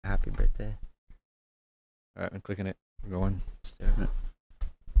to. All right, I'm clicking it. We're going.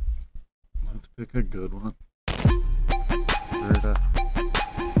 Let's pick a good one.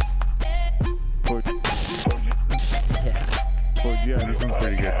 Yeah, this one's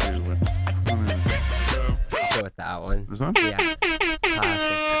pretty good too. But this one is... Go with that one. This one? Yeah.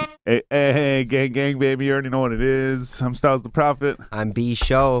 Classic. Hey, gang, baby. You already know what it is. I'm Styles the Prophet. I'm B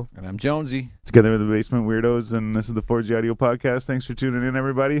Show. And I'm Jonesy. Together with the Basement Weirdos, and this is the 4G Audio Podcast. Thanks for tuning in,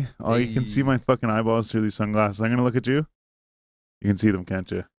 everybody. Oh, you can see my fucking eyeballs through these sunglasses. I'm going to look at you. You can see them, can't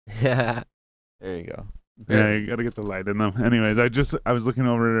you? Yeah. There you go. Yeah, you got to get the light in them. Anyways, I was looking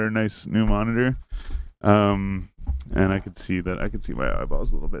over at our nice new monitor, and I could see my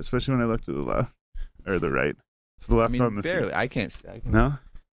eyeballs a little bit, especially when I look to the left or the right. It's the left on the barely. I can't see. No?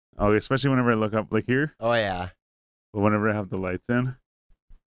 Oh, especially whenever I look up like here, Oh yeah. but whenever I have the lights in.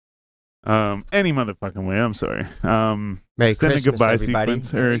 Any motherfucking way, I'm sorry. Merry Extended Christmas, goodbye everybody.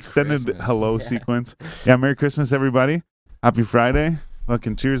 sequence or Merry extended Christmas. hello Yeah. sequence. Yeah, Merry Christmas, everybody. Happy Friday.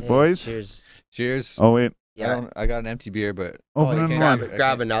 Fucking cheers, Hey, boys. Cheers. Cheers. Oh, wait. Yeah. I got an empty beer, but Open you it can't up. have it.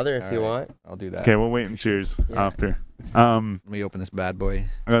 Grab Okay. another if All you right. want. I'll do that. Okay, we'll wait and cheers Yeah. after. Let me open this bad boy.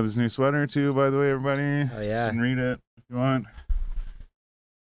 I got this new sweater too, by the way, everybody. Oh You yeah. can read it if you want.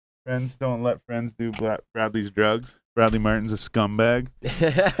 Friends don't let friends do Bradley's drugs. Bradley Martin's a scumbag.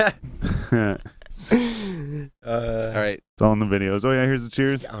 It's All right. all in the videos. Oh yeah, here's the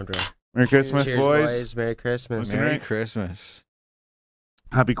cheers. Scoundrel. Merry Christmas, Cheers, boys. Merry Christmas. Listen, Merry right? Christmas.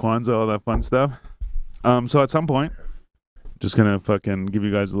 Happy Kwanzaa, all that fun stuff. So at some point, just gonna fucking give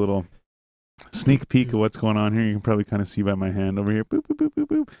you guys a little sneak peek of what's going on here. You can probably kind of see by my hand over here. Boop, boop, boop, boop,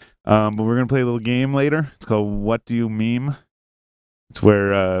 boop. But we're gonna play a little game later. It's called What Do You Meme? It's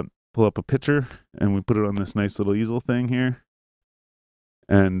where pull up a picture and we put it on this nice little easel thing here.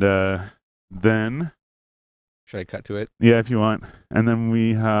 And then Should I cut to it? yeah, if you want. And then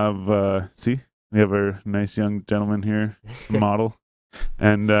we have we have our nice young gentleman here, model.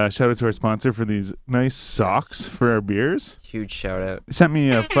 And shout out to our sponsor for these nice socks for our beers. Huge shout out. They sent me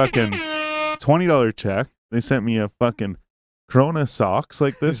a fucking $20 check. They sent me a fucking Corona socks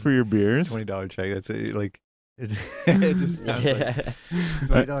like this for your beers. $20 check. That's it. Like, it just sounds like Yeah.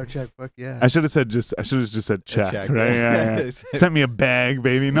 $20 check. Fuck yeah. I should have just said check, check, right? yeah. Yeah. Sent me a bag,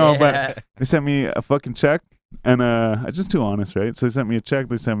 baby. No, but Yeah. they sent me a fucking check, and I'm just too honest, right? So they sent me a check.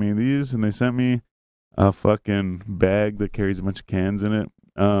 They sent me these, and they sent me a fucking bag that carries a bunch of cans in it.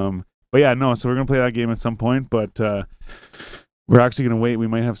 But yeah, no. So we're gonna play that game at some point, but we're actually gonna wait. We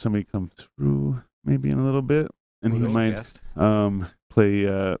might have somebody come through maybe in a little bit, and he Special might guest. play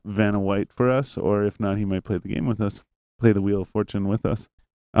Vanna White for us, or if not, he might play the game with us, play the Wheel of Fortune with us.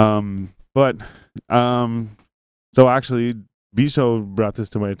 So actually, B-Show brought this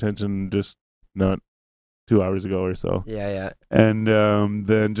to my attention just not 2 hours ago or so. Yeah. And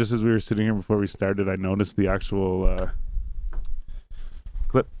then just as we were sitting here before we started, I noticed the actual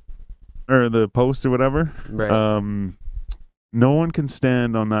clip or the post or whatever. Right. No one can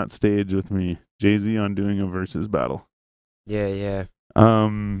stand on that stage with me, Jay-Z, on doing a versus battle. Yeah.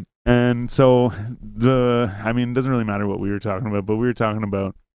 And so it doesn't really matter what we were talking about, but we were talking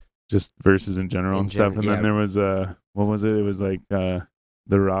about just verses in general In and stuff. gen- And then yeah. there was what was it? It was like The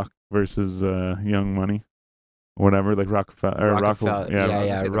Rock versus Young Money, or whatever, like Rockefeller. Rockefeller. Yeah.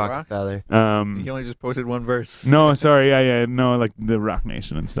 Yeah. say The Rock? Rockefeller. He only just posted one verse. No, sorry, yeah, no, like the Rock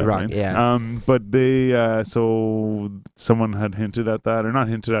Nation and stuff. Rock, right? yeah. But they, so someone had hinted at that, or not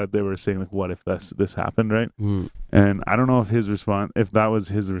hinted at it, they were saying like, what if this happened, right? Mm. And I don't know if that was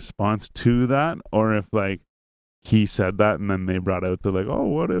his response to that, or if like he said that and then they brought out the like, oh,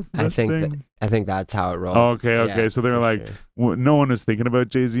 what if I this think thing? I think that's how it rolls. Oh, okay. Yeah, So they were for like, sure. no one was thinking about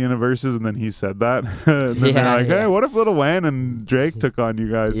Jay-Z in a verses, and then he said that. And then they're like, hey, Yeah. what if Lil Wayne and Drake took on you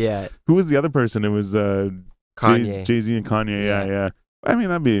guys? Yeah. Who was the other person? It was Kanye. Jay-Z and Kanye. Yeah. I mean,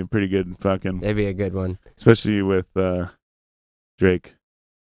 that'd be a pretty good fucking, That'd be a good one. especially with Drake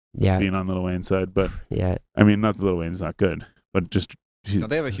Yeah. being on Lil Wayne's side. But Yeah. I mean, not that Lil Wayne's not good, but just Don't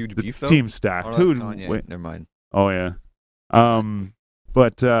they have a huge the beef though? team stacked. Oh, no, Who? that's Kanye. Wait, Never mind. oh yeah.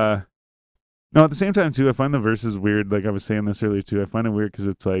 But no, at the same time too, I find the verses weird. Like I was saying this earlier too. I find it weird because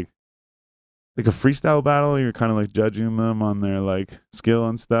it's like a freestyle battle. You're kind of like judging them on their like skill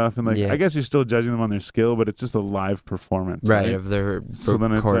and stuff, and like Yeah. I guess you're still judging them on their skill, but it's just a live performance, Right. right? Of their So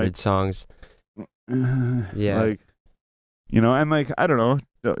then it's recorded like- songs. Yeah. Like, and like I don't know.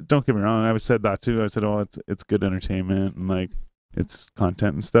 Don't get me wrong. I said that too. I said, oh, it's good entertainment and like it's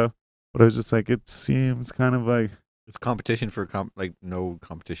content and stuff. But I was just like, it seems kind of like. It's competition for no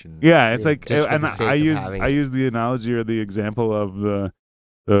competition. Yeah, it's Yeah, like, just for and the sake I of used having I it. used the analogy or the example of the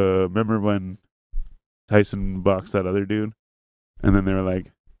remember when Tyson boxed that other dude, and then they were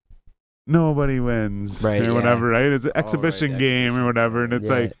like, nobody wins Right, or yeah. whatever, right? It's an right, exhibition the game exhibition or whatever, and game. it's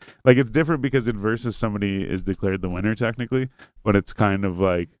Yeah. like it's different because it versus somebody is declared the winner technically, but it's kind of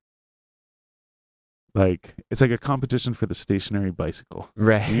like it's like a competition for the stationary bicycle,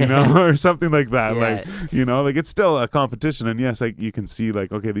 Right. you know, or something like that. Yeah. Like, you know, like it's still a competition, and yes, like you can see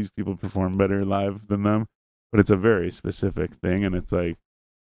like, okay, these people perform better live than them, but it's a very specific thing, and it's like,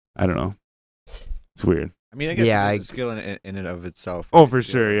 I don't know, it's weird. I mean, I guess Yeah, it's a skill in and of itself. Oh, right, for to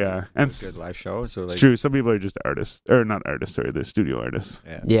be sure, able to yeah. do And a good live show. So like, It's true. Some people are just artists, or not artists, sorry, they're studio artists.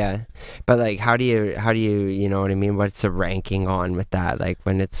 yeah. Yeah, but like, how do you you know what I mean? What's the ranking on with that? Like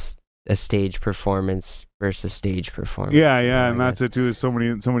when it's a stage performance versus stage performance. Yeah, you know, yeah, I and that's guess. it too. Is so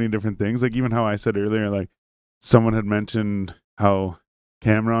many different things. Like even how I said earlier, like someone had mentioned how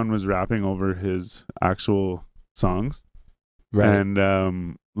Cameron was rapping over his actual songs, Right.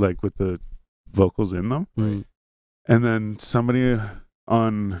 and like with the vocals in them, Mm. and then somebody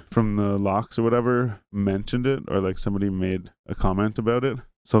from the Locks or whatever mentioned it, or like somebody made a comment about it.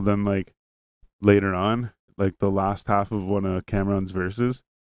 So then like later on, like the last half of one of Cameron's verses,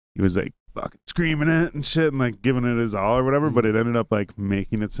 he was like fucking screaming it and shit and like giving it his all or whatever, but it ended up like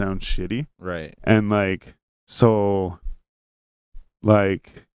making it sound shitty. Right. And like, so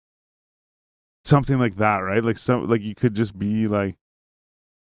like something like that, right? Like like you could just be like,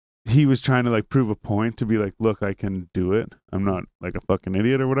 he was trying to like prove a point to be like, look, I can do it. I'm not like a fucking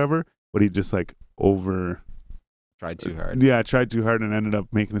idiot or whatever, but he just like Tried too hard. Yeah, tried too hard and ended up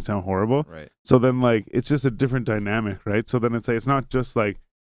making it sound horrible. Right. So then like it's just a different dynamic, right? So then it's like, it's not just like,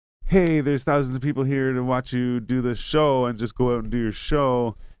 hey, there's thousands of people here to watch you do this show and just go out and do your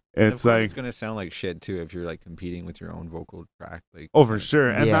show. And It's of course like, it's gonna sound like shit too if you're like competing with your own vocal track. Like, oh, for sure.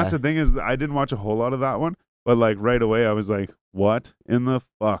 And Yeah. that's the thing is, I didn't watch a whole lot of that one, but like right away I was like, what in the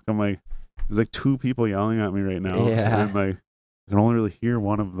fuck? I'm like, there's like two people yelling at me right now. Yeah. And like, I can only really hear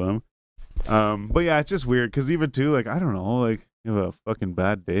one of them. But yeah, it's just weird because even too, like, I don't know, like you have a fucking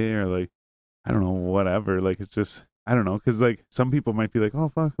bad day or like, I don't know, whatever. Like, it's just, I don't know. Cause like some people might be like, oh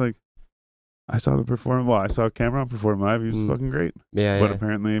fuck, like I saw the perform. Well, I saw Cameron perform live. He was fucking great. Yeah. But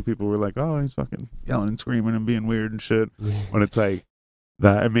apparently people were like, oh, he's fucking yelling and screaming and being weird and shit. yeah. When it's like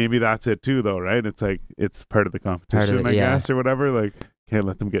that, and maybe that's it too, though, right? It's like it's part of the competition, I yeah. guess, or whatever. Like, can't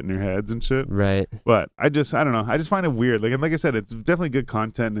let them get in your heads and shit. Right. But I don't know. I just find it weird. Like, and like I said, it's definitely good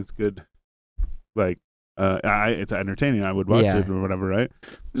content. And it's good, like, it's entertaining. I would watch Yeah. it or whatever, right?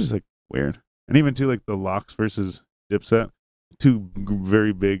 It's just like weird. And even too, like the Locks versus Dipset, two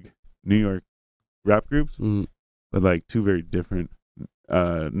very big New York rap groups, Mm. but like two very different,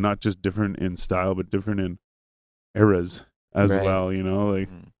 not just different in style, but different in eras as Right. well, you know, like,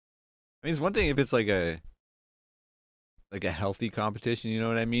 I mean, it's one thing if it's like a healthy competition, you know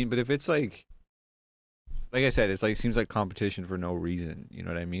what I mean? But if it's like I said, it's like seems like competition for no reason, you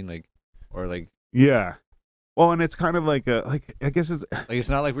know what I mean? Like, or like yeah. Well, and it's kind of like I guess it's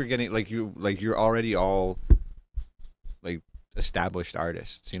not like we're getting you're already all like established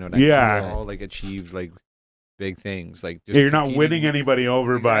artists, you know what I mean? Yeah. You're all like achieved like big things, like just you're not competing- winning anybody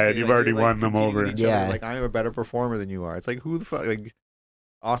over by it. Exactly, You've like, already you're, like, won them competing over. with each other, Yeah. like I'm a better performer than you are. It's like who the fuck, like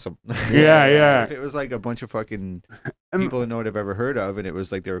awesome. Yeah, yeah. If it was like a bunch of fucking And- people that no one have ever heard of, and it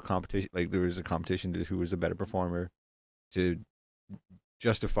was like they were competition, like there was a competition to who was the better performer to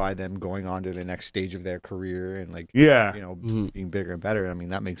justify them going on to the next stage of their career and like Yeah. you know Mhm. being bigger and better. I mean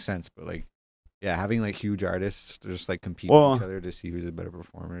that makes sense, but like yeah, having like huge artists just like compete Well, with each other to see who's a better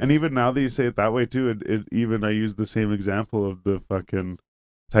performer. And even now that you say it that way too, it even I use the same example of the fucking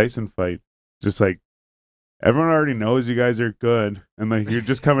Tyson fight. Just like everyone already knows you guys are good, and like you're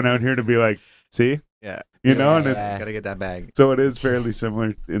just coming out here to be like, see, yeah, you know, and Yeah. it's gotta get that bag. so it is fairly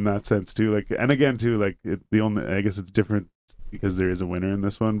similar in that sense too. Like, and again too, like I guess it's different because there is a winner in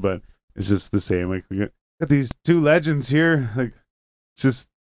this one, but it's just the same. Like we got these two legends here. Like,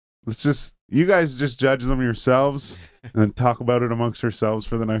 let's just you guys just judge them yourselves and then talk about it amongst yourselves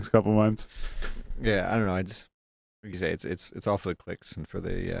for the next couple months. Yeah, I don't know. I just like you say, it's all for the clicks and for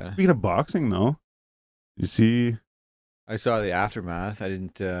the. Speaking of boxing, though, you see I saw the aftermath. I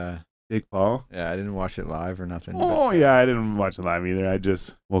didn't. Jake Paul. Yeah, I didn't watch it live or nothing. Oh but, yeah, I didn't watch it live either. I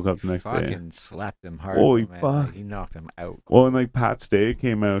just woke up the next day. fucking slapped him hard. Holy man. fuck. Like, he knocked him out. Well, and like Pat Stay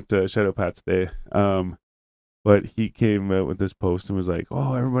came out, shout out Pat Stay. But he came out with this post and was like,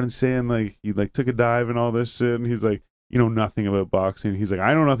 "Oh, everyone's saying like he like took a dive and all this shit." And he's like, "You know nothing about boxing." He's like,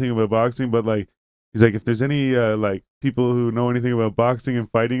 "I know nothing about boxing, but like," he's like, "If there's any like people who know anything about boxing and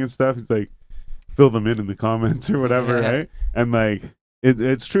fighting and stuff, he's like, fill them in the comments or whatever, Yeah. right?" And like,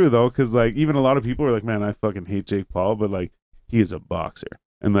 it's true though, because like even a lot of people are like, "Man, I fucking hate Jake Paul," but like he is a boxer.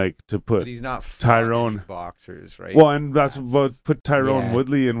 and like to But put he's not fought Tyrone- any boxers, right? well, and that's That's- what put Tyrone Yeah.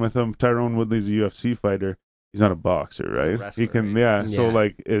 Woodley in with him. Tyrone Woodley's a UFC fighter. He's not a boxer, He's a right? wrestler, He can, right? yeah. So Yeah.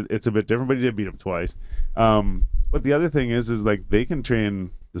 like it's a bit different, but he did beat him twice. But the other thing is like they can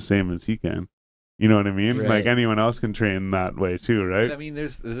train the same as he can. You know what I mean? Right. Like anyone else can train that way too, right? But I mean,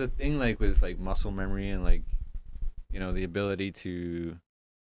 there's a thing like with like muscle memory and like, you know, the ability to,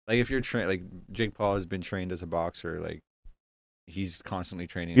 like, if you're trained, like Jake Paul has been trained as a boxer, like he's constantly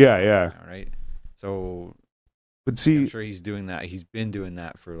training. as a Yeah, boxer yeah. now, right. So But I'm see, sure he's doing that. He's been doing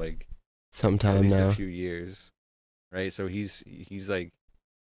that for like at Sometime least now. a few years, right? So he's like,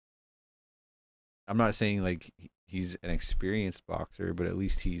 I'm not saying like he's an experienced boxer, but at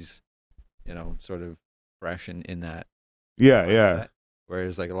least he's, you know, sort of fresh in that yeah, yeah. mindset.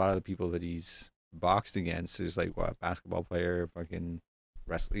 Whereas like a lot of the people that he's boxed against is like what, basketball player, fucking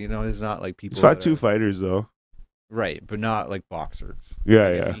wrestler. You know, there's not like people. He's fought that two are- fighters though. right, but not like boxers. Yeah,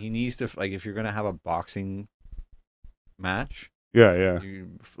 Like, yeah, He needs to like if you're gonna have a boxing match, yeah, yeah.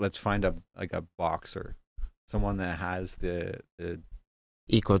 let's find a boxer, someone that has the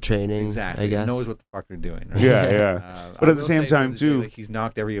Equal training, exactly I guess. knows what the fuck they're doing. Right? Yeah, yeah. But I at the will same say, for time, the too- like he's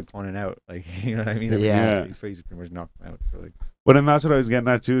knocked every opponent out. Like you know what I mean? Every Yeah. fight He's pretty much knocked them out. So like. But then that's what I was getting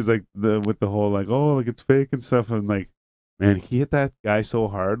at too, is like with the whole like, oh, like it's fake and stuff. I'm like, man, he hit that guy so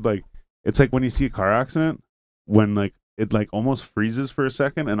hard. Like it's like when you see a car accident, when like it like almost freezes for a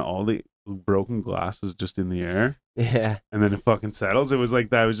second and all the broken glass is just in the air Yeah. and then it fucking settles. It was like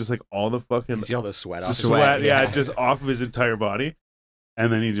that. It was just like all the fucking You see all the sweat off. sweat, yeah, yeah. just off of his entire body.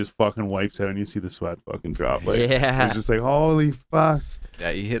 And then he just fucking wipes out and you see the sweat fucking drop. Like Yeah. it's just like, holy fuck. Yeah,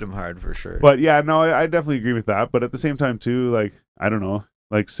 you hit him hard for sure. But yeah, no, I definitely agree with that. But at the same time, too, like, I don't know,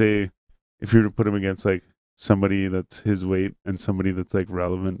 like, say, if you were to put him against, like, somebody that's his weight and somebody that's, like,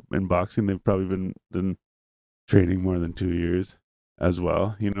 relevant in boxing, they've probably been training more than 2 years as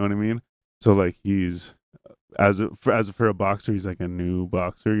well. You know what I mean? So, like, he's, for a boxer, he's, like, a new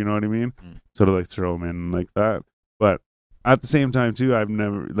boxer, you know what I mean? Mm. So to, like, throw him in like that. But at the same time, too, I've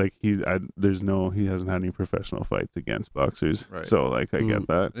never, like, he hasn't had any professional fights against boxers. Right. So, like, I get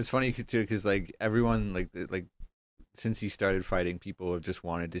that. It's funny too because like everyone like since he started fighting, people have just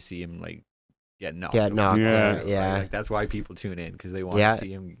wanted to see him like get knocked. Get the knocked fuck out, out, yeah. Like that's why people tune in because they want Yeah. to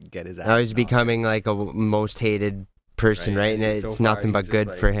see him get his ass. Now he's knocked becoming out, like a most hated person, right? And so it's far, nothing he's but just, good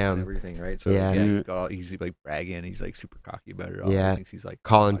like, for doing him. Everything right. So Yeah. yeah, he's like bragging. He's like super cocky about it all. Yeah. He thinks he's like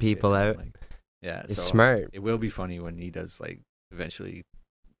Calling oh, shit, people man, out. Like, yeah, It's so smart. It will be funny when he does like eventually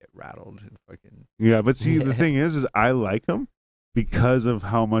get rattled and fucking. Yeah, but see, the Yeah. thing is I like him because of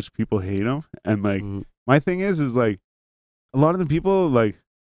how much people hate him, and like Mm, my thing is like a lot of the people like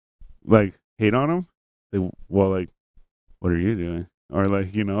hate on him. They well, like, what are you doing? Or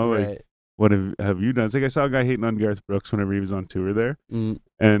like, you know, like, right. what have you done? It's like I saw a guy hating on Garth Brooks whenever he was on tour there, Mm,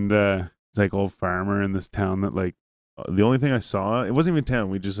 and it's like old farmer in this town that like the only thing I saw, it wasn't even town.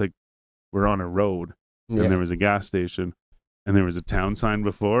 We just like were on a road, yeah. and there was a gas station, and there was a town sign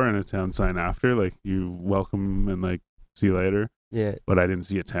before and a town sign after, like you welcome and like see you later. Yeah. But I didn't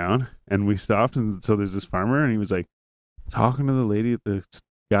see a town, and we stopped, and so there's this farmer, and he was like talking to the lady at the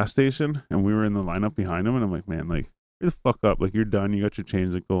gas station, and we were in the lineup behind him, and I'm like, man, like, hurry the fuck up, like, you're done, you got your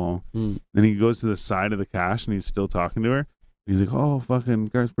change, like, go home. Mm, Then he goes to the side of the cash, and he's still talking to her. He's like, oh, fucking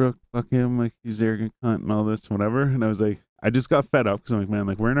Garth Brooks, fuck him, like, he's arrogant cunt and all this, whatever. And I was like, I just got fed up because I'm like, man,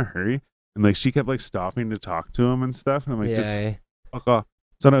 like, we're in a hurry, and like she kept like stopping to talk to him and stuff, and I'm like, yeah. just fuck off.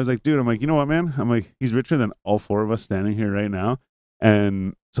 So then I was like, dude, I'm like, you know what, man? I'm like, he's richer than all four of us standing here right now.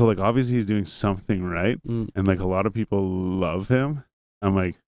 And so like obviously he's doing something right. Mm, And like a lot of people love him. I'm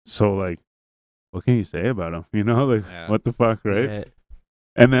like, so like, what can you say about him? You know, like Yeah. what the fuck, right? yeah.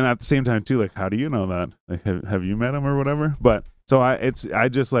 And then at the same time too, like, how do you know that? Like, have you met him or whatever? But so I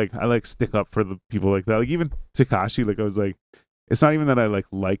stick up for the people like that. Like even Tekashi, like I was like, it's not even that I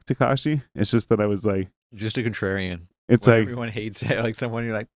like Tekashi. It's just that I was like, Just a contrarian. it's When like, everyone hates it, like someone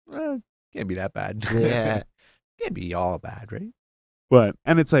you're like, can't be that bad. Yeah. Can't be all bad, right? but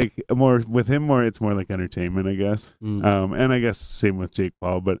and it's like more with him, it's more like entertainment, I guess. Mm, And I guess same with Jake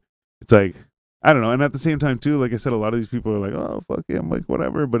Paul, but it's like I don't know. And at the same time too, like I said, a lot of these people are like, oh fuck him, like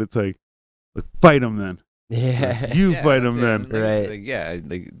whatever. But it's like fight him then. yeah. You Yeah, fight that's him it. then. And like I said, Right. like, yeah,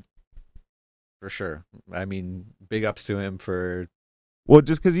 like for sure. I mean, big ups to him for Well,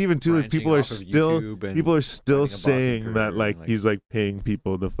 just because even too, like branching people are off of still YouTube and people are still having a boxing saying that career like and, he's like paying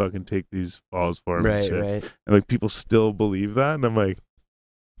people to fucking take these falls for him and Right, shit. right. And like people still believe that, and I'm like,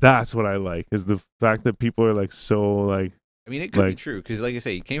 that's what I like is the fact that people are like so like I mean, it could be like- true because, like I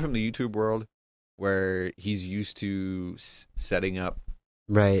say, he came from the YouTube world where he's used to setting up,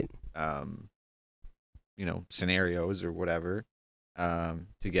 Right. scenarios or whatever,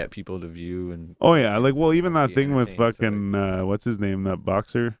 to get people to view and Oh yeah, like well, even that be thing with entertained. So, fucking what's his name, that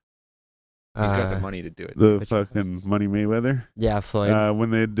boxer, he's got the Uh, money to do it. the Which- fucking Money Mayweather. Yeah, Floyd.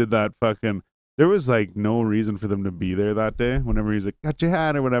 When they did that fucking, there was like no reason for them to be there that day. Whenever he's like, "Got your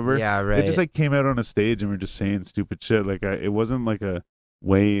hat" or whatever, yeah, they right. just like came out on a stage and were just saying stupid shit. Like it wasn't like a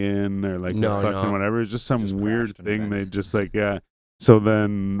weigh in or like No, a fucking no. whatever. It was just some Just weird crashed an thing. They event. just like yeah. So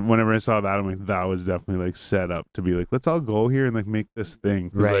then whenever I saw that, I'm like, that was definitely like set up to be like, let's all go here and like make this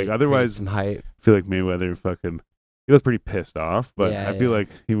thing. 'Cause, right. like create otherwise, some hype. I feel like Mayweather fucking. He looked pretty pissed off, but Yeah, I feel yeah. like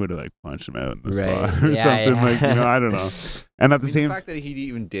he would have like punched him out in the Right. spot or Yeah, something. yeah. Like I don't know. And at I the mean, same, the fact that he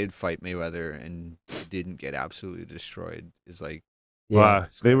even did fight Mayweather and didn't get absolutely destroyed is like Yeah.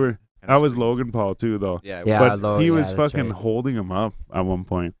 it's they kinda- were. kinda That was strange. Logan Paul too, though. Yeah, Yeah, But Lo- he yeah, was that's fucking right. holding him up at one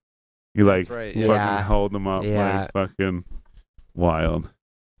point. He That's like right, fucking yeah. held him up Yeah. like fucking wild.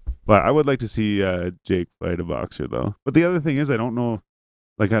 But I would like to see Jake fight a boxer though. But the other thing is, I don't know.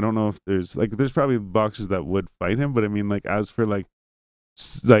 Like I don't know if there's probably boxers that would fight him, but I mean like as for like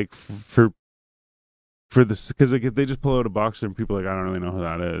for this, because like if they just pull out a boxer and people are like, I don't really know who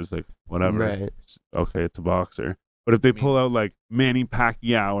that is, like whatever. Right. Okay, it's a boxer. But if they I mean- pull out like Manny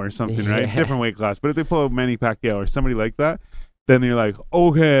Pacquiao or something, right? Yeah. Different weight class. But if they pull out Manny Pacquiao or somebody like that, then you're like,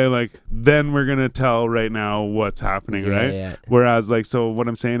 okay, like then we're gonna tell right now what's happening, Yeah, right? yeah. Whereas like, so what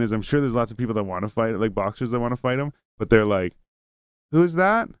I'm saying is, I'm sure there's lots of people that want to fight, like boxers that want to fight him, but they're like, who's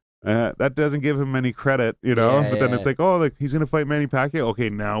that? That doesn't give him any credit, you know. Yeah, but then yeah. it's like, oh, like he's gonna fight Manny Pacquiao. Okay,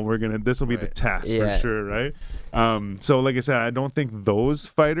 now this will be the Right. test Yeah. for sure, right? So like I said, I don't think those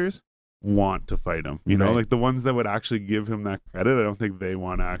fighters want to fight him. You know, Right. like the ones that would actually give him that credit, I don't think they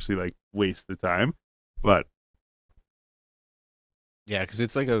want to actually like waste the time. But Yeah, because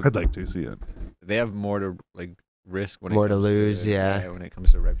it's like a I'd like to see it. they have more to like risk when More it to comes lose, yeah. when it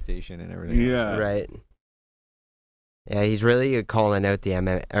comes to reputation and everything. else. Yeah. Right. Yeah, he's really calling out the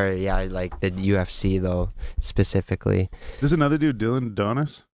MMA, or yeah, like the UFC though, specifically. There's another dude, Dylan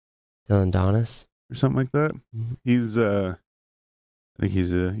Donis Dylan Donis. or something like that. Mhm. He's I think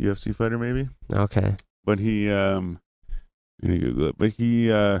he's a UFC fighter maybe. Okay. But he I'm gonna Google it. But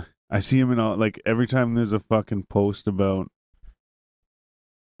he I see him in all, like every time there's a fucking post about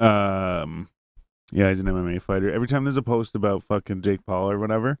yeah, he's an MMA fighter. Every time there's a post about fucking Jake Paul or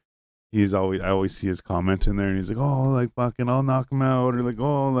whatever, I always see his comment in there and he's like, oh, like fucking I'll knock him out, or like,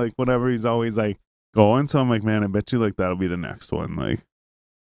 oh, like whatever. He's always like going. So I'm like, man, I bet you like that'll be the next one, like,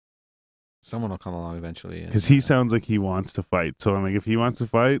 Someone will come along eventually. and, because he sounds like he wants to fight. So I'm like, if he wants to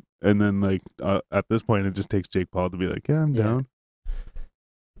fight, and then like at this point it just takes Jake Paul to be like, yeah, I'm Yeah. down.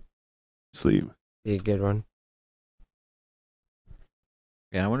 Sleep. Be a good one.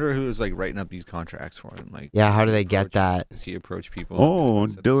 Yeah, I wonder who was like writing up these contracts for him. Like, Yeah, does how he do they get approach- that? Does he approach people? Oh,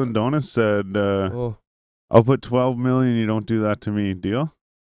 and set this Dylan up? Donis said, Oh, I'll put 12 million. You don't do that to me. Deal?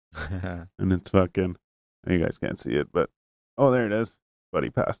 And it's fucking, you guys can't see it, but oh, there it is. But he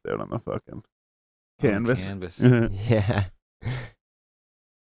passed out on the fucking canvas. Canvas. yeah.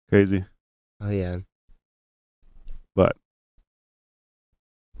 Crazy. Oh yeah. But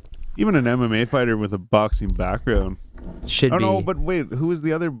even an MMA fighter with a boxing background. Should Oh be. no, but wait, who was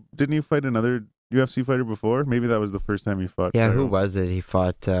the other? Didn't he fight another UFC fighter before? Maybe that was the first time he fought. Yeah, who Tyrone. was it? He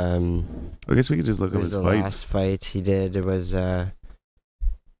fought. I guess we could just look It up was his the fights. last fight he did. It was. I'm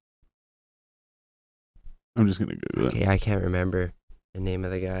just gonna Google it. Okay, I can't remember the name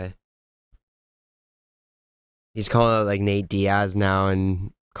of the guy. He's calling out like Nate Diaz now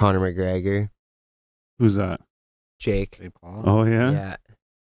and Conor McGregor. Who's that? Jake. Jake Paul. Oh yeah.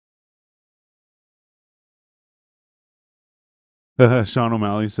 Yeah. Sean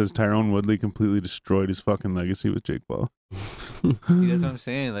O'Malley says Tyrone Woodley completely destroyed his fucking legacy with Jake Paul. See, that's what I'm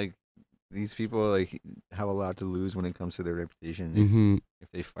saying. Like, these people like have a lot to lose when it comes to their reputation hmm if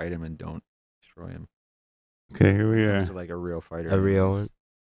they fight him and don't destroy him. Okay, here we Comes are. to, like a real fighter. A real one.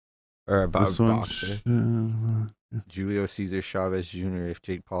 Or a This one, boxer. Julio Cesar Chavez Jr. If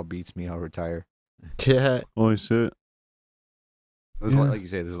Jake Paul beats me, I'll retire. Holy shit! There's a lot, Yeah. like you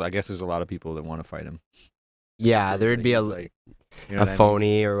say, I guess there's a lot of people that want to fight him. Yeah, Prove there'd that be he's, like, you know a what I mean?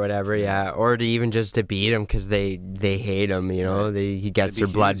 phony or whatever, yeah, or to even just to beat him because they hate him, you know. Right. He gets It'd their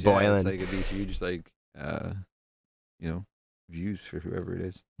be blood huge, yeah, boiling. It's like it'd be huge, like views for whoever it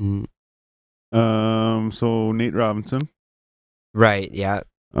is. Mm. So Nate Robinson, Right, yeah,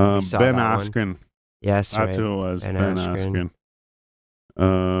 saw Ben that one. Askren. yes, That's right. who it was. Ben Ben Askren.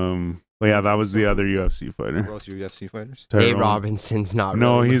 Askren. But yeah, that was the other UFC Who fighter. else are UFC fighters? Nate Tyrone. Robinson's not.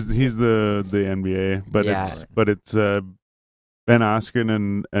 No, really he's the NBA, but Yeah. it's Ben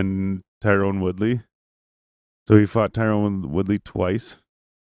Askren and Tyrone Woodley. So he fought Tyrone Woodley twice,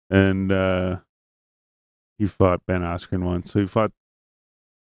 and he fought Ben Askren once. So he fought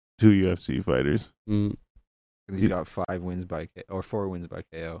 2 UFC fighters. Mm. He's got 5 wins by or 4 wins by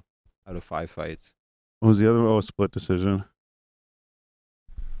KO out of 5 fights. What was the other one? Oh, split decision.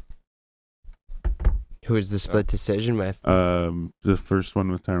 Who was the split decision with? The first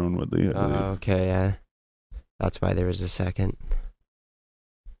one with Tyron Woodley. I Oh, believe. okay, yeah. That's why there was a second.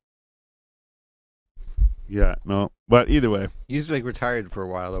 Yeah, no. But either way, He's like retired for a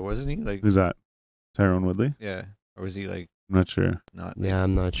while, though, wasn't he? Like, who's that? Tyron Woodley? yeah, or was he like I'm not sure. not? Yeah,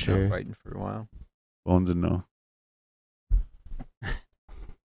 I'm not not sure. fighting for a while. Bones and no.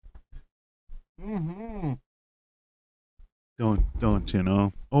 Don't you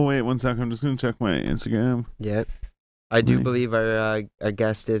know? Oh wait, 1 second. I'm just gonna check my Instagram. Yep. I do Right. believe our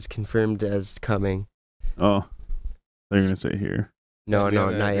guest is confirmed as coming. Oh, they're gonna say here. No, Do you no,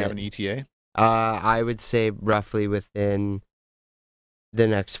 have not do you yet. have an E ETA? I would say roughly within the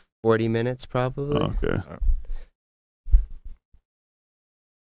next 40 minutes, probably. Oh, okay. Oh.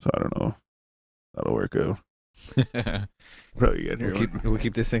 So I don't know. That'll work out. Probably get here. We'll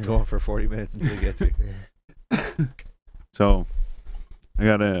keep this thing going for 40 minutes until he gets here. So I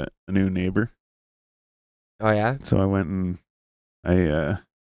got a new neighbor. Oh, yeah? So I went and I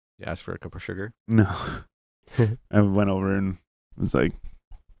You asked for a cup of sugar. no. I went over and was like,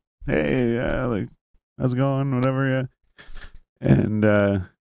 "Hey, like, how's it going? Whatever, yeah." And I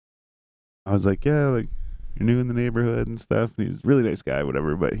was like, "Yeah, like, you're new in the neighborhood and stuff." And he's a really nice guy,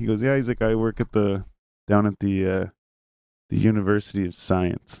 whatever. But he goes, "Yeah," he's like, "I work at down at the University of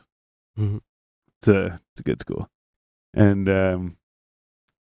Science. Mhm. It's a good school." And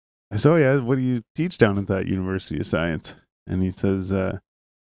I said, "Oh yeah, what do you teach down at that University of Science?" And he says, "I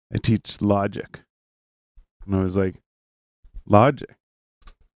teach logic." And I was like, "Logic?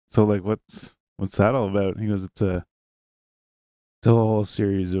 So like, what's that all about?" And he goes, "It's a whole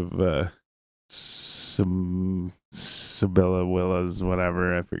series of some Sibylla Willas,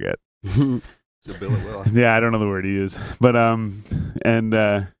 whatever, I forget." So Bill it will. Yeah, I don't know the word he used, but and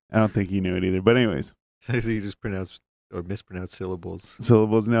I don't think he knew it either. But anyways, So you just pronounced or mispronounced syllables.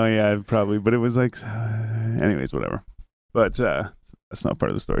 syllables. No, yeah, probably. But it was like, anyways, whatever. But that's not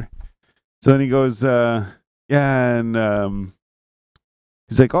part of the story. So then he goes, yeah, and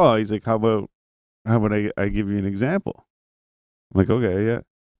he's like, how about I give you an example? I'm like, okay, yeah.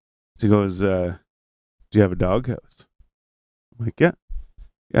 So he goes, do you have a doghouse? I'm like, yeah,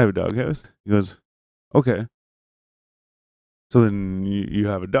 I have a doghouse. He goes, okay. So then you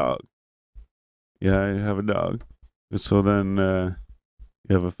have a dog. Yeah, I have a dog. So then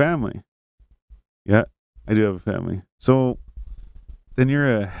you have a family. Yeah, I do have a family. So then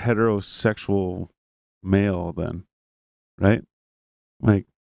you're a heterosexual male then, right? I'm like,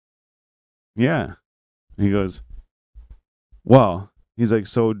 yeah. And he goes, well, he's like,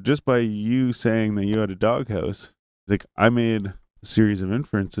 so just by you saying that you had a doghouse, like, I made a series of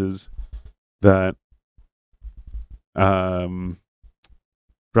inferences that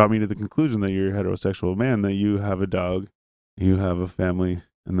brought me to the conclusion that you're a heterosexual man, that you have a dog, you have a family,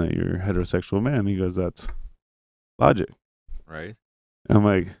 and that you're a heterosexual man. He goes, that's logic. Right. And I'm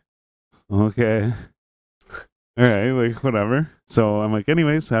like, okay. All right, like, whatever. So I'm like,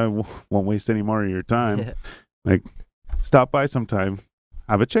 anyways, I won't waste any more of your time. Like, stop by sometime,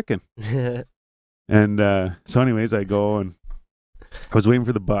 have a chicken. And so anyways, I go and I was waiting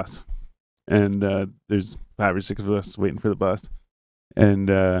for the bus. And there's 5 or 6 of us waiting for the bus. And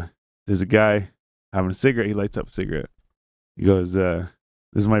there's a guy having a cigarette. He lights up a cigarette. He goes, this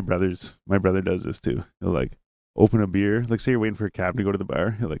is my brother's. My brother does this too. He'll like open a beer. Like, say you're waiting for a cab to go to the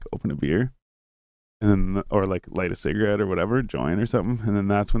bar. He'll like open a beer. And then, or like light a cigarette or whatever, joint or something. And then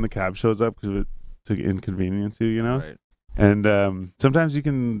that's when the cab shows up because to inconvenience you, you know? Right. And sometimes you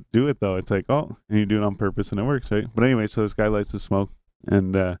can do it though. It's like, oh, and you do it on purpose and it works, right? But anyway, so this guy lights the smoke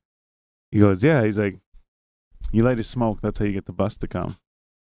and he goes, yeah, he's like, you light a smoke, that's how you get the bus to come.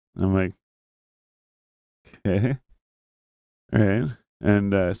 And I'm like, okay. All right.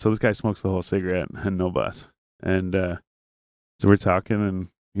 And so this guy smokes the whole cigarette and no bus. And so we're talking and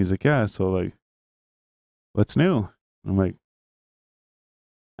he's like, yeah, so like, what's new? I'm like,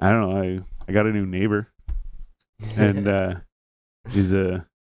 I don't know. I got a new neighbor. And he's a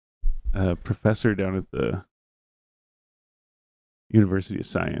professor down at the University of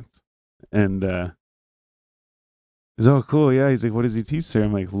Science. And he's, oh, cool. Yeah. He's like, what does he teach there?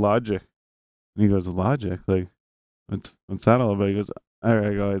 I'm like, logic. And he goes, logic? Like, what's that all about? He goes, all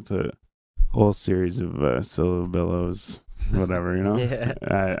right, I go, it's a whole series of syllabillos, whatever, you know? Yeah.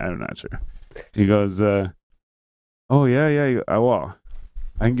 I'm not sure. He goes, oh, yeah. Well,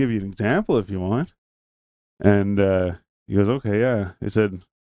 I can give you an example if you want. And he goes, okay, yeah. He said, do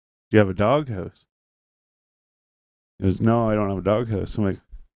you have a doghouse? He goes, no, I don't have a doghouse. I'm like,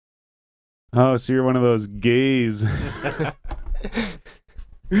 Oh, so you're one of those gays.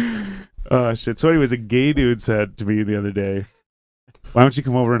 Oh shit. So anyways, a gay dude said to me the other day, why don't you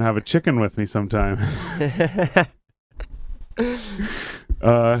come over and have a chicken with me sometime?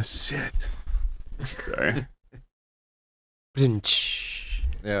 Shit. Sorry.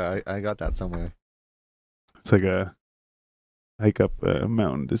 Yeah, I got that somewhere. It's like a hike up a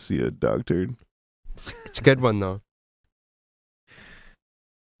mountain to see a dog turd. It's a good one though.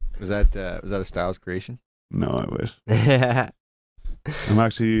 Was that a Styles creation? No, I wish. Yeah. I'm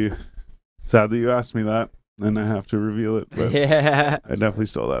actually sad that you asked me that, and I have to reveal it. But Yeah. I definitely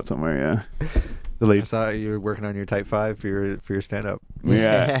stole that somewhere. Yeah, the I late. thought you were working on your type 5 for your stand up.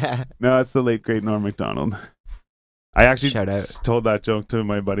 Yeah, no, it's the late great Norm Macdonald. I actually Shout out. told that joke to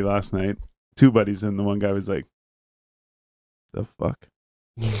my buddy last night. 2 buddies, and the one guy was like, "The fuck."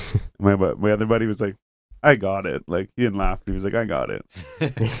 My other buddy was like, "I got it." Like he didn't laugh, but he was like, "I got it."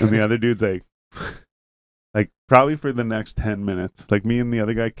 And the other dude's like probably for the next 10 minutes, like me and the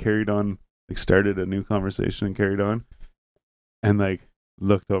other guy carried on, like started a new conversation and carried on, and like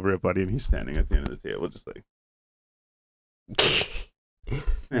looked over at buddy, and he's standing at the end of the table, just like,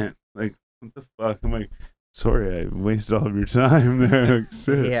 man, like what the fuck? I'm like, sorry, I wasted all of your time there. Like,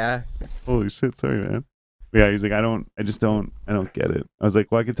 shit. Yeah. Holy shit, sorry, man. But yeah, he's like, I don't get it. I was like,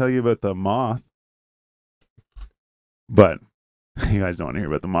 well, I can tell you about the moth, but you guys don't want to hear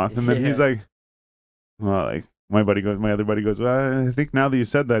about the moth. And then he's Yeah. like, well, like my other buddy goes, well, I think now that you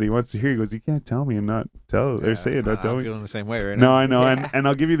said that, he wants to hear. He goes, you can't tell me and not tell or say it, not tell I'm me. feeling the same way right No, now. I know, Yeah. and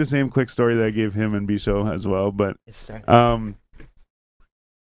I'll give you the same quick story that I gave him and Bisho as well. But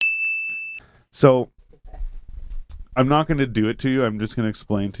so I'm not going to do it to you. I'm just going to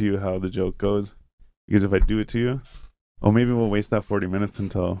explain to you how the joke goes. Because if I do it to you, oh, maybe we'll waste that 40 minutes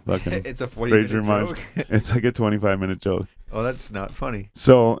until fucking. It's a Fraser 40-minute Munch. joke. It's like a 25-minute joke. Oh, that's not funny.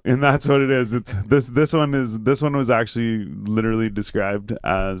 So, and that's what it is. It's this one was actually literally described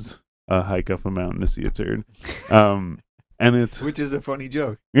as a hike up a mountain to see a turd. And it's Which is a funny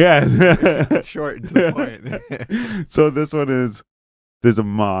joke. yeah. It's short and to the point. So this one is, there's a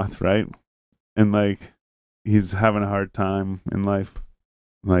moth, right? And like he's having a hard time in life.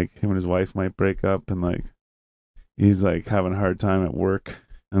 Like him and his wife might break up, and like he's like having a hard time at work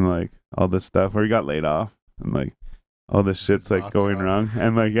and like all this stuff, or he got laid off and like all this shit's His like moth going job. wrong.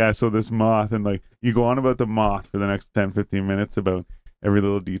 And like, yeah, so this moth, and like you go on about the moth for the next 10-15 minutes about every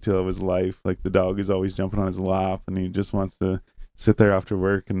little detail of his life. Like the dog is always jumping on his lap, and he just wants to sit there after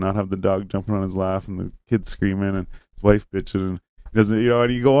work and not have the dog jumping on his lap, and the kid screaming and his wife bitching, and he doesn't, you know,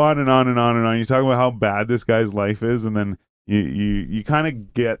 and you go on and on and on and on. You talk about how bad this guy's life is, and then you kind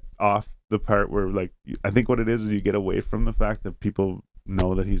of get off the part where like I think what it is you get away from the fact that people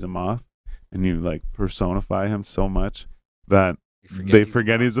know that he's a moth, and you like personify him so much that they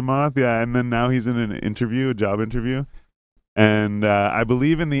forget he's a moth. Yeah, and then now he's in an interview, a job interview, and I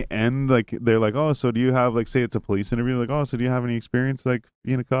believe in the end, like they're like, oh, so do you have, like, say it's a police interview, like, oh, so do you have any experience like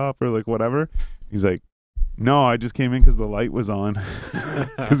being a cop or like whatever? He's like, no, I just came in because the light was on,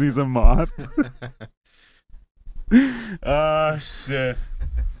 because he's a moth. Oh shit.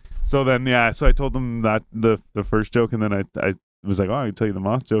 So then so I told him that the first joke, and then I was like, oh, I can tell you the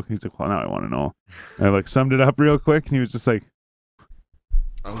moth joke. He's like, well, now I want to know. And I like summed it up real quick, and he was just like,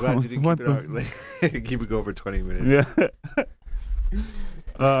 I'm glad you didn't What keep it out. Like, keep it going for 20 minutes.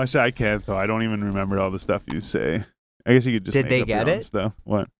 yeah. Shit, I can't though. I don't even remember all the stuff you say. I guess you could just Did make they up get your own it? stuff.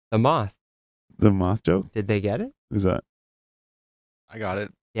 What? The moth. The moth joke? Did they get it? Who's that? I got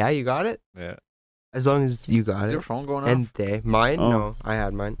it. Yeah, you got it. Yeah. As long as you got Is it. your phone going off? And mine? Oh. No, I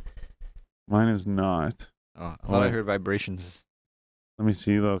had mine. Mine is not. Oh, I thought I Oh. heard vibrations. Let me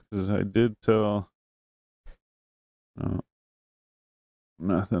see though, because I did tell. Oh,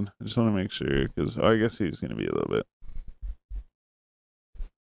 nothing. I just want to make sure, because I guess he's gonna be a little bit.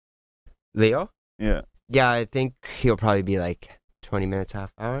 Leo? Yeah. Yeah, I think he'll probably be like 20 minutes,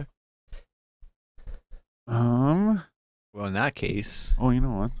 half hour. Well, in that case, Oh, you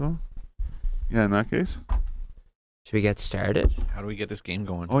know what though? Yeah, in that case. Should we get started? how do we get this game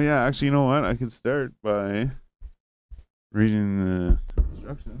going? Oh yeah, actually, you know what? I could start by reading the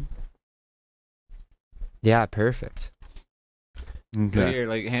instructions. Yeah, perfect. So Okay. here,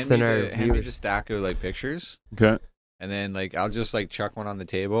 like, hand Send me, our hand me viewers. the stack of like pictures, Okay. and then like I'll just like chuck one on the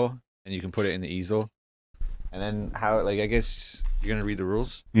table, and you can put it in the easel. And then how, like, I guess you're gonna read the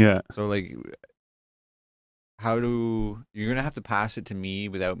rules. Yeah. So like, you're gonna have to pass it to me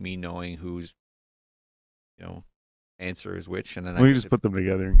without me knowing whose, answer is which, and then We get just to- put them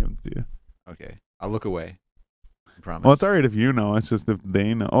together and give them to you. Okay, I'll look away. I promise. Well, it's alright if you know. It's just if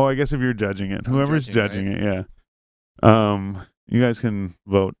they know. Oh, I guess if you're judging it, I'm whoever's judging, judging it, yeah. You guys can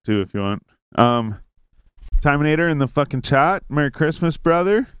vote too if you want. Timinator in the fucking chat. Merry Christmas,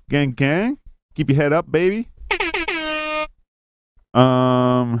 brother. Gang, gang. Keep your head up, baby.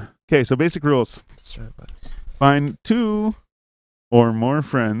 Okay, so basic rules. Find 2 or more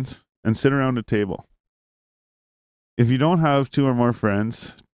friends and sit around a table. If you don't have 2 or more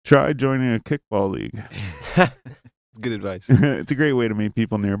friends, try joining a kickball league. Good advice. It's a great way to meet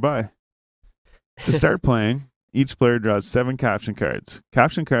people nearby. To start playing, each player draws 7 caption cards.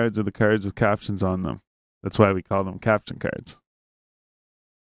 Caption cards are the cards with captions on them. That's why we call them caption cards.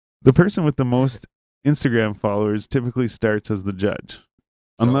 The person with the most Instagram followers typically starts as the judge.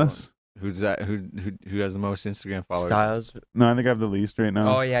 So, Unless... Who's that? Who has the most Instagram followers? Styles. No, I think I have the least right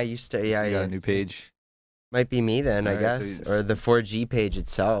now. Oh yeah, you start. Yeah, So you got yeah. a new page. Might be me then, I Alright, so guess, you or the 4G page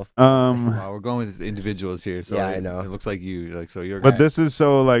itself. Wow, we're going with individuals here, so Yeah, I know. It looks like you, like, so you're. But this is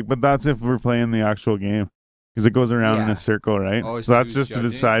so like, but that's if we're playing the actual game, because it goes around in Yeah. a circle, right? Oh, so so that's who's just to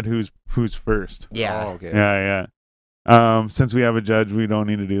judging? decide who's first. Yeah. Oh, okay. Yeah. Since we have a judge, we don't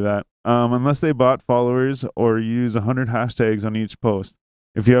need to do that. Unless they bought followers or use 100 hashtags on each post.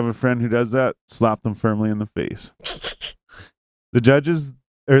 If you have a friend who does that, slap them firmly in the face. The judge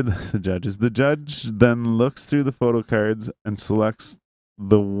then looks through the photo cards and selects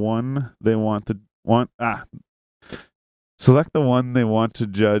the one they want select the one they want to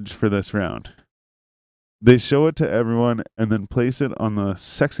judge for this round. They show it to everyone and then place it on the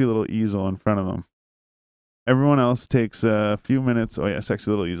sexy little easel in front of them. Everyone else takes a few minutes. Oh yeah, sexy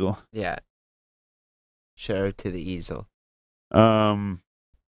little easel. Yeah. Shout out to the easel.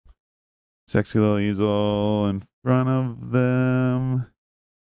 Sexy little easel in front of them.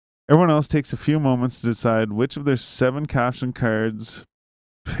 Everyone else takes a few moments to decide which of their 7 caption cards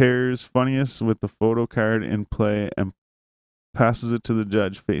pairs funniest with the photo card in play and passes it to the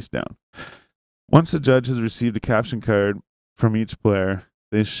judge face down. Once the judge has received a caption card from each player,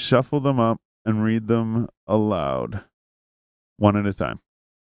 they shuffle them up and read them aloud, one at a time.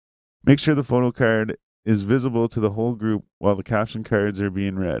 Make sure the photo card is visible to the whole group while the caption cards are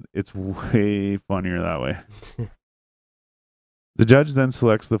being read. It's way funnier that way. The judge then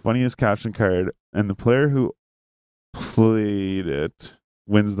selects the funniest caption card, and the player who played it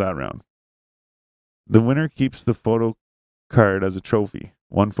wins that round. The winner keeps the photo card as a trophy.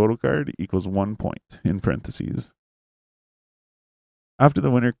 1 photo card equals 1 point, in parentheses. After the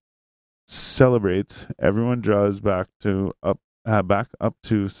winner celebrates, everyone draws back up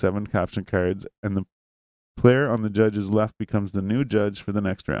to 7 caption cards, and the player on the judge's left becomes the new judge for the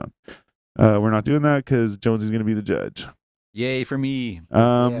next round. We're not doing that because Jonesy's going to be the judge. Yay for me!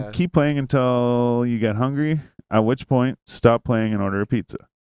 Yeah. Keep playing until you get hungry, at which point stop playing and order a pizza.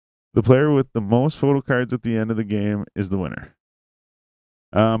 The player with the most photo cards at the end of the game is the winner.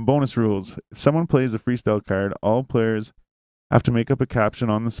 Bonus rules. If someone plays a freestyle card, all players have to make up a caption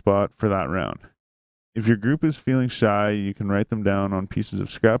on the spot for that round. If your group is feeling shy, you can write them down on pieces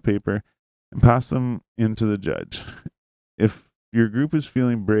of scrap paper and pass them in to the judge. If your group is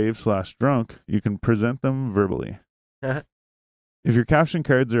feeling brave/drunk, you can present them verbally. If your caption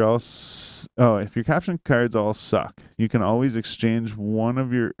cards all suck, you can always exchange one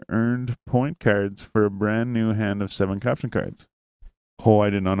of your earned point cards for a brand new hand of 7 caption cards. Oh,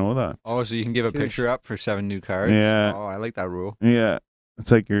 I did not know that. Oh, so you can give a Huge. picture up for 7 new cards? Yeah. Oh, I like that rule. Yeah, it's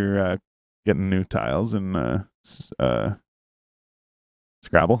like you're getting new tiles in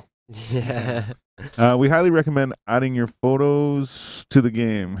Scrabble. Yeah. We highly recommend adding your photos to the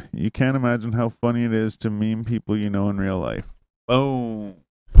game. You can't imagine how funny it is to meme people you know in real life. Boom.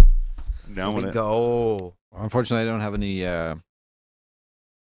 I'm down with we it. go. Well, unfortunately, I don't have any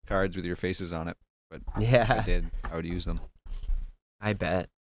cards with your faces on it. If I Yeah. did, I would use them. I bet.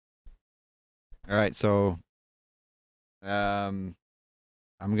 All right, so I'm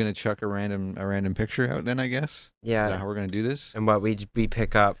gonna chuck a random picture out then, I guess. Is that Yeah. how we're gonna do this? And what we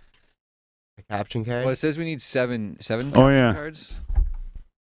pick up a caption card. Well, it says we need seven Oh, caption yeah. cards.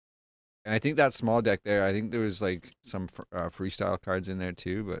 And I think that small deck there, I think there was like some freestyle cards in there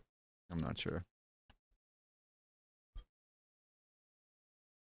too, but I'm not sure.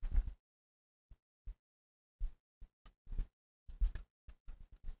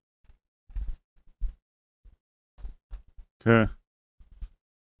 Okay.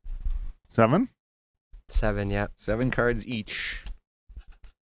 7? 7, yeah. 7 cards each.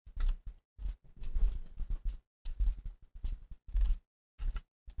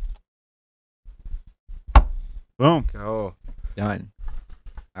 Boom. Go. Done.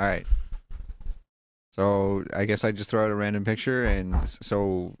 All right. So I guess I just throw out a random picture, and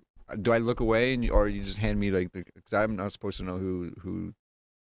so do I look away, or you just hand me like because I'm not supposed to know who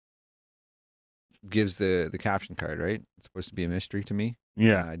gives the caption card, right? It's supposed to be a mystery to me.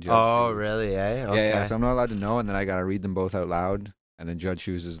 Yeah. I judge Oh, who- really? Eh? Okay. Yeah. So I'm not allowed to know, and then I gotta read them both out loud, and then judge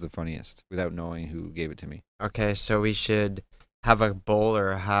chooses the funniest without knowing who gave it to me. Okay, so we should have a bowl or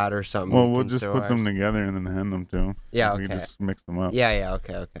a hat or something. Well, we we'll can just throw put them ours- together and then hand them to him. Yeah. We Okay. can just mix them up. Yeah. Yeah.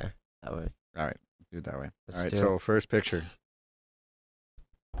 Okay. That way. All right, do it that way. Let's All right. do So first picture.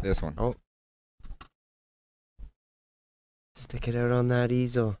 This one. Oh. Stick it out on that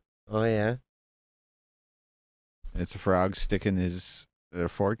easel. Oh yeah. It's a frog sticking his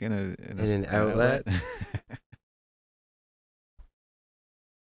fork in an outlet?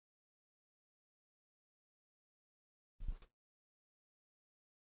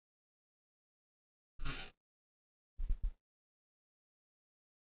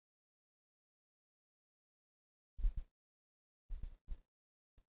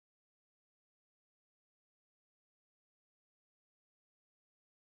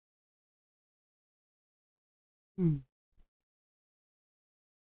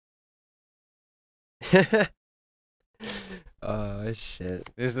 Oh shit.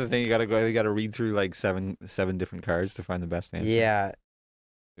 This is the thing, you gotta read through like seven different cards to find the best answer. Yeah. If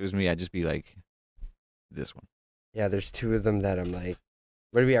it was me, I'd just be like this one. Yeah. There's two of them that I'm like,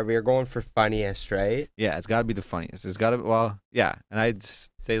 what are we? We are going for funniest, right? Yeah, it's gotta be the funniest. It's gotta yeah. And I'd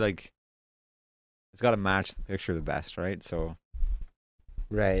say like it's gotta match the picture the best, right? So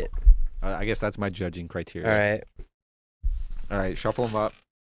Right. I guess that's my judging criteria. All right. All right, shuffle them up,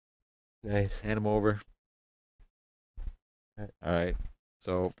 Nice. hand them over. Alright. All right.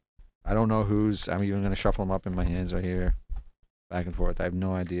 So I don't know who's. I'm even gonna shuffle them up in my hands right here, back and forth. I have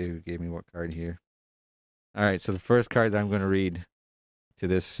no idea who gave me what card here. All right. So the first card that I'm gonna read to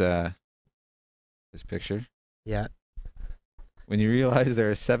this picture. Yeah. When you realize there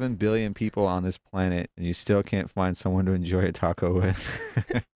are 7 billion people on this planet and you still can't find someone to enjoy a taco with.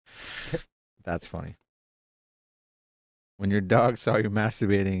 That's funny. When your dog saw you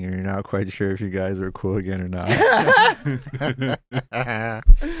masturbating and you're not quite sure if you guys are cool again or not.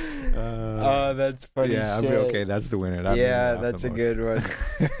 Oh, that's funny. Yeah, I'll be shit. okay. That's the winner. That made me Yeah, laugh that's the a most. good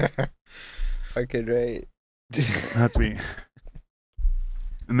one. Fucking right. That's me.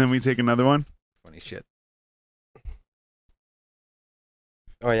 And then we take another one. Funny shit.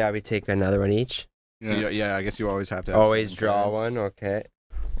 Oh yeah, we take another one each. So yeah, I guess you always have to have Always 7 draw cards. one. Okay.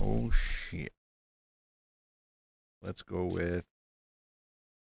 Oh shit. Let's go with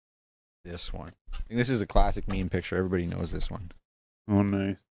this one. I think this is a classic meme picture. Everybody knows this one. Oh,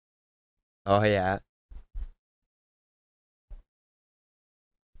 nice. Oh yeah.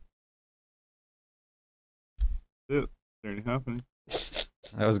 Already happening.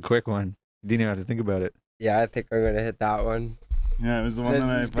 That was a quick one. You didn't even have to think about it. Yeah, I think I'm gonna hit that one. Yeah, it was the one This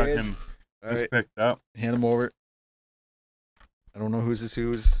that I is good. fucking All just right, picked up. hand them over. I don't know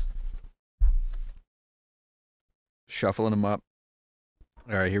who's. Shuffling them up.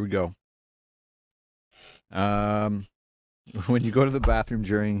 All right, here we go. When you go to the bathroom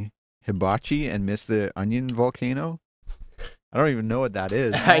during hibachi and miss the onion volcano, I don't even know what that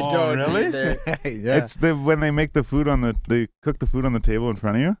is. I Oh, don't really? either. Yeah. It's when they make the food they cook the food on the table in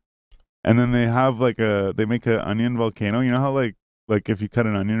front of you, and then they have they make an onion volcano. You know how like if you cut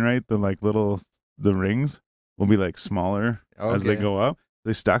an onion right, the rings will be like smaller as they Okay. go up.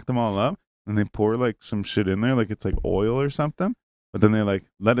 They stack them all up, and they pour like some shit in there, like it's like oil or something. But then they like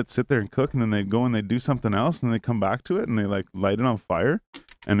let it sit there and cook, and then they go and they do something else, and they come back to it, and they like light it on fire,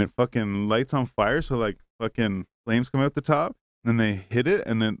 and it fucking lights on fire, so like fucking flames come out the top, and then they hit it,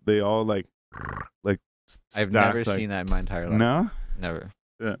 and then they all like I've stack, never like- seen that in my entire life. No. Never.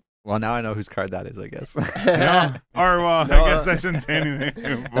 Yeah. Well, now I know whose card that is, I guess. No. Or well, No. I guess I shouldn't say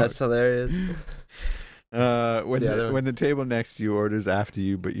anything. That's hilarious. When the other one. when the table next to you orders after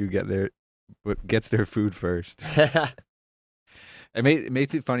you, but gets their food first. It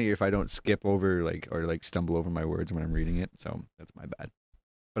makes it funnier if I don't skip over or stumble over my words when I'm reading it. So that's my bad.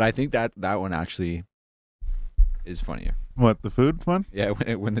 But I think that one actually is funnier. What, the food one? Yeah,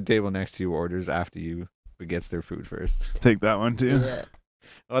 when the table next to you orders after you, but gets their food first. Take that one too. Yeah.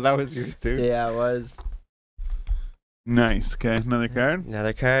 Oh, that was yours too. Yeah, it was. Nice. Okay, another card.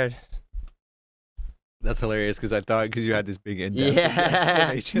 Another card. That's hilarious because I thought because you had this big in-depth Yeah.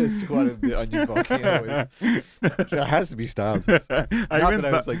 explanation as to what the onion volcano is. That has to be Styles. Not I that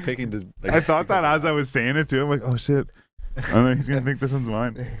I was picking to. I thought that as I was saying it to him, like, oh shit, I'm like, he's gonna think this one's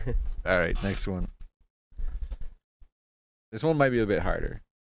mine. All right, next one. This one might be a bit harder.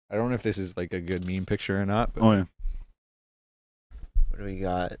 I don't know if this is like a good meme picture or not. But Oh yeah, What do we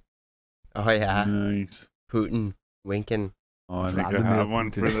got? Oh yeah, nice. Putin winking. Oh, I think I Vladimir have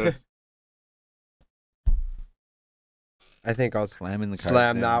one for Putin. this. I think I'll slamming the cards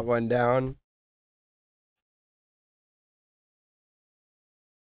slam down. that one down.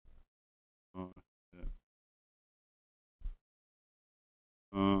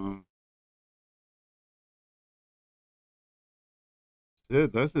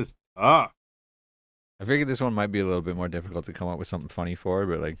 Shit, this is tough. I figured this one might be a little bit more difficult to come up with something funny for,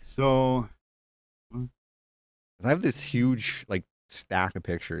 but like So, I have this huge like stack of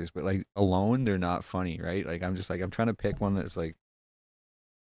pictures, but like alone they're not funny, right? Like I'm just like I'm trying to pick one that's like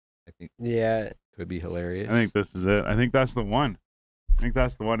I think Yeah. could be hilarious. I think this is it. I think that's the one.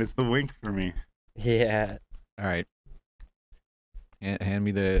 It's the wink for me. Yeah. All right. Hand me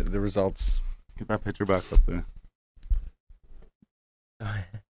the results. Get that picture back up there.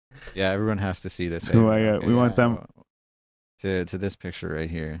 Yeah, everyone has to see this. Who I we want them to this picture right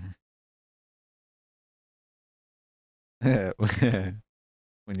here.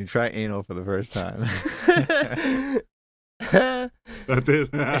 When you try anal for the first time. That's it.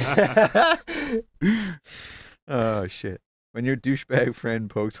 Oh shit. When your douchebag friend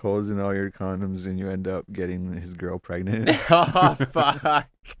pokes holes in all your condoms and you end up getting his girl pregnant. Oh fuck.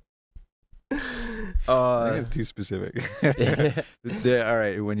 I think it's too specific. All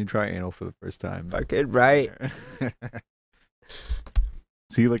right, when you try anal for the first time. Fucking right.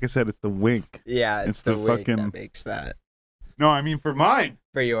 See, like I said, it's the wink. Yeah, it's the the wink fucking- that makes that. No, I mean for mine.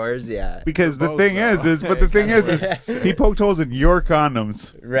 For yours, yeah. Because For the both, thing though. is, but the It thing kinda is works. he poked holes in your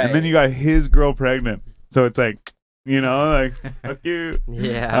condoms, Right. and then you got his girl pregnant. So it's like, like fuck you.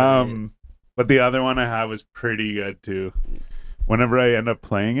 Yeah. But the other one I have was pretty good too. Whenever I end up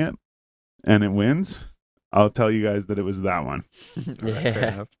playing it and it wins, I'll tell you guys that it was that one. All right, fair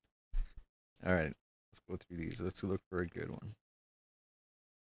Yeah. enough. All right, let's go through these. Let's look for a good one.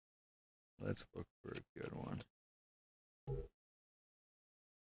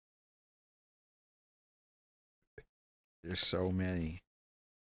 There's so many.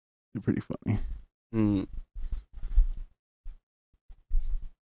 You're pretty funny. Mm.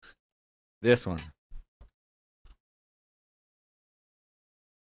 This one.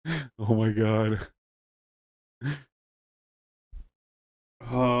 Oh my god.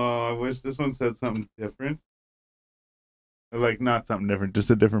 Oh, I wish this one said something different. Or, like, not something different, just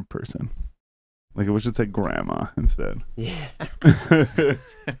a different person. Like, I wish it said grandma instead. Yeah.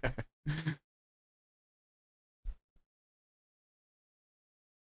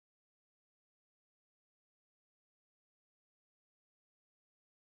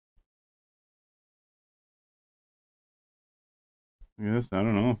 Yes, I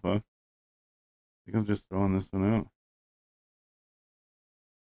don't know. Fuck. I think I'm just throwing this one out.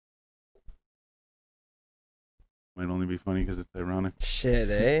 Might only be funny because it's ironic. Shit,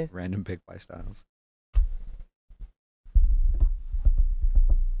 eh? Random pick by Styles.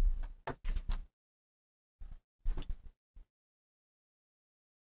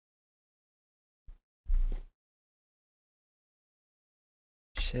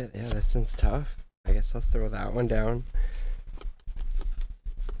 Shit, yeah, this one's tough. I guess I'll throw that one down.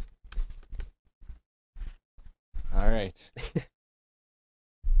 All right.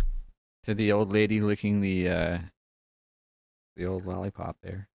 To the old lady licking the old lollipop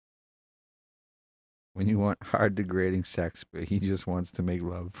there. When you want hard degrading sex, but he just wants to make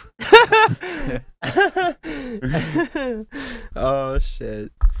love. Oh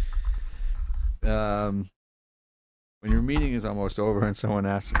shit. When your meeting is almost over and someone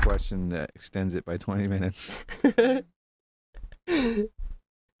asks a question that extends it by 20 minutes.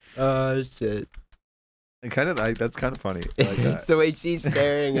 Oh shit. That's kind of funny. I like It's the way she's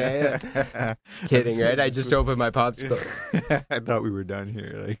staring at it. that. Kidding, right? I just opened my popsicle. I thought we were done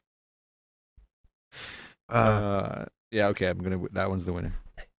here. Like, yeah, okay. That one's the winner.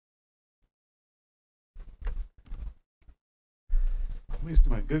 I'm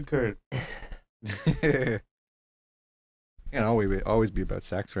wasting my good card. Can't always be about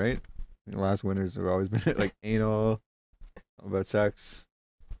sex, right? The last winners have always been like anal, about sex.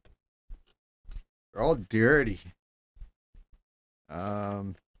 They're all dirty.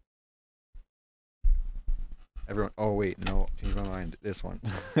 Everyone. Oh wait, no, change my mind. This one.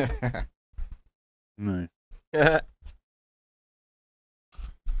 Nice.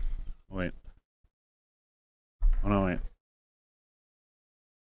 Wait. Oh no, wait.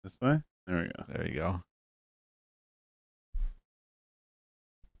 This way? There we go. There you go.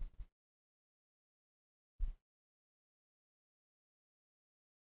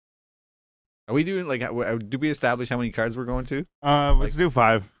 Are we doing like? Did we establish how many cards we're going to? Let's do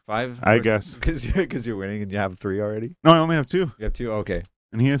 5. 5, I guess. because you're winning and you have 3 already. No, I only have 2, You have 2. Okay.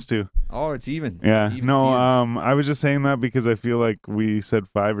 and he has 2. Oh, it's even. Yeah. Even No, Stevens. I was just saying that because I feel like we said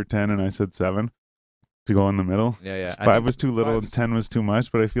 5 or 10, and I said 7 to go in the middle. Yeah, yeah. I 5 think was too little, and five's- 10 was too much.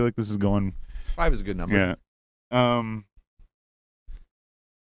 But I feel like this is going. 5 is a good number. Yeah.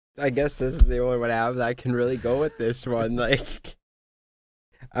 I guess this is the only one I have that can really go with this one. Like,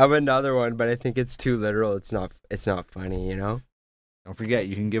 I have another one, but I think it's too literal. It's not funny, you know? Don't forget,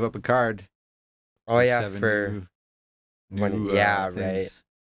 you can give up a card. Oh yeah, 7 for new, yeah, right. things.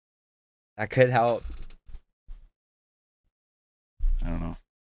 That could help. I don't know.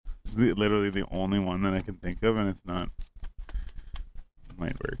 It's literally the only one that I can think of, and it's not. It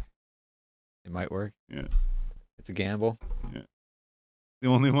might work. It might work. Yeah. It's a gamble. The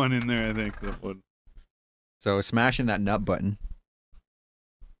only one in there, I think, that would. So smashing that nut button.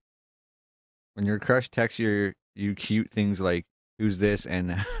 When your crush texts you cute things like, "Who's this?"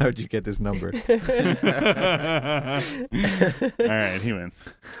 and "How'd you get this number?" All right, he wins.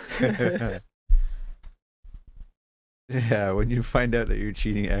 Yeah, when you find out that your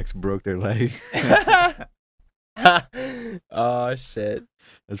cheating ex broke their leg. Oh shit.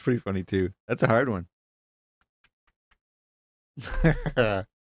 That's pretty funny too. That's a hard one.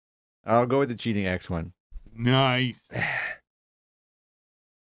 I'll go with the cheating ex one. Nice.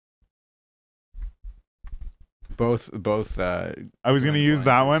 Both. I was gonna Grand use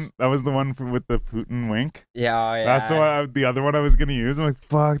that glances. one. That was the one with the Putin wink. Yeah, oh, yeah. That's the other one I was gonna use. I'm like,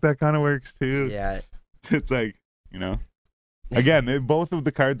 fuck, that kind of works too. Yeah. It's like, again, both of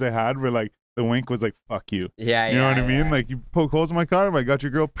the cards I had were like, the wink was like, fuck you. Yeah, You know what I mean? yeah. Like, you poke holes in my car, I got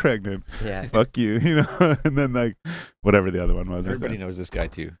your girl pregnant. Yeah. Fuck you, and then like, whatever the other one was. I Everybody said. knows this guy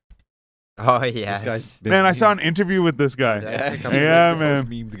too. Oh yeah. This guy's been Man, I saw an interview with this guy. Yeah. He's Yeah, like the most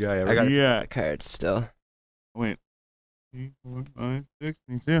man. memed guy ever. I got Yeah. a card still. Wait. 3, 4, 5, 6,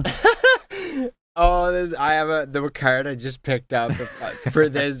 2. Oh, I have the card I just picked up for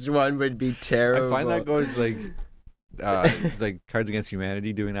this one would be I terrible. find that goes like it's like Cards Against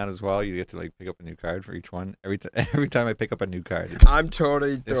Humanity doing that as well. You get to like pick up a new card for each one. Every time I pick up a new card, I'm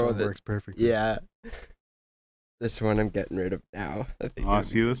totally this throwing one it. works perfectly. Yeah. This one I'm getting rid of now. I think. Oh,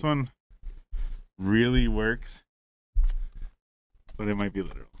 see, this one really works, but it might be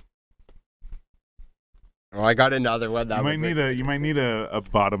literal. Oh, I got another one that You might need a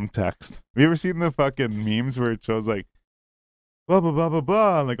bottom text. Have you ever seen the fucking memes where it shows like blah blah blah blah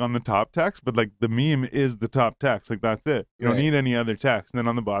blah like on the top text, but like the meme is the top text, like that's it. You don't Right. need any other text. And then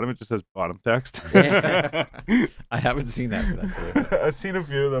on the bottom it just says bottom text. Yeah. I haven't seen that, but that's hilarious. I've seen a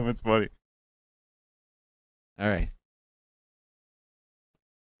few of them. It's funny. All right.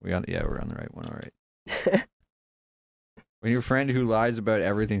 We're on the right one. All right. When your friend who lies about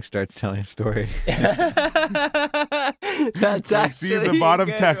everything starts telling a story. That's Like, actually see, the bottom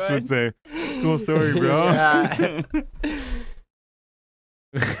a good text one. would say, "Cool story, bro." Yeah.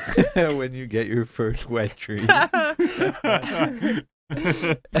 When you get your first wet dream. Funny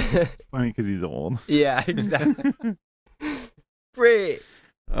because he's old. Yeah, exactly. Great.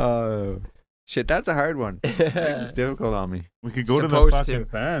 Oh, shit, that's a hard one. It's difficult on me. We could go to the Supposed fucking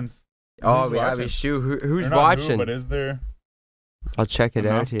to. fans. Oh, Who's yeah, watching? we shoot. Who's Or not who, watching? but is there I'll check it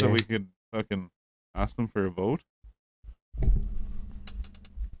enough out here. that we could fucking ask them for a vote? Let's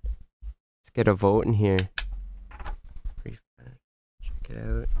get a vote in here. Check it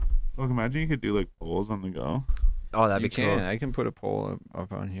out. Look, imagine you could do like polls on the go. Oh, that'd You be can. cool. I can put a poll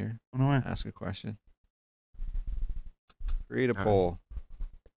up on here. Oh no way. Ask a question. Create a Alright. poll.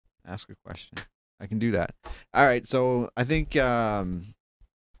 Ask a question. I can do that. All right. So I think yeah,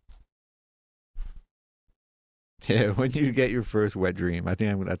 when you get your first wet dream, I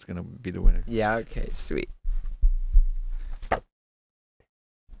think that's gonna be the winner. Yeah, okay, sweet.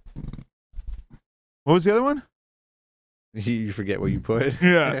 What was the other one? You forget what you put.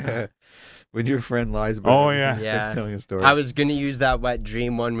 Yeah. When your friend lies about Oh, everything yeah. and starts Yeah. telling a story. I was gonna use that wet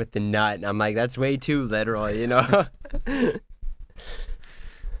dream one with the nut, and I'm like, that's way too literal, you know?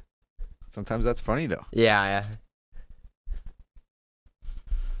 Sometimes that's funny though. Yeah.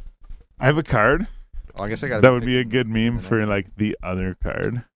 I have a card. Oh, I guess I got. That would be a good meme the for next like the other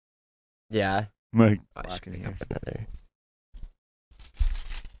card. Yeah. Like, I Black should in pick here. up another.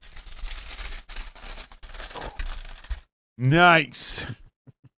 nice.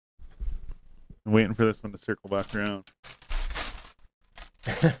 I'm waiting for this one to circle back around.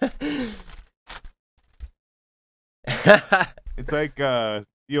 It's like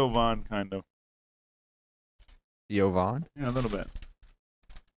Theo Vaughn kind of. Theo Vaughn. Yeah, a little bit.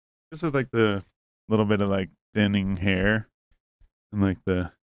 Just with like the little bit of like thinning hair and like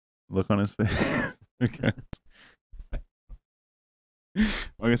the look on his face. Okay. Well,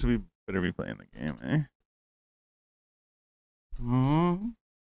 I guess we better be playing the game, eh? Aw.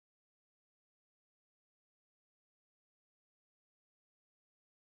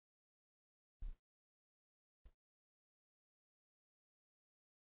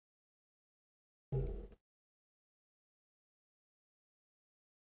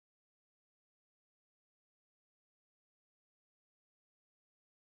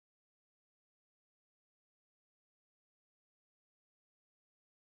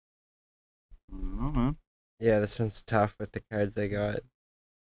 know, man. Yeah, this one's tough with the cards I got.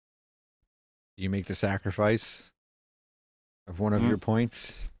 Do you make the sacrifice of one of Mm. your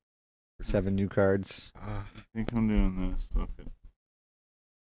points for 7 new cards? Oh, I think I'm doing this. Fuck it. I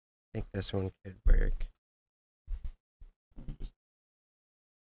think this one could work.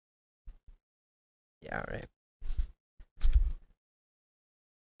 Yeah, right.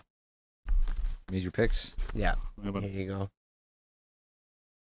 Made your picks? Yeah, Yeah, but here you go.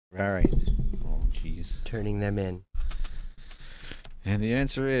 All right. Oh, jeez. Turning them in. And the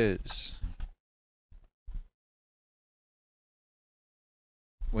answer is...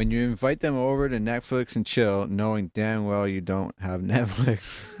 when you invite them over to Netflix and chill, knowing damn well you don't have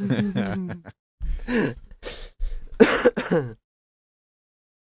Netflix.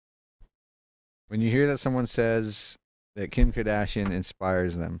 When you hear that someone says that Kim Kardashian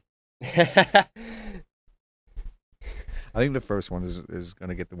inspires them. I think the first one is going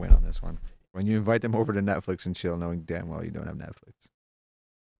to get the win on this one. When you invite them over to Netflix and chill, knowing damn well you don't have Netflix.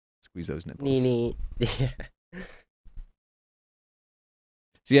 Squeeze those nipples. Nene. Yeah.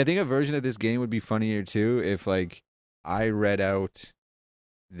 See, I think a version of this game would be funnier too if, like, I read out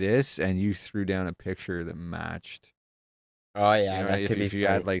this and you threw down a picture that matched. Oh yeah, You know, that if, could be if you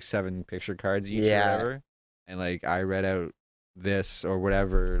funny. had like 7 picture cards each Yeah. or whatever, and like I read out this or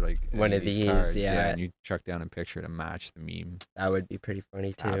whatever, like One any of these, cards, yeah. and you chuck down a picture to match the meme That would be pretty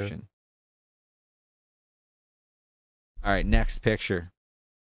funny too. caption. All right, next picture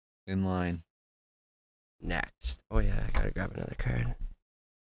in line. Next. Oh yeah, I gotta grab another card.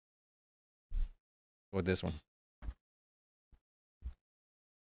 What this one?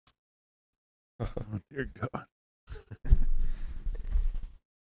 oh, dear God.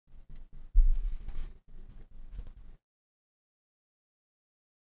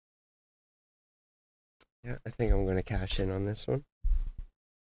 Yeah, I think I'm gonna cash in on this one.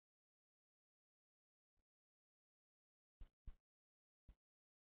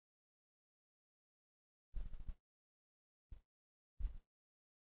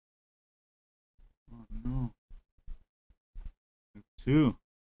 Oh, no. 2.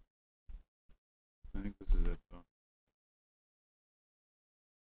 I think this is it, though.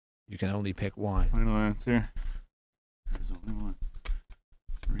 You can only pick one. Final answer. There's only one.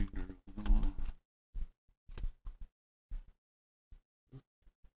 Surrender the wall.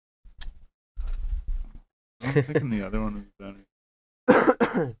 I'm thinking the other one was better.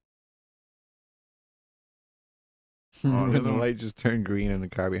 Oh, the When other the one. light just turned green and the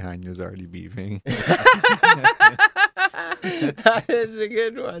car behind you is already beeping. That is a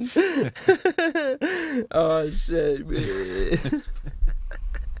good one. Oh shit, man.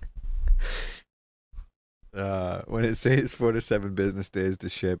 When it says 4 to 7 business days to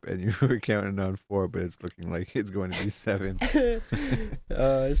ship, and you were counting on 4, but it's looking like it's going to be 7.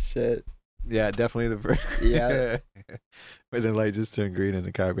 Oh shit. Yeah, definitely the first. Yeah. When the light just turned green and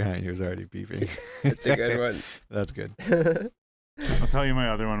the car behind you was already beeping. That's a good one. That's good. I'll tell you my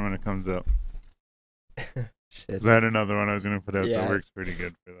other one when it comes up. Shit. I had another one I was going to put out Yeah. that works pretty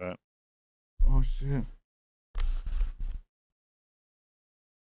good for that. Oh, shit.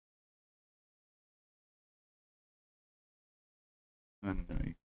 Nice.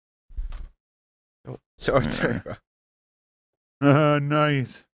 Oh, sorry, bro.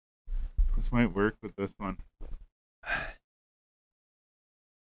 Nice. This might work with this one.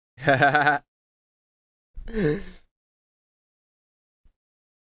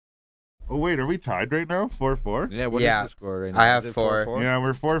 Oh, wait, are we tied right now? 4-4? Yeah, what is Yeah. the score right now? I have Is it 4. 4-4? Yeah,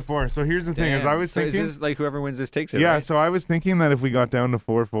 we're 4-4. So here's the thing: is I Damn. was So thinking, is this like whoever wins this takes it, yeah. right? So I was thinking that if we got down to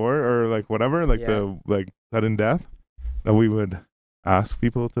 4-4 or like whatever, like Yeah. the like sudden death, that we would ask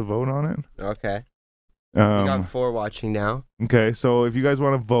people to vote on it. Okay. We got Um, 4 watching now. okay, so if you guys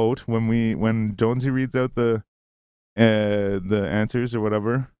want to vote when Jonesy reads out the answers or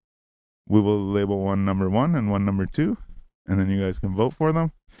whatever, we will label one number 1 and one number 2, and then you guys can vote for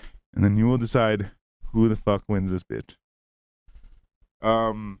them, and then you will decide who the fuck wins this bitch.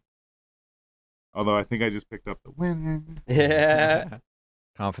 Although I think I just picked up the winner. Yeah.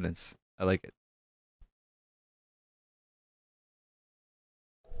 Confidence. I like it.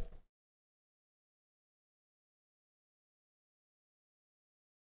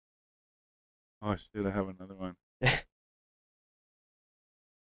 Oh shit, I have another one. I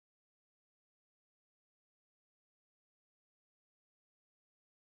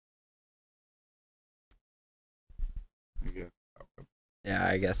guess. Yeah,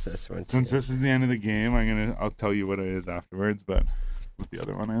 I guess this one too. Since this is the end of the game, I'll tell you what it is afterwards, but what the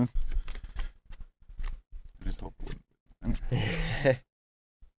other one is. I just hope it wouldn't.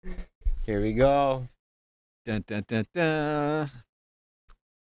 Here we go. Dun, dun, dun, dun.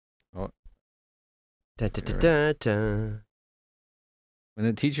 Dun, dun, dun, dun, dun. When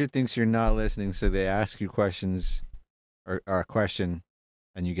the teacher thinks you're not listening, so they ask you questions or a question,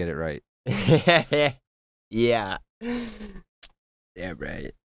 and you get it right. Yeah. Yeah,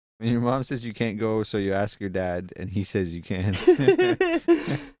 right. When your mom says you can't go, so you ask your dad, and he says you can.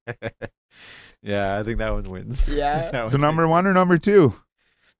 Yeah, I think that one wins. Yeah. That So one number takes one or number two?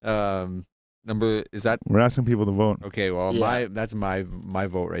 it. Number is that We're asking people to vote. okay? Well, Yeah. that's my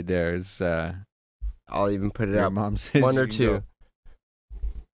vote right there. Is I'll even put it your up. mom says One you or can two. go.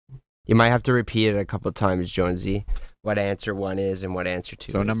 You might have to repeat it a couple times, Jonesy. What answer one is and what answer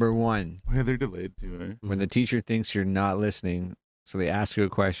two So is. number one, Yeah, they're delayed too, eh? when the teacher thinks you're not listening, so they ask you a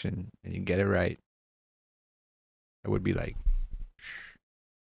question and you get it right. It would be like,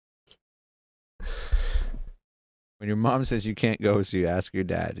 when your mom says you can't go, so you ask your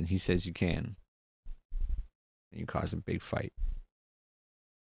dad, and he says you can, and you cause a big fight.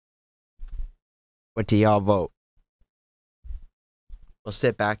 What do y'all vote? We'll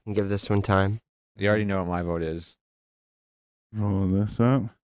sit back and give this one time. You already know what my vote is. Roll this up.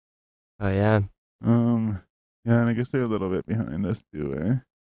 Oh, yeah. Yeah, and I guess they're a little bit behind us too, eh?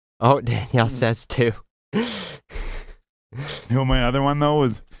 Oh, Danielle says two. You know, my other one though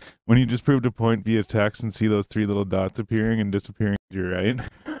was when you just proved a point via text and see those three little dots appearing and disappearing. You're right.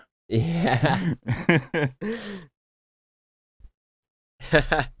 Yeah.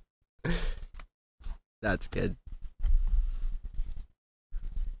 That's good.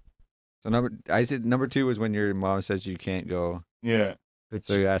 So I said number two was when your mom says you can't go, Yeah. Good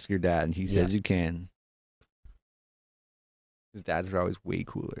so you ask your dad, and he says Yeah. you can. His dads are always way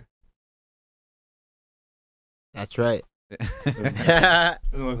cooler. That's right. Doesn't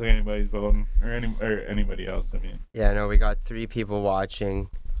look like anybody's voting or anybody else. I mean, Yeah, no, we got 3 people watching.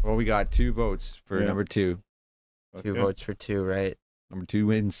 Well, we got 2 votes for Yeah. number 2. 2 okay. votes for 2, right? Number 2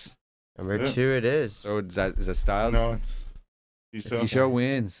 wins. Number That's it. 2 it is. So is that Styles? No, it's The show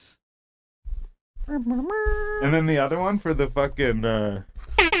wins. And then the other one for the fucking the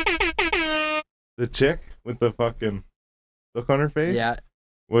chick with the fucking look on her face. Yeah.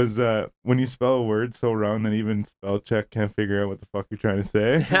 Was when you spell a word so wrong that even spell check can't figure out what the fuck you're trying to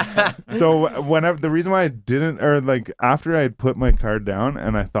say. So whenever the reason why I didn't, or like after I had put my card down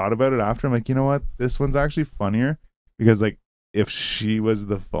and I thought about it after, I'm like, you know what, this one's actually funnier because like if she was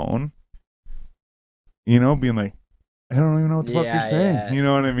the phone, you know, being like, I don't even know what the fuck you're saying. Yeah. You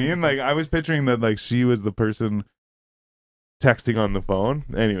know what I mean? Like I was picturing that like she was the person texting on the phone.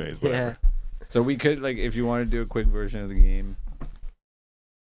 Anyways, whatever. So we could, like, if you want to do a quick version of the game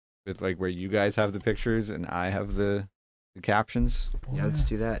with like where you guys have the pictures and I have the captions. Yeah, let's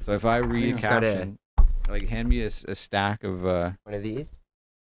do that. So if I read a It's got a- caption, like hand me a stack of One of these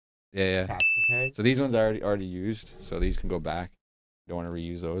yeah. caption cards. So these ones are already used, so these can go back. Don't want to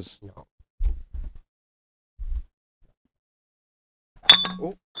reuse those. No.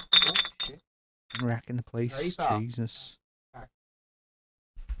 Oh shit! I'm racking the place. Sorry, pal. Jesus.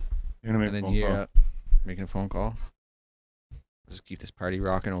 You're gonna And make then a phone here, call. making a phone call. Just keep this party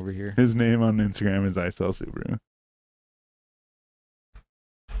rocking over here. His name on Instagram is I Sell Subaru.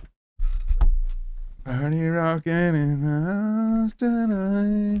 Party rocking in the house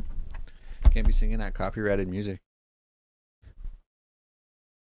tonight. Can't be singing that copyrighted music.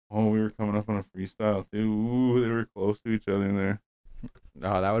 Oh, we were coming up on a freestyle too. Ooh, they were close to each other there.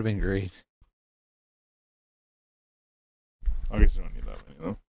 Oh, that would have been great. I guess you don't need that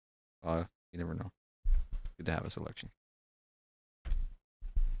many though. You never know. Good to have a selection.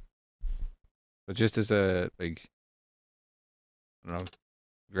 But just as a, like, I don't know,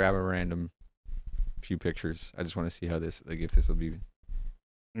 grab a random few pictures. I just want to see how this, like, if this will be.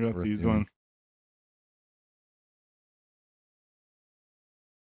 I got Worth these doing. ones.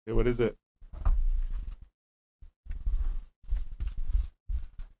 Okay, what is it? I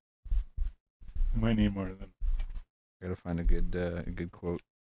might need more than. Gotta find a good quote,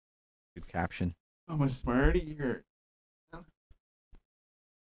 good caption. Oh, my smarty here. All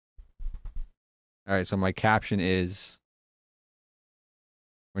right, so my caption is: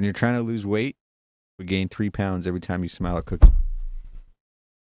 when you're trying to lose weight, we gain 3 pounds every time you smell a cookie.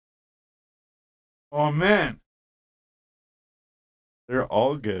 Oh man, they're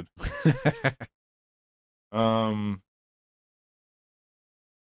all good.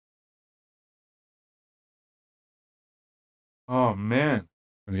 Oh man,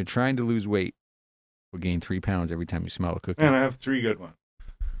 When you're trying to lose weight, we gain 3 pounds every time you smell a cookie. man, I have 3 good ones.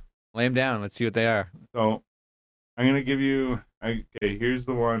 Lay them down. Let's see what they are. So I'm gonna give you. Okay, here's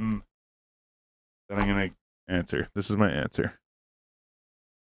the one that I'm gonna answer. This is my answer.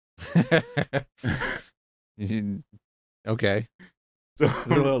 Okay. So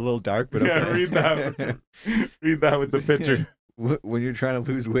It's a little dark, but yeah, okay. read that. Read that with the picture. When you're trying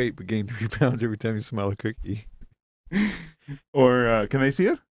to lose weight but gain 3 pounds every time you smell a cookie. Or can they see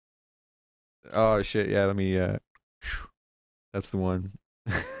it? Oh shit! Yeah, let me. That's the one.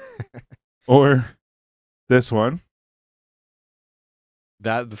 Or this one?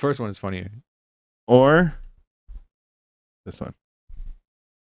 The first one is funnier. Or this one?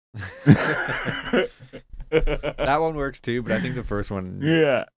 That one works too, but I think the first one,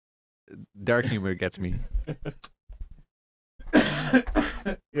 Yeah. dark humor gets me.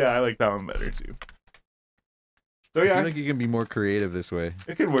 Yeah, I like that one better too. So I yeah, feel like you can be more creative this way.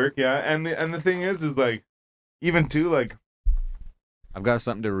 it could work. Yeah, and the thing is like, even too like I've got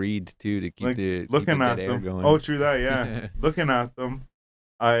something to read too to keep Like, the looking dead at air them. going. Oh, true that. Yeah, looking at them,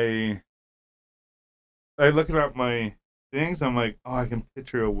 I looking at my things. I'm like, oh, I can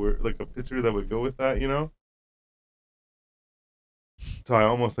picture a word, like a picture that would go with that, you know. So I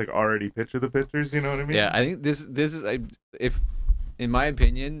almost like already picture the pictures. You know what I mean? Yeah, I think this is if, in my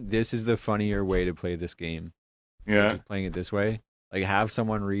opinion, this is the funnier way to play this game. Yeah. Just playing it this way, like have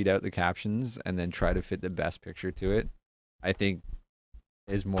someone read out the captions and then try to fit the best picture to it. I think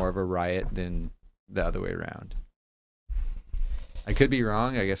is more of a riot than the other way around. I could be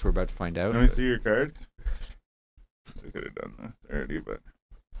wrong. I guess we're about to find out. Let me but- see your cards. I could have done this already, but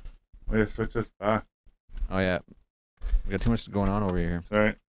wait, switch this back. Oh yeah, we got too much going on over here.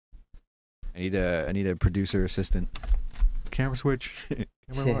 Sorry. I need a producer assistant. Camera switch.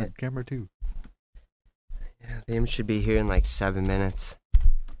 Camera 1. Camera 2. Yeah, Liam should be here in like 7 minutes.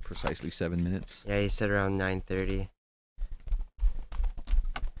 Precisely 7 minutes. Yeah, he said around 9:30.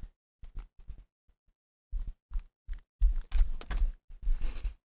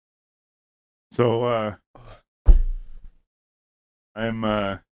 So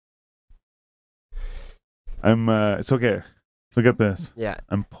it's okay. So get this. Yeah,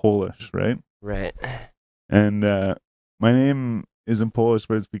 I'm Polish, right? right. And my name isn't Polish,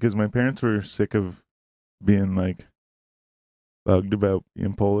 but it's because my parents were sick of being like bugged about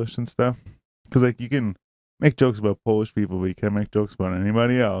being Polish and stuff. Because like you can make jokes about Polish people, but you can't make jokes about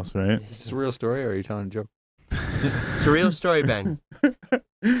anybody else, right? Is this a real story or are you telling a joke? It's a real story, Ben.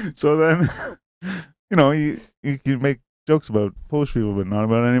 So then, you know, you can make jokes about Polish people, but not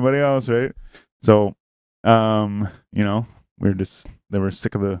about anybody else, right? So, you know, they were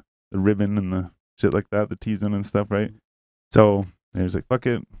sick of the ribbon and the shit like that, the teasing and stuff, right? So they was like, fuck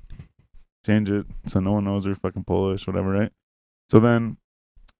it, change it so no one knows they're fucking Polish, whatever, right? So then,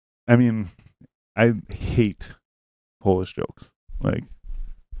 I mean, I hate Polish jokes, like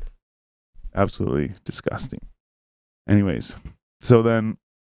absolutely disgusting. Anyways, so then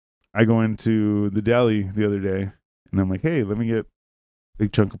I go into the deli the other day and I'm like, hey, let me get a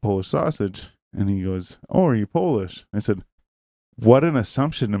big chunk of Polish sausage. And he goes, oh, are you Polish? I said, what an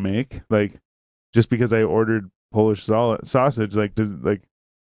assumption to make. Like, just because I ordered Polish sausage, like,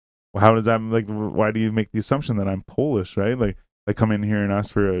 how does that, like, why do you make the assumption that I'm Polish, right? Like, if I come in here and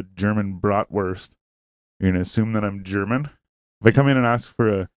ask for a German bratwurst, you're going to assume that I'm German? If I come in and ask for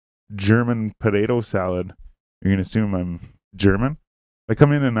a German potato salad, you're going to assume I'm German? If I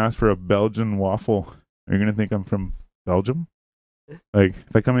come in and ask for a Belgian waffle, are you going to think I'm from Belgium? Like,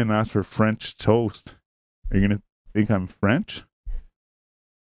 if I come in and ask for French toast, are you going to think I'm French?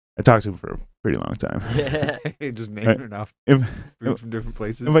 I talked to him for a pretty long time. Just naming enough If, food from different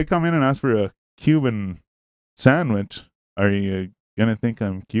places. if I come in and ask for a Cuban sandwich, are you going to think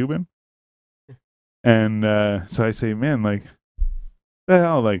I'm Cuban? And so I say, man, like, the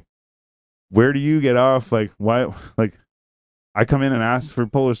hell, like, where do you get off? Like, why, like, I come in and ask for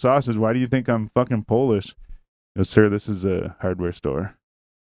Polish sausage. Why do you think I'm fucking Polish? He goes, sir, this is a hardware store.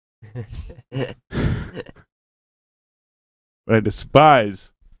 But I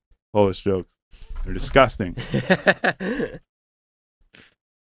despise Polish jokes. They're disgusting.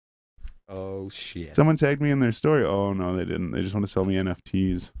 Oh shit. Someone tagged me in their story. Oh, no, they didn't. They just want to sell me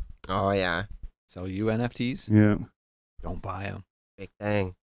NFTs. Oh, yeah. Sell you NFTs? Yeah. Don't buy them. Big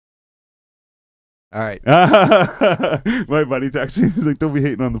thing. All right. My buddy texted me. He's like, don't be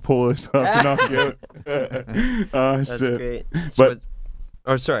hating on the Polish stuff. You're not good. Oh, That's shit. great. But- So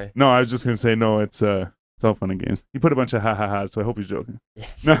oh, sorry. No, I was just going to say, no, it's all fun and games. He put a bunch of ha-ha-has, so I hope he's joking. Yeah.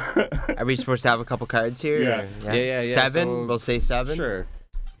 No. Are we supposed to have a couple cards here? Yeah. or- Yeah. 7? So- We'll say 7? Sure.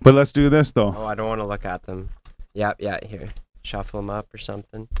 But let's do this, though. Oh, I don't want to look at them. Yeah, here. Shuffle them up or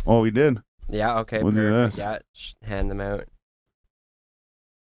something. Oh, we did. Yeah, okay. We'll do Perfect. this. Yeah, hand them out.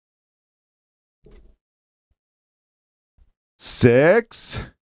 Six.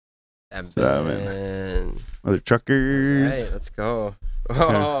 7. Other truckers. Alright, let's go.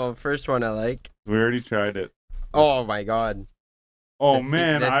 Oh, first one I like. We already tried it. Oh my god. Oh The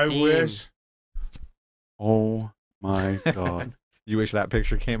man, the I theme. wish. Oh my god. You wish that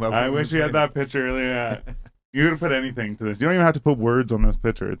picture came up. I wish we had that picture earlier. Yeah. You could put anything to this. You don't even have to put words on this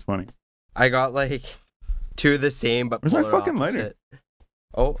picture. It's funny. I got like two the same, but Where's my polar fucking lighter? opposite.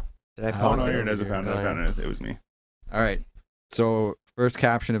 Oh, did I Oh, Oh found no, it? here it is. I over found it. here. I found it. It was me. All right. So first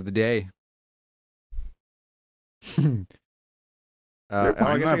caption of the day. They're I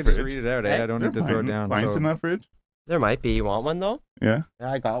fine in guess I that can just fridge. read it out. Hey, I don't need to throw it down. Pints So, in that fridge? There might be. You want one though? Yeah.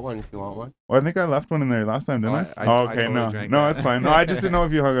 Yeah, I got one if you want one. Well, I think I left one in there last time, didn't Oh, I? I Oh, okay, totally no. drank No, that. it's fine. No, I just didn't know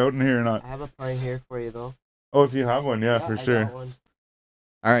if you hung out in here or not. I have a pint here for you though. Oh, if you have one, yeah, for I sure. got one.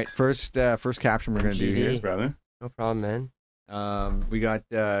 all right. First caption we're gonna do GD. here. Cheers, brother. No problem, man. We got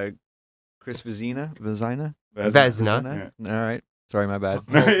Chris Vizina. Vesna. All right. Sorry, my bad.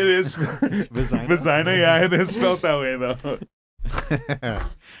 No, it is Vizina. Vizina, yeah, it is spelled that way though.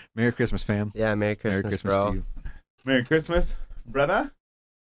 Merry Christmas, fam. Yeah, Merry Christmas, Merry Christmas bro. to you. Merry Christmas, brother.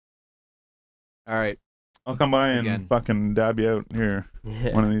 All right. I'll come by and Again. fucking dab you out here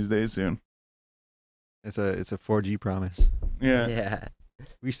Yeah. one of these days soon. It's a 4G promise. Yeah. Yeah.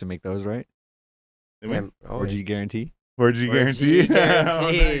 We used to make those, right? Did we? Yeah, always. 4G guarantee. 4G 4G guarantee.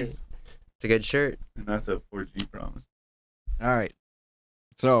 guarantee. Oh, nice. It's a good shirt. And that's a 4G promise. All right.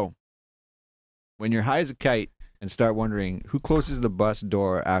 So, when you're high as a kite and start wondering who closes the bus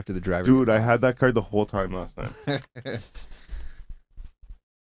door after the driver. Dude, gets I had that card the whole time last time. off.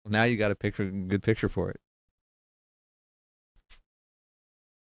 Now you got a good picture for it.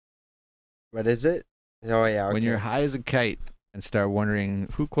 What is it? Oh yeah. Okay. When you're high as a kite and start wondering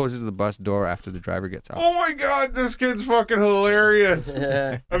who closes the bus door after the driver gets off. Oh my god, this kid's fucking hilarious.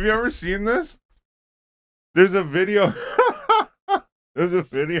 Have you ever seen this? There's a video. There's a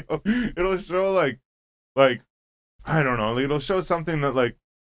video. It'll show like I don't know. It'll show something that like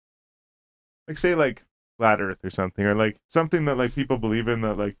say like flat Earth or something, or like something that like people believe in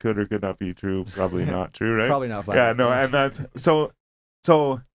that like could or could not be true. Probably not true, right? Probably not flat. Yeah, no, and that's so.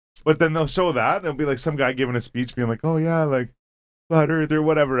 But then they'll show that and it'll be like some guy giving a speech, being like, "Oh yeah, like flat Earth or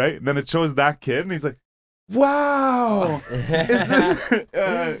whatever," right? And then it shows that kid, and he's like, "Wow." Is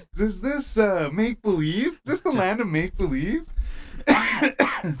this make believe? Is this the land of make believe?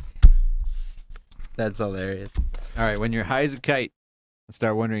 That's hilarious. All right. When you're high as a kite and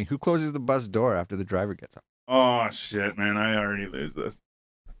start wondering who closes the bus door after the driver gets off. Oh shit, man! I already lose this.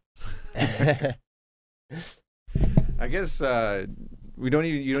 I guess you don't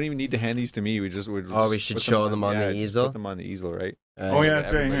even need to hand these to me. We should should put show them on the just easel? Put them on the easel, right? Oh, yeah,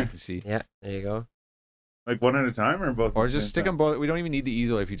 it's right Everybody here. can see. Yeah, there you go. Like one at a time, or both? Or at the just same stick time? them both. We don't even need the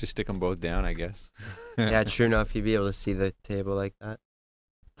easel if you just stick them both down, I guess. Yeah, true enough. You'd be able to see the table like that.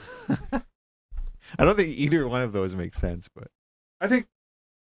 I don't think either one of those makes sense, but I think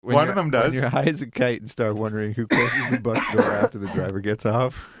when One you're- of them When does. you're high as a kite and start wondering who closes the bus door after the driver gets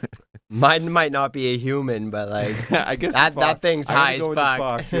off. Mine might not be a human, but like I guess that the fox. thing's I'm gonna high go as with the fuck.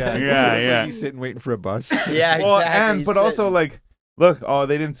 fox, yeah, Yeah, Looks yeah. Like he's sitting waiting for a bus. Yeah, well, exactly. and but also like, look, oh,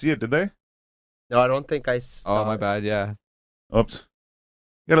 they didn't see it, did they? No, I don't think I saw. Oh my it. bad. Yeah, Oops.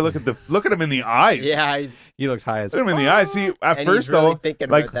 You gotta look at him in the eyes. Yeah, he's, he looks high as. Look at him in the eyes. See, at and first he's really though, thinking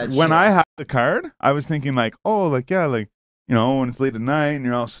like about that when shit. I had the card, I was thinking like, oh, like yeah, like you know, when it's late at night and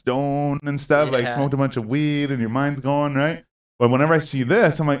you're all stoned and stuff, like Yeah. smoked a bunch of weed and your mind's going right. But whenever I see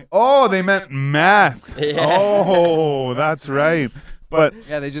this, I'm like, oh, they meant meth. Yeah. Oh, that's right. But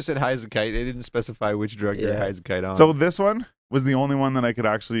Yeah, they just said high as a kite. They didn't specify which drug you're Yeah. high as a kite on. so this one was the only one that I could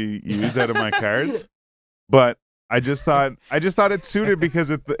actually use out of my cards. But I just thought it suited because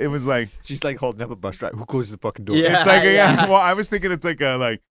it was like she's like holding up a bus driver. Who closes the fucking door? Yeah. it's like yeah. well, I was thinking it's like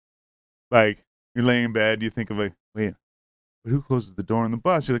a like you're laying in bed, you think of like, wait, but who closes the door on the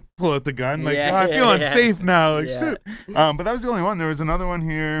bus? You like pull out the gun, like Yeah, oh, I feel yeah, unsafe now, like Yeah. shit. But that was the only one. There was another one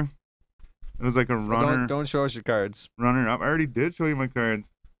here. It was like a Well, runner don't show us your cards. runner up. I already did show you my cards.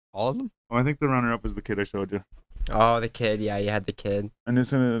 All of them. Oh, I think the runner up was the kid I showed you. Oh, the kid. Yeah, you had the kid. I'm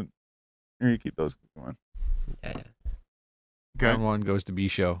just gonna here you keep those. Come on. Yeah. Okay. Round one goes to B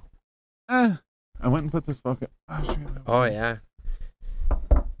show. I went and put this bucket. Oh yeah.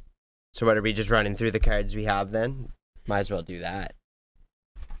 So what are we just running through the cards we have then? Might as well do that.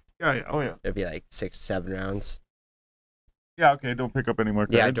 Yeah. Oh yeah. It'd be like 6-7 rounds. Yeah. Okay. Don't pick up any more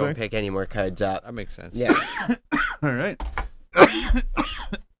cards. Yeah, don't eh? pick any more cards up. That makes sense. Yeah. All right.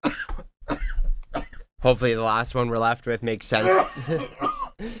 Hopefully the last one we're left with makes sense.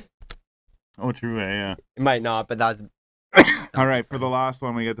 Oh, true. Yeah. It might not, but that's All right. For the last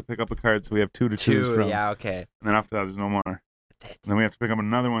one, we get to pick up a card, so we have two to choose two. from. Yeah, okay. And then after that, there's no more. And That's it. then we have to pick up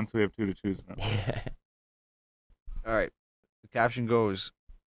another one, so we have two to choose from. All right. The caption goes: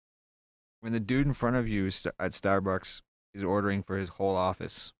 when the dude in front of you at Starbucks is ordering for his whole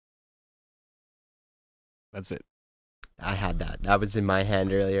office. That's it. I had that. That was in my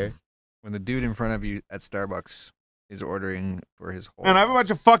hand earlier. When the dude in front of you at Starbucks is ordering for his whole Man, I have a bunch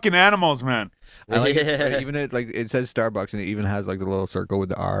of fucking animals, man. I like it. Even it, like, it says Starbucks and it even has like the little circle with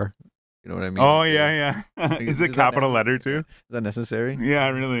the R. You know what I mean? Oh, yeah. Is it that capital letter, too? Is that necessary? Yeah,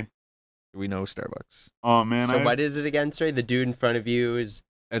 really. We know Starbucks. Oh, man. So what is it again, sorry? The dude in front of you is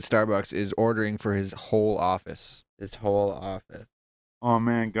At Starbucks is ordering for his whole office. his whole office. Oh,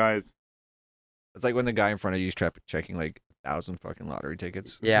 man, guys. It's like when the guy in front of you is checking like 1,000 fucking lottery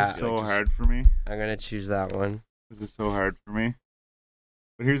tickets. Yeah. This is so Like, just- hard for me. I'm gonna choose that one. This is so hard for me.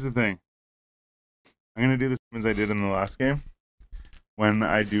 But here's the thing. I'm going to do the same as I did in the last game. When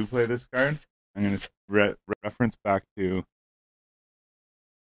I do play this card, I'm going to reference back to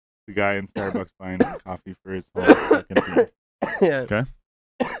the guy in Starbucks buying coffee for his whole fucking team. Yeah.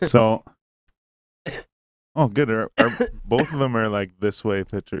 So, oh, good. Both of them are like this way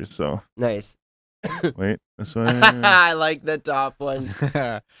pictures. So, Nice. wait, this way. I like the top one.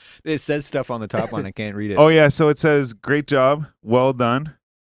 It says stuff on the top one. I can't read it. Oh, yeah. So it says, great job. Well done.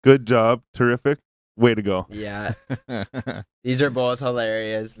 Good job. Terrific. Way to go. Yeah. These are both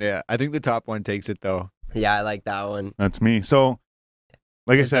hilarious. Yeah, I think the top one takes it though. Yeah, I like that one. That's me. So,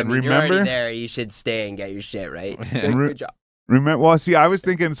 like I 'Cause, said, mean, you're already remember. there. You should stay and get your shit right. Yeah. Good job. Remember, well, see, I was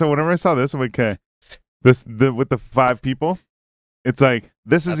thinking. So whenever I saw this, I'm like, okay, with the 5 people, it's like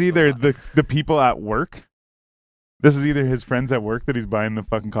this is That's the either one. the people at work. This is either his friends at work that he's buying the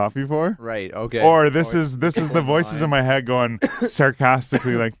fucking coffee for, Right. Okay. or this it's- is the voices in my head going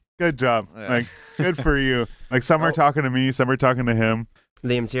sarcastically like, "Good job, Yeah. like good for you." Like some are Oh. talking to me, some are talking to him.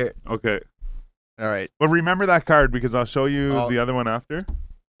 Liam's here. Okay, All right. but remember that card because I'll show you Oh. the other one after.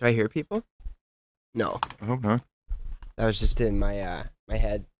 Do I hear people? No. I hope not. That was just in my my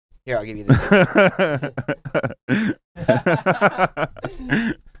head. Here, I'll give you this.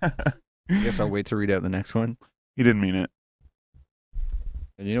 I guess I'll wait to read out the next one. He didn't mean it.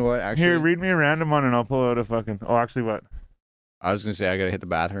 And you know what? Actually, Here, read me a random one and I'll pull out a fucking. Oh, actually, what? I was gonna say I gotta hit the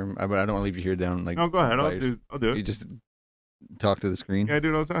bathroom, but I don't want to leave you here down. Like, No, go ahead. by yours- I'll do You it. just talk to the screen. Yeah, I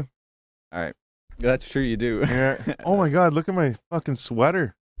do it all the time. All right. That's true. You do. Yeah. Oh my god, look at my fucking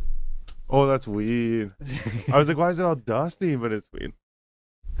sweater. Oh, that's weird. I was like, why is it all dusty? But it's weird.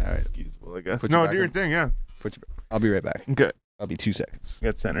 All right. Excusable, I guess. Put your No, back do your on. thing, yeah. I'll be right back. Okay. I'll be 2 seconds.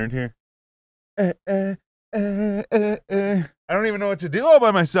 Get centered here. I don't even know what to do all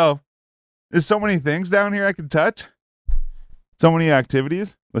by myself. There's so many things down here I can touch. So many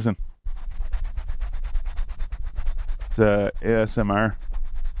activities. Listen. It's ASMR.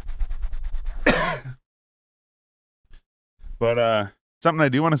 But something I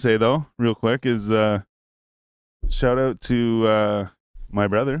do want to say though, real quick, is shout out to my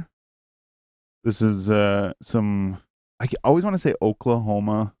brother. This is some. I always want to say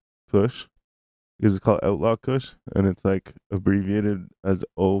Oklahoma Kush because it's called Outlaw Kush, and it's like abbreviated as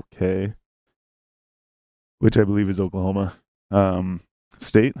OK, which I believe is Oklahoma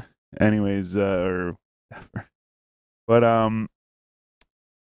state. Anyways, or whatever. But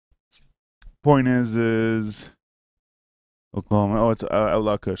point is Oklahoma. Oh, it's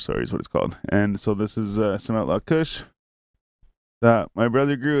Outlaw Kush. Sorry, is what it's called. And so this is some Outlaw Kush that my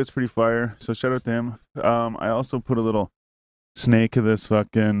brother grew. It's pretty fire. So shout out to him. I also put a little snake of this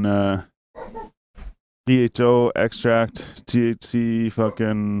fucking DHO extract, THC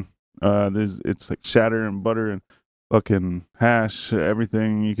fucking. It's like shatter and butter and fucking hash,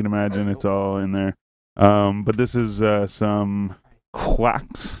 everything you can imagine. It's all in there. But this is some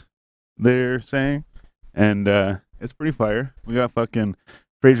wax, they're saying, and it's pretty fire. We got fucking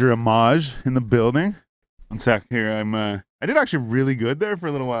Fraser Amage in the building. One sec here. I did actually really good there for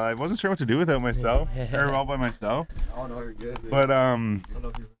a little while. I wasn't sure what to do without myself or all by myself. Oh no, you're good. But I'm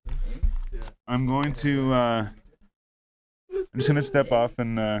going to I'm just gonna step off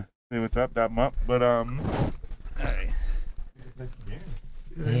and say what's up, dap 'em up. But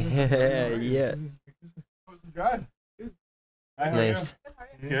Yeah. How's the drive? Hi, how are Nice.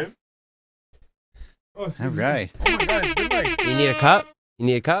 you? Good. Oh, All excuse me. right. Oh my god, it's been like. You need a cup? You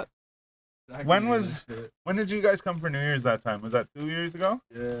need a cup? When did you guys come for New Year's that time? Was that 2 years ago?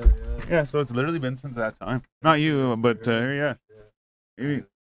 Yeah. Yeah, so it's literally been since that time. Not you, but yeah. Maybe.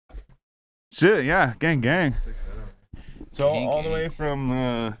 Shit, yeah, gang. So Gang, all the gang. way from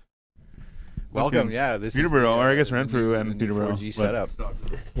Welcome. fucking Yeah, this Peterborough, is the, or I guess the Renfrew new- and the new Peterborough, 4G but- setup.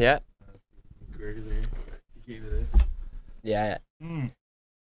 Yeah. Gregor there. He gave me this. Yeah.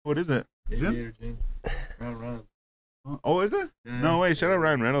 What is it? Gin? Aviator gin. Round. Oh, is it? No way! Shout out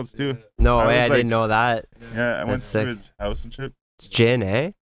Ryan Reynolds too. No I way, was I like- didn't know that. Yeah, I went That's to sick. his house and shit. It's gin,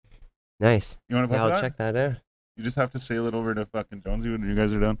 eh? Nice. You want to Yeah, put I'll that? check that out. You just have to sail it over to fucking Jonesy when you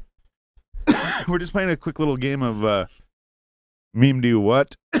guys are done. We're just playing a quick little game of meme do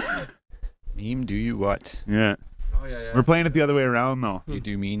what? Meme, do you what? Yeah. Oh yeah. We're playing it the other way around though. You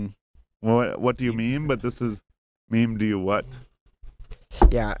do mean? What do you mean? But this is meme do you what?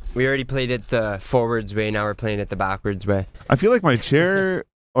 Yeah, we already played it the forwards way. Now we're playing it the backwards way. I feel like my chair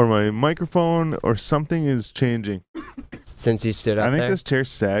or my microphone or something is changing. Since you stood up I think there. this chair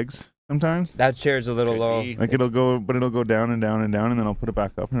sags sometimes. That chair's a little Could low. be. Like it'll go down and down and down, and then I'll put it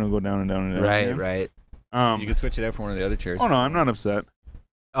back up, and it'll go down and down and down. Right, again. right. You can switch it out for one of the other chairs. Oh no, I'm not upset.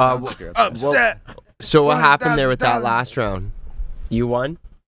 Sounds like you're upset. So what happened there with that $100,000. last round? You won?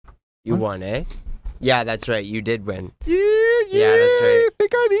 You won, eh? Yeah, that's right. You did win. Yeah, that's right.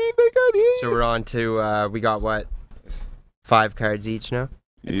 Big ID. So we're on to, we got what? 5 cards each now?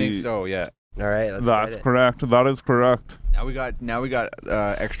 I think so. Yeah. All right, let's That's get it. correct. That is correct. Now we got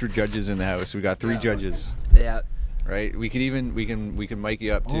extra judges in the house. We got 3 judges, Yeah, right? We could even we can mic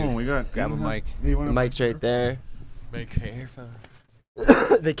you up too. Oh, we got Grab a mic. the mic's right there. Make hair fun.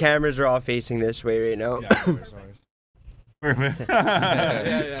 The cameras are all facing this way right now. Perfect.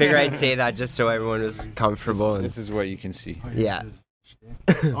 Figure I'd say that just so everyone was comfortable. This is what you can see. Yeah.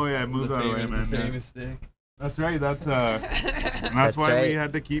 Oh yeah, move that away, man. The Yeah. famous stick. That's right. That's and That's that's why we right.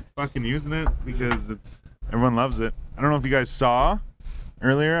 had to keep fucking using it because everyone loves it. I don't know if you guys saw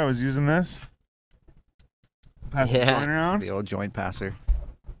earlier. I was using this. Pass the Yeah. joint around. The old joint passer.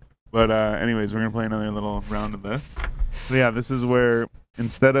 But anyways, we're gonna play another little round of this. So yeah, this is where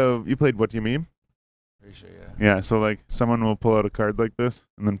instead of you played What Do You Mean? Pretty sure, yeah. Yeah, so like someone will pull out a card like this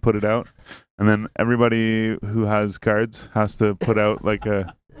and then put it out, and then everybody who has cards has to put out like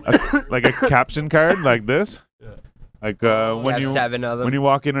a like a caption card like this. Yeah. Like We when have you 7 of them. when you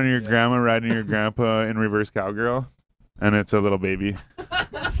walk in on your Yeah. grandma riding your grandpa in reverse cowgirl, and it's a little baby.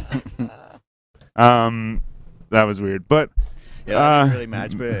 That was weird, but Yeah, that didn't really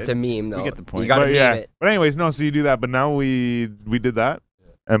match, but It's a meme, though. get the point. You gotta but meme yeah. it. But anyways, no. So you do that, but now we did that,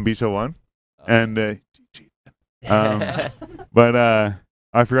 and Bisha won, and but I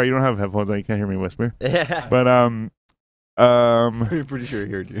forgot you don't have headphones on. You can't hear me whisper. But I'm pretty sure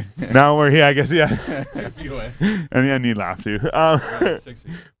he heard you. now we're here. I guess yeah. 6 feet away. and you laugh too. 6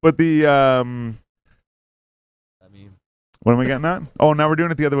 feet. But the I mean, what am I getting at? Oh, now we're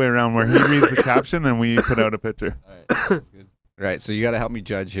doing it the other way around, where he reads the caption and we put out a picture. all right, that's good. Right, so you got to help me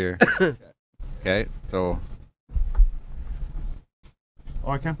judge here. Okay, so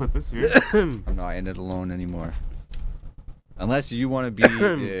Oh, I can't put this here. I'm not in it alone anymore. Unless you want to be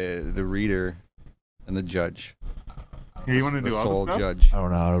the reader and the judge. Here, you want to the do all sole this stuff? judge. I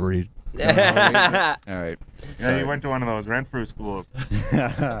don't know how to read. All right. Yeah, you went to one of those rent-free schools.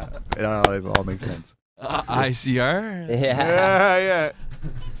 It all makes sense. ICR? Yeah. Yeah.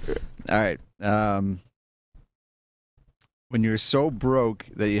 All right. When you're so broke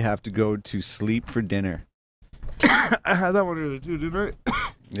that you have to go to sleep for dinner. I had that one earlier too, didn't I?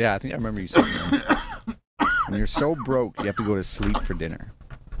 Yeah, I think I remember you saying that. When you're so broke, you have to go to sleep for dinner.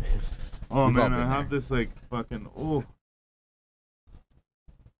 Oh We've all man, I been have there. this like fucking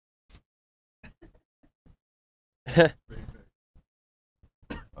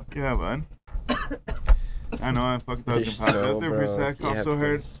Fuck yeah, bud. I know I fucked up and passed out there for a sec. Cough so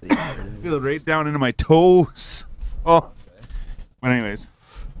hard. Feel it right down into my toes. Oh. But anyways,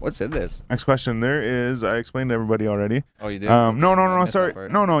 What's in this? next question. There is. I explained to everybody already. Oh, you did? No. I missed that Sorry.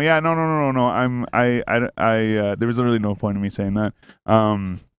 part. No. Yeah. No. There was really no point in me saying that.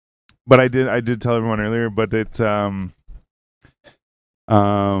 But I did tell everyone earlier. But it's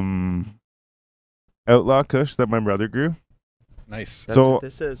Outlaw Kush that my brother grew. Nice. That's So- what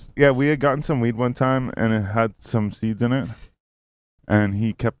this is. Yeah, we had gotten some weed one time, and it had some seeds in it, and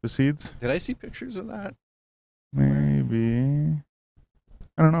he kept the seeds. Did I see pictures of that? Maybe.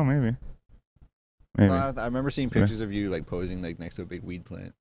 I don't know. Maybe. I remember seeing pictures of you like posing like next to a big weed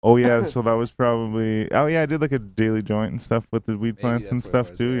plant. Oh yeah, so that was probably. Oh yeah, I did like a daily joint and stuff with the weed Maybe plants and that's what it stuff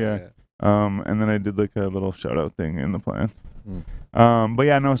was, too. Yeah. And then I did like a little shout out thing in the plants. But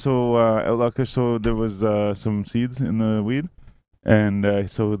yeah, no. So Outlaw Kush. So there was some seeds in the weed, and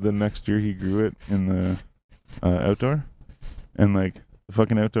so the next year he grew it in the outdoor, and like the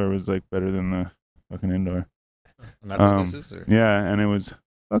fucking outdoor was like better than the fucking indoor. And that's what this is? Or? Yeah, and it was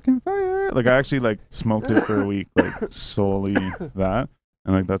fucking fire. Like I actually like smoked it for a week, like solely that,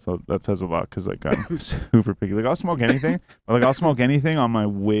 and like that says a lot because like I'm super picky. Like I'll smoke anything, but like I'll smoke anything on my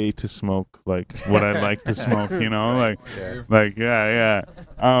way to smoke like what I like to smoke. You know, Yeah. like yeah.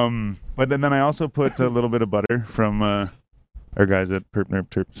 But then I also put a little bit of butter from our guys at Perp Nerp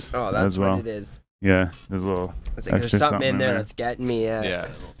Terps Oh, that's as well. what it is. Yeah, there's a little. It's like there's Extra something in something in there there. that's getting me. Yeah.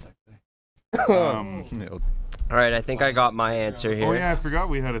 Um, All right, I think I got my answer here. Oh yeah, I forgot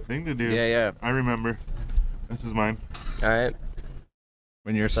we had a thing to do. Yeah. I remember. This is mine. All right.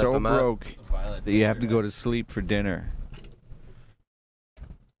 When you're Set so them up. broke that you have to go to sleep for dinner.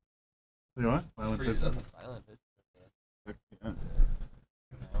 You know what? Violent That's picture. a violent bitch. Yeah.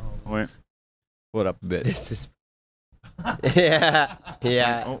 Oh, wait. Pull it up a bit. This is. Yeah.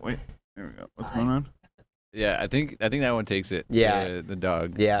 Yeah. Oh wait. There we go. What's going on? Yeah, I think that one takes it. Yeah. The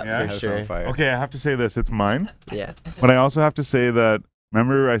dog. Yeah, Yeah? for House sure. on fire. Okay, I have to say this. It's mine. Yeah. But I also have to say that.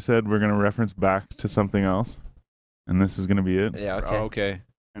 Remember, I said we're gonna reference back to something else, and this is gonna be it. Yeah. Oh, Okay. okay.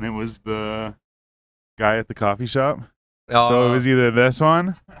 And it was the guy at the coffee shop. Oh, So it was either this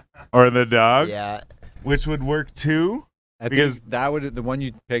one or the dog, Yeah. which would work too. I Because- think that would the one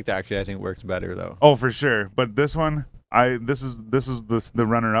you picked actually I think works better though. Oh, for sure. But this one, this is the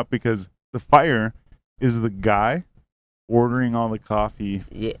runner up because the fire is the guy ordering all the coffee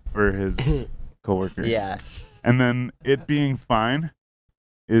Yeah. for his coworkers. Yeah. And then it being fine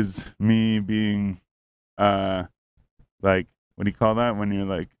is me being like, what do you call that when you're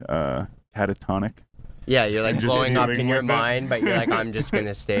like catatonic? Yeah. You're like Just blowing up dealing in your with it. mind, but you're like, I'm just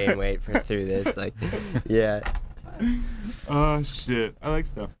gonna stay and wait through this. Like, yeah. Oh shit. I like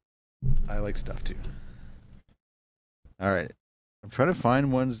stuff. I like stuff too. All right. I'm trying to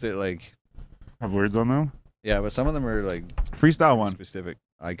find ones that like Have words on them? yeah, but some of them are like Freestyle one. specific.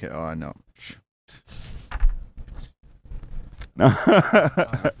 I can I know. No.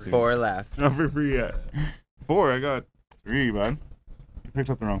 4 left. Not for free yet. 4, I got 3, bud. You picked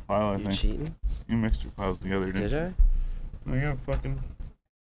up the wrong file, I You think. cheating? You mixed your files together, didn't Did you? I? I got fucking.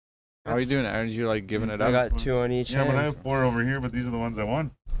 How are you doing? Aren't you like giving it I up? got 2 on each Yeah, but I hand. have 4 over here, but these are the ones I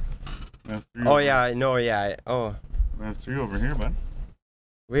won. I have 3 Oh over- yeah, I know. Yeah. Oh, I have 3 over here, bud.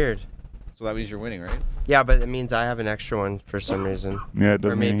 weird. So that means you're winning, right? Yeah, but it means I have an extra one for some reason. Yeah, it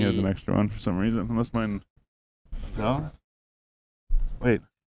does Or mean he has maybe- an extra one for some reason. Unless mine fell. Wait,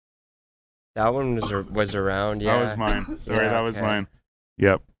 That one was around. Yeah. that was mine. Sorry, Yeah, that was okay. mine.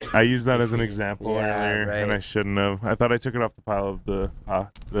 Yep. I used that as an example Yeah, earlier, and I right. shouldn't have. I thought I took it off the pile of the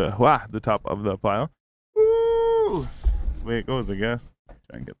top of the pile. Woo! That's the way it goes, I guess.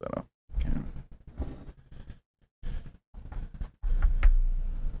 Try and get that off. Can't.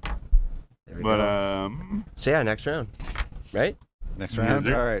 There we But go. So yeah, next round, right? Next Yes, round.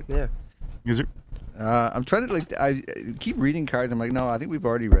 sir. All right. Yeah. is it? I'm trying to like I keep reading cards. I'm like, no, I think we've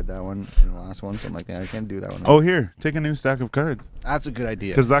already read that one in the last one. So I'm like, yeah, I can't do that one. Oh, here, take a new stack of cards That's a good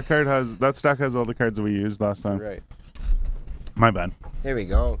idea. because that stack has all the cards that we used last time. Right. My bad, Here we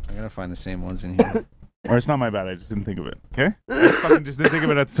go. I'm gonna find the same ones in here. or it's not my bad. I just didn't think of it. Okay, I fucking just didn't think of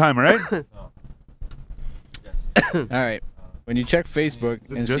it at the time. All right. All right. When you check Facebook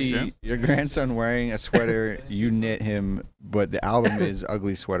Is it and just see him? your grandson wearing a sweater, you knit him, but the album is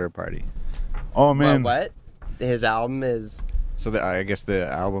Ugly Sweater Party. Oh man. What? His album is So I guess the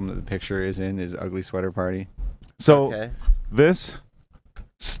album that the picture is in is Ugly Sweater Party. So okay. this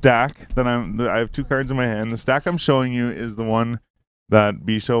stack that I have 2 cards in my hand. The stack I'm showing you is the one that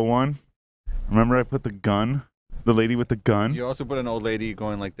B-Show won. Remember I put the gun, the lady with the gun? You also put an old lady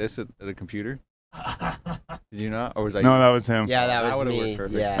going like this at the computer. Did you not? Or was that No, you? that was him. Yeah, that That was would've me. worked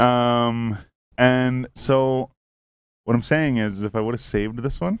perfect. Yeah. And so what I'm saying is if I would have saved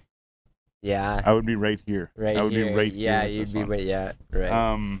this one, Yeah. I would be right here. Right I would here. be right yeah, here. with you'd this be one. right. Yeah.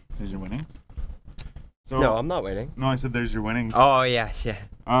 Right. There's your winnings. So no, I'm not waiting. No, I said there's your winnings. Oh yeah, yeah.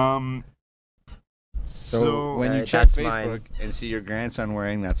 So when you Alright, check that's Facebook mine. and see your grandson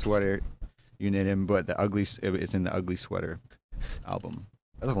wearing that sweater, you knit him, but it's in the Ugly Sweater album.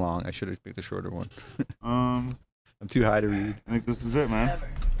 That's long. I should have picked a shorter one. I'm too high to read. I think this is it, man.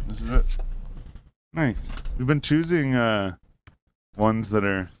 This is it. Nice. We've been choosing ones that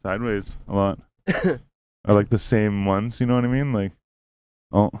are sideways a lot. Or like the same ones, you know what I mean? Like,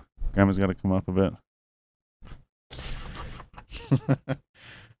 oh, grandma's got to come up a bit.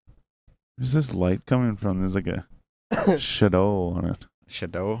 Where's this light coming from? There's like a shadow on it.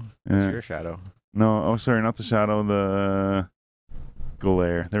 Shadow? That's Yeah. your shadow. No, oh, sorry, not the shadow, the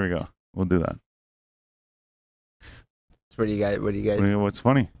glare. There we go. We'll do that. So what do you guys? What's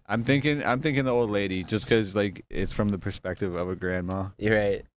funny? I'm thinking the old lady, just because like it's from the perspective of a grandma. You're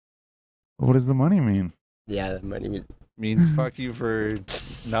right. What does the money mean? Yeah, the money. Means fuck you for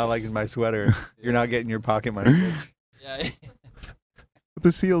not liking my sweater. You're not getting your pocket money. bitch. Yeah. But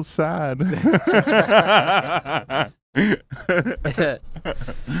the seal's sad.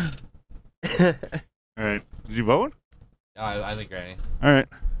 All right. Did you vote? I like Granny. All right.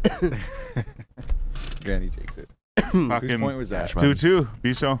 Granny takes it. Whose Fucking point was that? 2-2.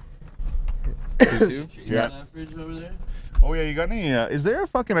 B-Show. 2-2? Is Yeah. that fridge over there? Oh yeah, you got any? Is there a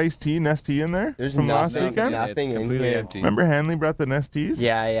fucking iced tea, Nestea in there There's from last nothing. weekend? Yeah. Nothing it's in completely here. empty. Remember Hanley brought the Nesteas?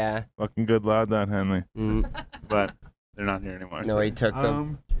 Yeah. Fucking good lad, that Hanley. Mm. But they're not here anymore. No, he took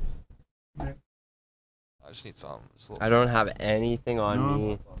them. I just need some. Just a little I don't have anything on No.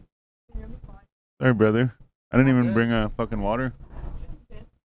 me. Sorry, brother. I didn't even bring a fucking water.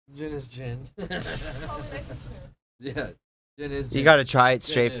 Gin is gin. Yeah, gin is gin. You gotta try it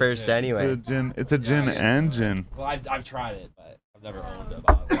straight is first gin. anyway. It's a gin I guess and so. gin. Well, I've tried it, but I've never owned a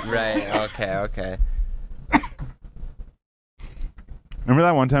bottle. Right. Okay. Remember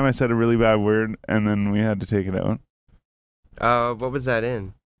that one time I said a really bad word and then we had to take it out? What was that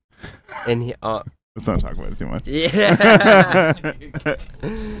in? In he. Let's not talk about it too much. Yeah.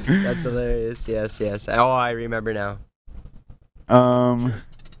 That's hilarious. Yes. Oh, I remember now.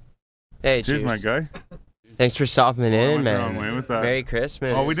 Hey, Cheers, cheers. my guy. Thanks for stopping I in, went the wrong man. way with that. Merry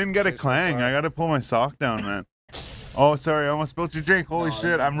Christmas. Oh, we didn't get a Cheers so clang. far. I gotta pull my sock down, man. Oh, sorry, I almost spilled your drink. Holy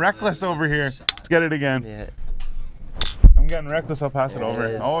shit, I'm reckless over here. Let's get it again. Yeah. I'm getting reckless. I'll pass it There it over.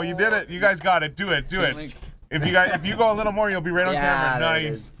 is. Oh, you did it. You guys got it. Do it. If you go a little more, you'll be right on Yeah, camera. there it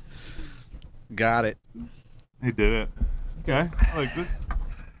Nice. is. Got it. He did it. Okay, I like this.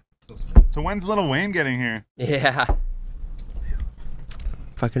 So when's Little Wayne getting here? Yeah.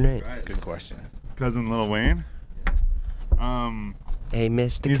 Fucking right. Good question. Cousin Little Wayne. Hey,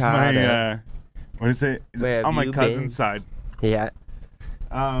 Mr. He's Carter. my what is it? He's Where have on my you cousin's been? side. Yeah.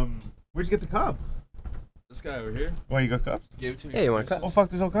 Where'd you get the cup? This guy over here Why you got cups? gave it to me. Hey, you for want a cup? Oh Christmas. fuck,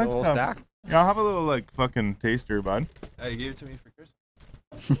 there's all The kinds whole of cups. stack. Yeah, I'll have a little like fucking taster, bud. He gave it to me for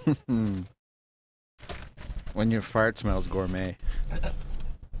Christmas. When your fart smells gourmet.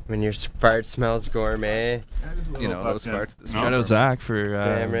 When your fart smells gourmet. You know, those farts. that smell Shout out Zach for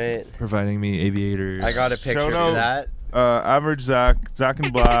Damn right. providing me aviators. I got a picture Shout for out. that. Average Zach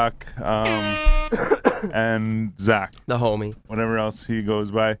and Black, and Zach, The homie. whatever else he goes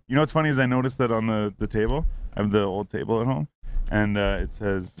by. You know what's funny is I noticed that on the table. I have the old table at home, and it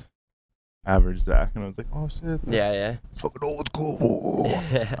says Average Zach, and I was like, oh shit. Yeah. It's fucking old school.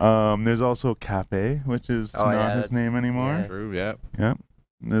 There's also Cape, which is Oh, yeah, not his that's- name anymore. yeah. True. Yeah. Yeah.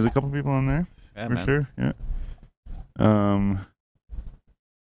 There's a couple people on there Yeah, for man. sure. Yeah.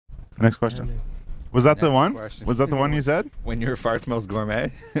 Next question. Was that the Next one? question. Was that the one you said? When your fart smells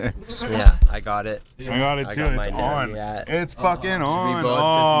gourmet. Yeah, I got it. I got it I too. got It's mine down, on. yeah. It's fucking Should we on. both just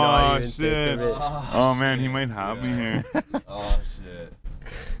not Oh even think shit. of it? Oh man, he might have me here. Oh shit.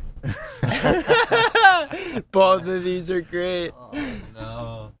 Both of these are great. Oh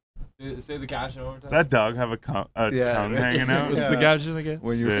no. Say the caption one more time. Does that dog have a Yeah. tongue hanging out? What's the caption again?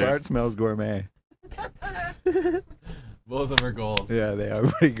 When your Shit. fart smells gourmet. Both of them are gold. Yeah, they are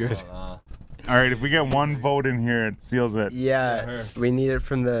pretty good. Oh, All right, if we get one vote in here, it seals it. Yeah, her. we need it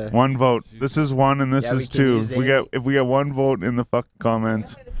from the. One vote. This is one, and this Yeah, we is can two. use If we get one vote in the fucking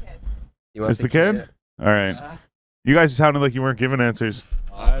comments, You want it's the kid. All right. Ah. You guys sounded like you weren't giving answers.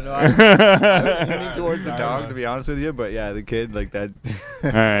 I don't know. I was All leaning towards the dog, to be honest with you, but yeah, the kid, like that.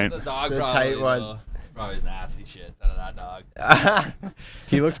 right. The dog It's a probably, tight one. though, probably nasty shit out of that dog.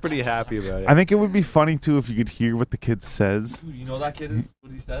 He looks pretty happy about it. I think it would be funny too if you could hear what the kid says. Dude, you know that kid is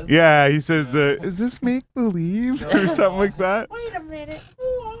what he says? Yeah, he says, "Is this make believe?" or something like that. Wait a minute, who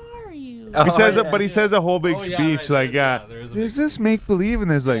are you? Oh, He says yeah. it, but he says a whole big Oh, yeah, speech like, there is a "Is big this make believe?" And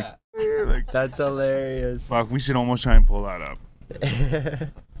there's like, Yeah. like, That's hilarious. fuck, we should almost try and pull that up.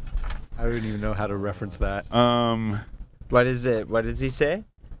 I don't even know how to reference that. What is it? What does he say?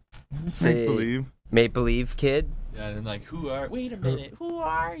 Say- Make believe. Make believe, kid. Yeah, and then like, Wait a minute, who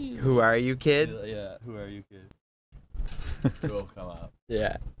are you? Who are you, kid? Yeah, who are you, kid? It will come out.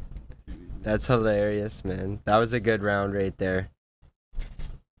 Yeah, that's hilarious, man. That was a good round right there.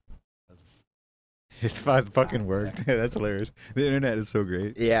 It fucking worked. That's hilarious. The internet is so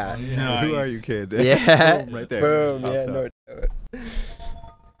great. Yeah. Who are you, kid? Yeah. Boom, right there. Boom. Pops Yeah. up. No doubt.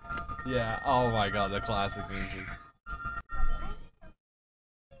 Yeah. Oh my god, the classic music.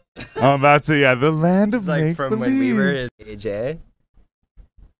 Oh, that's it. Yeah, the land of It's like make from believe. when we were his age, eh?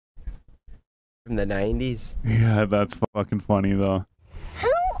 From the 90s. Yeah, that's fucking funny though.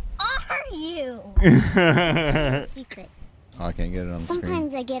 Who are you? Secret. Oh, I can't get it on the screen.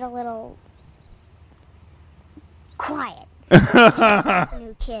 Sometimes I get a little quiet. Those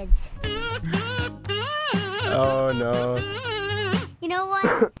new kids. Oh no. You know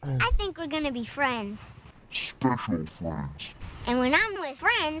what? I think we're gonna be friends. Special friends. And when I'm with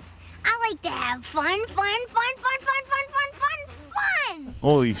friends, I like to have fun.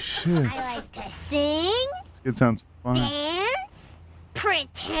 Holy shit. I like to sing, It sounds fun. dance,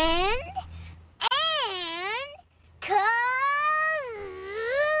 pretend, and kazoo.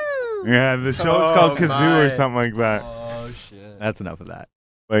 Yeah, the show's Oh called Kazoo my. or something like that. Oh That's enough of that.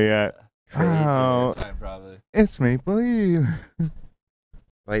 But yeah, Crazy. oh, Next time, probably. it's Maple Leaf.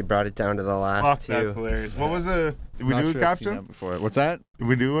 Well, he brought it down to the last Fuck, two. that's hilarious. What was the? Did we Not do a sure I've seen caption? that before. What's that? Did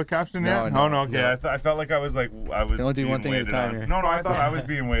we do a caption No, yet? no, oh no, okay. no. I felt like I was Don't do one being thing at a waited time on. here. No, I thought I was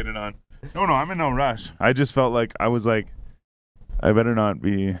being waited on. No, I'm in no rush. I just felt like I was like, I better not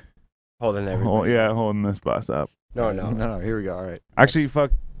be Holding everybody. holding this bus up. No. No. Here we go. All right. Actually,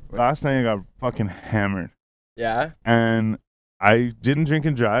 fuck. Last night I got fucking hammered, Yeah? and I didn't drink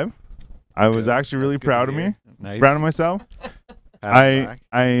and drive. I was Good. actually really That's good to proud of hear. me, Nice. proud of myself. Pat on the back.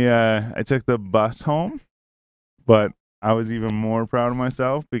 I took the bus home, but I was even more proud of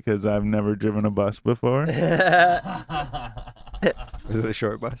myself because I've never driven a bus before. Is it a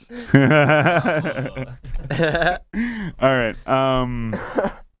short bus? All right.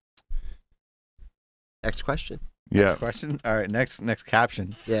 Next question. Yeah. Next question. All right. Next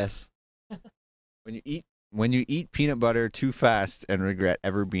caption. Yes. When you eat peanut butter too fast and regret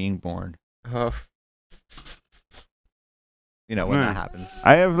ever being born. Oh, You know when Hmm. that happens.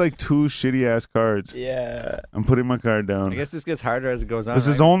 I have like 2 shitty ass cards. yeah. I'm putting my card down. I guess this gets harder as it goes on. This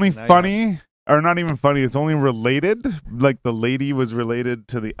is right? only Now you funny, or not even funny. It's only related. Like the lady was related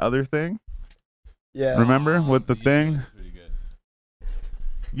to the other thing. Yeah. Remember with the thing?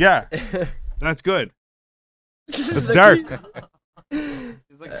 Yeah, that's good. It's dark.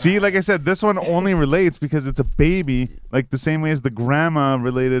 See, like I said, this one only relates because it's a baby, like the same way as the grandma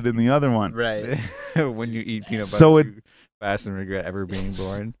related in the other one. Right. when you eat peanut butter So it- too fast and regret ever being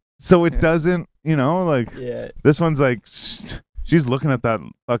born. So it doesn't, like Yeah. this one's like she's looking at that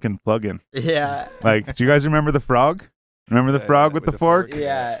fucking plug-in. Yeah. Like, do you guys remember the frog? Remember the frog with the fork?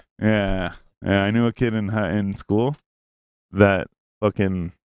 Yeah. Yeah. I knew a kid in school that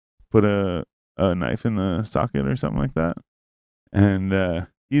fucking put a knife in the socket or something like that, and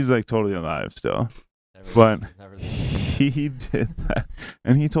he's like totally alive still. But he did that,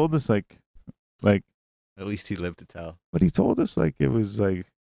 and he told us like, At least he lived to tell. but he told us like it was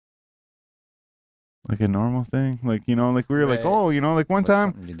like a normal thing, like we were like, Right. oh, like one Like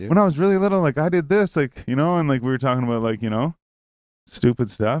time something you do. when I was really little, like I did this, like and like we were talking about like stupid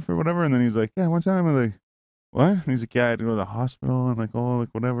stuff or whatever, and then he's like, yeah, one time I'm like, what? And he's like, yeah, I had to go to the hospital and like, oh, like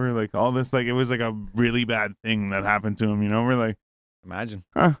whatever, like all this, like it was like a really bad thing that happened to him, we're like, Imagine.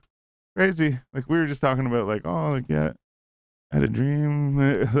 crazy, like we were just talking about like, oh, like yeah, I had a dream,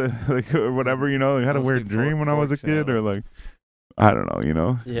 like or whatever, like I had a Those weird two dream when I was a forks, yeah, kid, or that's- like I don't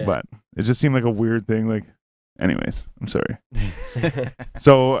know, Yeah. but it just seemed like a weird thing, like. Anyways, I'm sorry.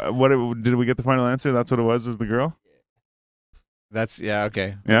 So, did we get the final answer? That's what it was the girl? That's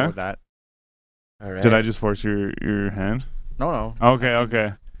okay. I'll Yeah? go with that. All right. Did I just force your hand? No.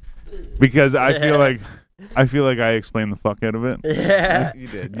 Okay. Because I feel like I explained the fuck out of it. Yeah. You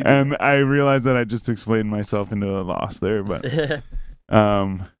did. And I realized that I just explained myself into a loss there, but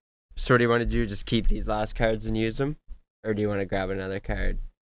So, do you want to do just keep these last cards and use them, or do you want to grab another card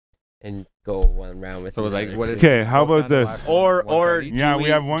and go one round with? So, like, another what two? is- okay, how Both about down to this? last Or one card each? Yeah, do we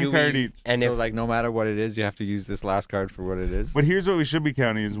have one do card we- each. And so if like no matter what it is, you have to use this last card for what it is. But here's what we should be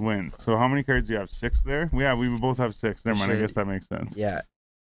counting is wins. So how many cards do you have? 6 there? Yeah, we both have 6. Never mind. I Should- guess that makes sense. yeah,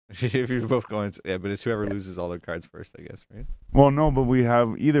 if you're both going to, but it's whoever loses all their cards first, I guess, right? Well, no, but we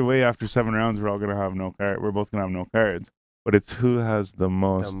have either way after 7 rounds, we're all gonna have no card. We're both gonna have no cards. But it's who has the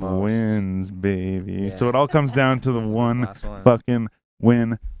most, most. wins, baby. So Yeah. it all comes down to the This one last one. fucking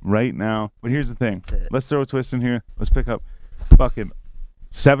win right now. But here's the thing. that's it. Let's throw a twist in here. Let's pick up fucking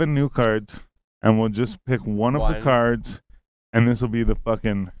 7 new cards, and we'll just pick one of the One. cards, and this will be the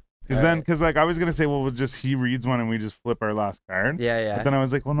fucking. Alright. Because like I was gonna say, well, he reads one and we just flip our last card. Yeah, But then I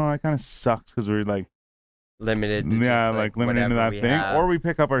was like, well, no, that kind of sucks because we're like, limited. To yeah, just, like limited to whatever that we thing. have. Or we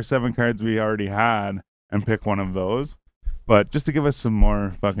pick up our 7 cards we already had and pick one of those. But just to give us some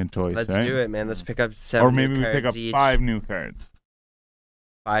more fucking choice, Let's right? do it, man. Let's pick up 7 Or maybe new we pick cards up each. 5 new cards.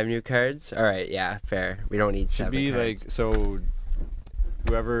 5 new cards. All right, yeah, fair. We don't need Should 7 be cards. like so.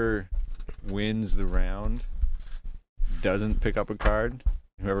 Whoever wins the round doesn't pick up a card.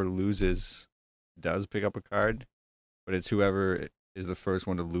 Whoever loses does pick up a card, but it's whoever is the first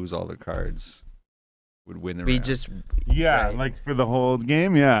one to lose all the cards would win the we round. just Yeah, Right. like for the whole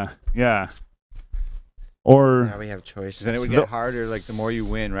game. Yeah. Or now we have choices. 'Cause then it would The- get harder. Like the more you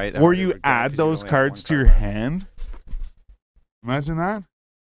win, right? the or harder it you would get, add 'cause those only have cards one to your card left. hand. Imagine that.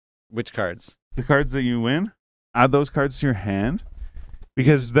 Which cards? The cards that you win, add those cards to your hand.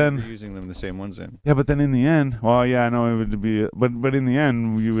 Because You're then, using them the same ones in. yeah, but then in the end, well, yeah, I know it would be, but in the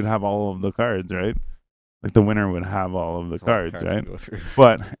end, you would have all of the cards, right? Like the winner would have all of the It's a lot of cards, to right? go through.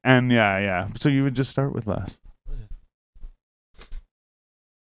 But and yeah, so you would just start with less.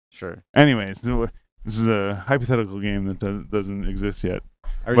 Sure. Anyways, This is a hypothetical game that doesn't exist yet.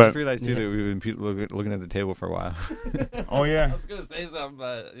 I But- just realized too that we've been looking at the table for a while. Oh, yeah. I was gonna say something,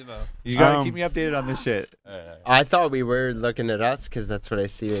 but you know. You gotta Um, keep me updated on this shit. I thought we were looking at us because that's what I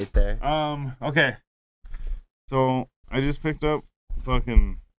see right there. Okay. So I just picked up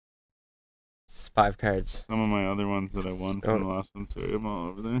fucking It's 5 cards. some of my other ones that I won from the last one. Sorry, I'm all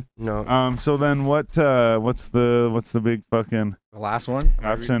over there. No. So then what's the big fucking The last one.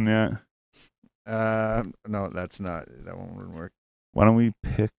 option? Yeah. No, that's not. That one wouldn't work. Why don't we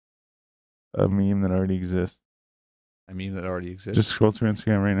pick a meme that already exists? I mean, that already exists. Just scroll through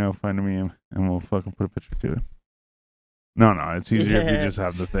Instagram right now, find a meme, and we'll fucking put a picture to it. No, it's easier if you Yeah. just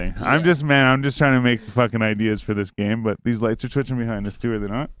have the thing. I'm just trying to make fucking ideas for this game, but these lights are twitching behind us too, are they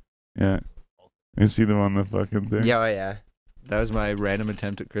not? Yeah. I see them on the fucking thing. Yeah, oh yeah. that was my random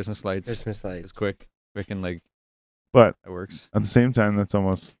attempt at Christmas lights. Christmas It lights. was quick and like But that works. at the same time, that's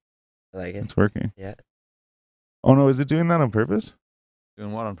almost, I like it. it's working. Yeah. Oh no, is it doing that on purpose?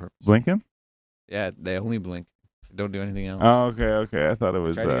 Doing what on purpose? Blinking? Yeah, they only blink. They don't do anything else. Oh, okay. I thought it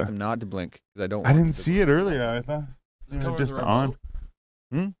was, Try to get them not to blink because I don't. I want didn't them to see it earlier. I thought Does it they come were with just the on.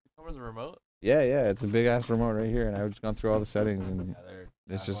 remote? Come with the remote? Yeah, it's a big ass remote right here, and I've just gone through all the settings, and Yeah, they're-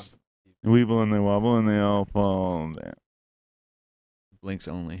 it's I just Weeble and they wobble and they all fall down. blinks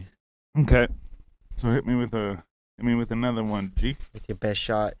only. Okay. So hit me with another one. With your best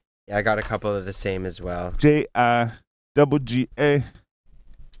shot. Yeah, I got a couple of the same as well. JIGGA.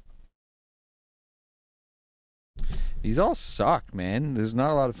 These all suck, man. There's not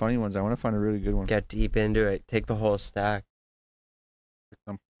a lot of funny ones. I want to find a really good one. Get deep into it. Take the whole stack.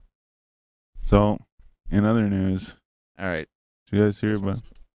 So, in other news, All right. did you guys hear This about? one's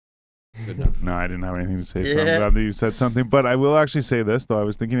good enough. No, I didn't have anything to say, so I'm Yeah. glad that you said something. But I will actually say this, though. I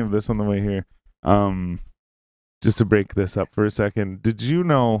was thinking of this on the way here. Just to break this up for a second. Did you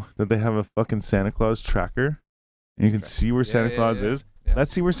know that they have a fucking Santa Claus tracker? And you can see where Santa Claus is? Yeah.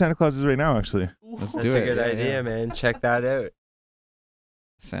 Let's see where Santa Claus is right now, actually. Let's That's do a it. good Yeah, idea, yeah. man. Check that out.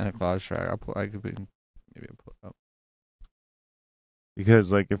 Santa Claus track. I could be maybe I'll pull it up.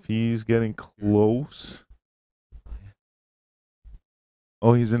 Because, like, if he's getting close.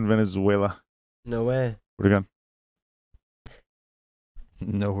 Oh, he's in Venezuela. No way. Where'd he gone?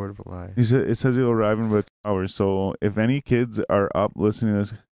 No word of a lie. It says he'll arrive in about 2 hours. So if any kids are up listening to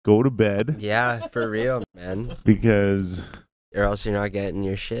this, go to bed Yeah, for real, man. because Or else you're not getting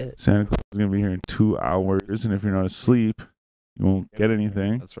your shit. Santa Claus is going to be here in 2 hours. And if you're not asleep, you won't get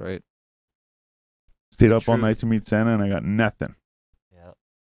anything. That's right. Stayed up all Truth. night to meet Santa and I got nothing. Yeah.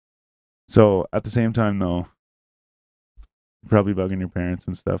 So at the same time, though, you're probably bugging your parents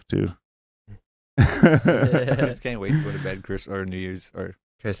and stuff too. Kids can't wait to go to bed Christmas or New Year's or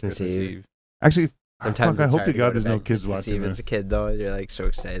Christmas, Christmas Eve. Eve. Actually, Sometimes fuck, I it's hope hard to go God there's no bed kids Christmas watching Eve this. As a kid, though, you're like so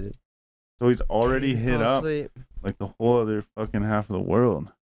excited. So he's already hit Fall up asleep. like the whole other fucking half of the world.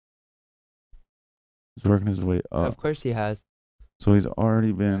 He's working his way up. Of course he has. So he's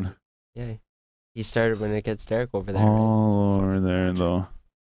already been Yeah. He started when it gets dark over there. right? all over there, though.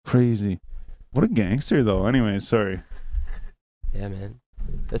 Crazy. What a gangster, though. Anyway, sorry. Yeah, man.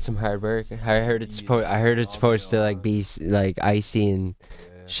 That's some hard work. I heard it's supposed to like be like icy and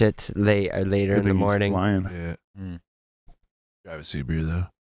shit later Good in thing the he's morning. flying. Yeah. Mm. Drive a Subaru though.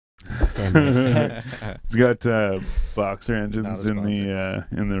 Damn it. He's got boxer engines Not a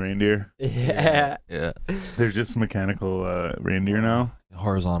in the reindeer. Yeah. Yeah. They're just mechanical reindeer now.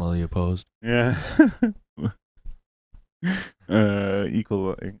 Horizontally opposed. Yeah.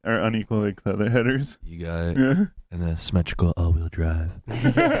 Equal or unequal like leather headers. You got it. Yeah. And the symmetrical all-wheel drive.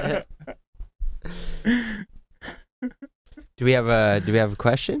 Do we have a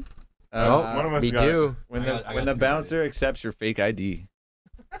question? one of us We got it. do. When I the got- I when got the two bouncer accepts your fake ID.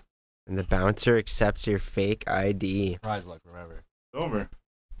 And the bouncer accepts your fake ID. Surprise luck, remember. It's over.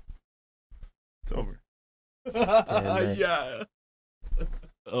 It's over. Damn it. Yeah.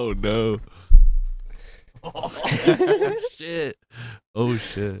 Oh no. Oh shit. Oh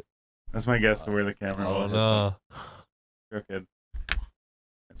shit. That's my guess to where the camera Oh was. no. Crooked.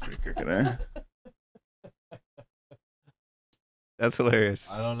 That's pretty crooked, eh? That's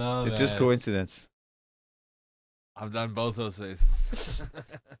hilarious. I don't know. It's just man. coincidence. I've done both those faces.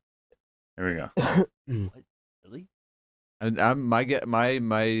 Here we go. Really? And my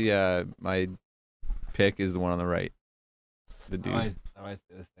pick is the one on the right. The dude. I might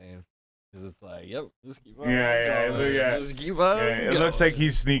say the same. Because it's like, yep, just keep on. Yeah, going. look at- Just keep on. Yeah, it going. looks like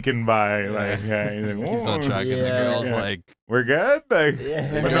he's sneaking by. Yeah. Like, yeah, he's like, Keeps on "Whoa." tracking. Yeah. The girl's Yeah. like, We're good. Like, Yeah.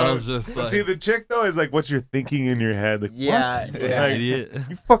 the But no, girl's just but like, see, the chick though is like what you're thinking in your head. Like, Yeah, what? yeah. Like, idiot.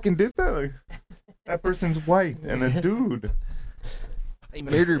 you fucking did that. Like, that person's white and a dude. I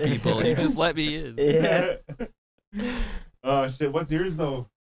murder people. You just let me in. Yeah. Oh shit! What's yours though?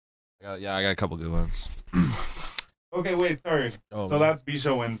 I got a couple good ones. Okay, wait. Sorry. Oh, So man. that's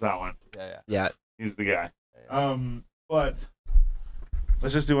Bisho wins that one. Yeah. Yeah. He's the guy. But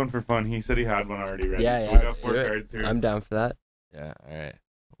let's just do one for fun. He said he had one already ready. Yeah, so yeah, we got let's 4 do it. cards here. I'm down for that. Yeah. All right.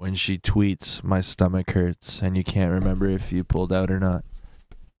 When she tweets, my stomach hurts, and you can't remember if you pulled out or not.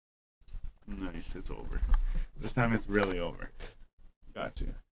 Nice. It's over. This time it's really over. Got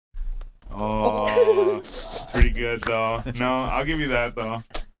you. Oh, it's pretty good though. No, I'll give you that though.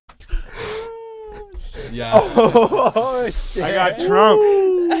 Yeah. Oh, shit. I got Trump.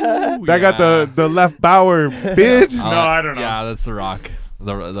 I got the left Bauer, bitch. No, I don't know. Yeah, that's the Rock.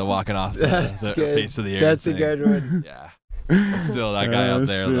 The walking off the, That's the good. face of the air. That's a thing. good one. Yeah. But still, that guy Oh, up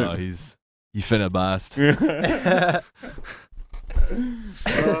there shit. though, he finna bust.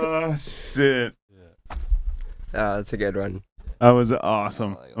 Oh shit! Oh, that's a good one. That was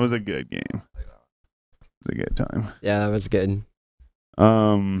awesome. It was a good game. It was a good time. Yeah, that was good. Who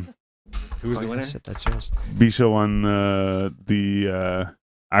was Oh, the yeah, winner? shit, that's yours. Bisho won the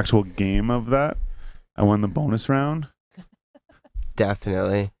actual game of that. I won the bonus round.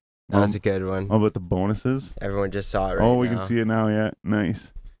 Definitely. That was a good one. How about the bonuses? Everyone just saw it right Oh, we now. can see it now. Yeah,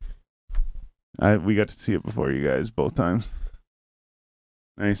 nice. We got to see it before you guys both times.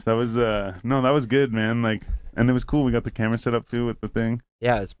 Nice. That was no, that was good, man. Like, and it was cool. We got the camera set up too with the thing.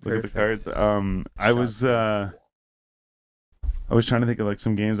 Yeah, it's Look perfect. at the cards. I was trying to think of like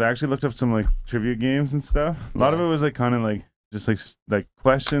some games. I actually looked up some like trivia games and stuff. A lot of it was like kind of like just like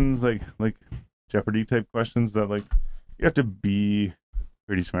questions, like Jeopardy type questions that like you have to be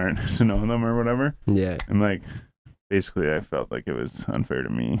pretty smart to know them or whatever. Yeah. And like basically, I felt like it was unfair to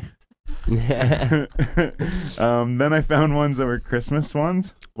me. Yeah. Then I found ones that were Christmas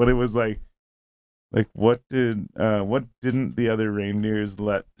ones, but it was like what didn't the other reindeers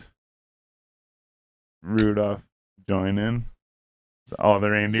let Rudolph join in? So all the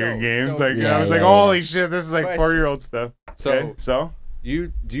reindeer games. so- Like Yeah, I was like, yeah, holy shit, this is like Question. 4-year-old stuff. So Okay, so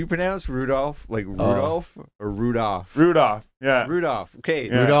do you pronounce Rudolph like Rudolph or Rudolph? Rudolph, yeah, Rudolph. Okay.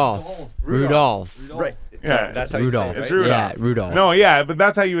 Yeah. Rudolph. Right. Yeah, Sorry, that's how you say Rudolph. it, It's right? Rudolph. Yeah, Rudolph. No, yeah, but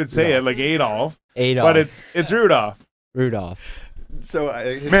that's how you would say it, like Adolf, Adolf. but it's Rudolph. Rudolph. So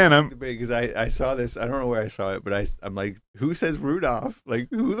Man, because I saw this. I don't know where I saw it, but I'm like, who says Rudolph? Like,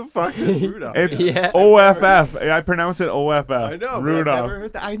 who the fuck says Rudolph? It's Yeah. OFF. I pronounce it OFF. I know, but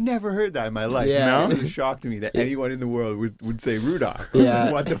Rudolph. I never heard that in my life. Yeah. It's a shock to me that anyone in the world would say Rudolph.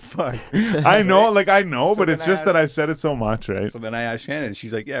 Yeah. What the fuck? I know, like I know, So but then it's I just that asked- I've said it so much, right? So then I asked Shannon, and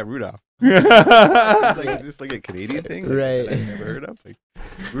she's like, yeah, Rudolph. It's like, is this like a Canadian thing? Like, Right. that I've never heard of? Like,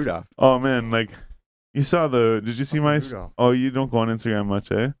 Rudolph. Oh man, like you saw did you see my Rudolph. oh, you don't go on Instagram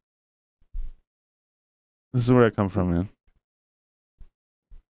much, eh? This is where I come from,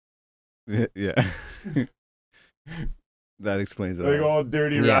 man. Yeah. That explains it Like all. all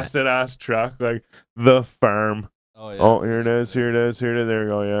dirty, Yeah. rusted ass truck, like the firm. Oh, yeah. Oh, here it is, here it is, here it is, there we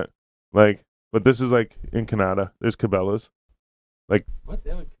go, yeah. Like, but this is like in Canada. There's Cabela's. What?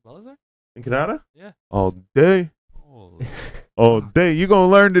 They have Cabela's there? In Canada? Yeah. All day. Oh. All day. You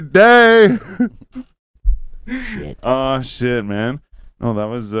gonna learn today. Shit. Oh shit, man. No,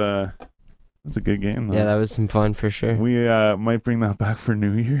 that's a good game though. Yeah, that was some fun for sure. We might bring that back for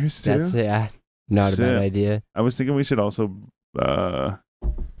New Year's too. That's not a Shit. bad idea. I was thinking we should also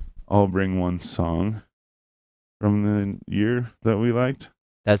all bring one song from the year that we liked.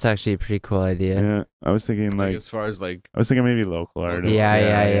 That's actually a pretty cool idea. Yeah. I was thinking Like, like as far as like, I was thinking maybe local artists.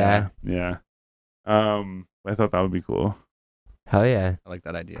 Yeah. Yeah. I thought that would be cool. Hell yeah. I like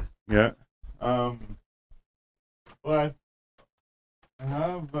that idea. Yeah. But I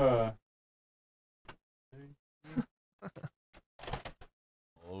have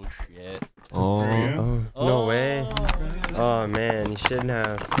Oh shit. for you. Oh, no way. Oh man, you shouldn't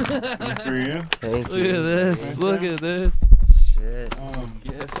have. For you. Thank Look you. at this. Look at this. Shit.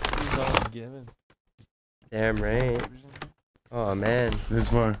 Gifts he's all given. Damn right. Oh man,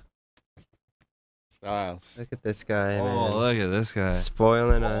 There's more. Styles. look at this guy, Oh, man. look at this guy.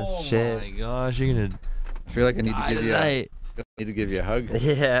 Spoiling us. Oh Shit. my gosh, you're gonna I feel like I need to die give you tonight. a hug.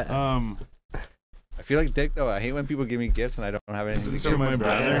 Yeah. I feel like dick though. I hate when people give me gifts and I don't have anything to This give. is from my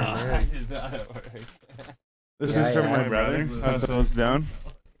brother. Yeah. This Yeah, is from yeah. my brother. Pass those down.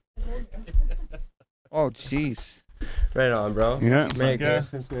 Oh jeez. Right on, bro. Yeah. Merry Okay.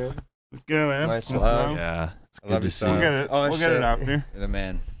 Christmas, man. Let's go, man. Much Let's love. go. Yeah. It's I good love to you, see. We'll Styles. get it. Oh, we'll get it shit. after. You're the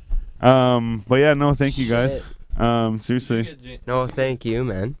man. But yeah, no, thank you guys. Shit. Seriously. No, thank you,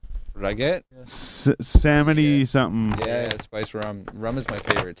 man. For What did I get? Samity Yeah. something. Yeah, spice rum. Rum is my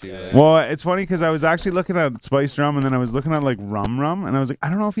favorite too. Like. Well, it's funny because I was actually looking at spiced rum, and then I was looking at like rum, and I was like, I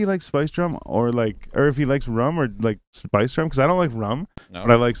don't know if he likes spiced rum or if he likes rum or like spiced rum, because I don't like rum, No.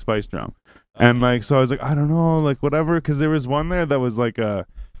 but I like spiced rum. And like, so I was like, I don't know, like whatever, because there was one there that was like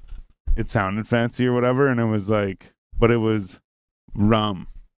it sounded fancy or whatever, and it was like, but it was rum,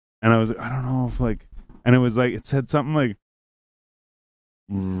 and I was like, I don't know if like, and it was like, it said something like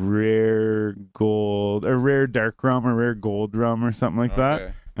rare gold or rare dark rum or rare gold rum or something like that.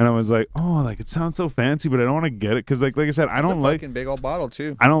 Okay. And I was like, oh, like it sounds so fancy, but I don't want to get it because like I said, I It's don't a like fucking big old bottle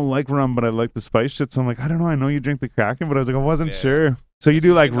too. I don't like rum, but I like the spice shit. So I'm like, I don't know. I know you drink the Kraken, but I was like, I wasn't Yeah. sure. So you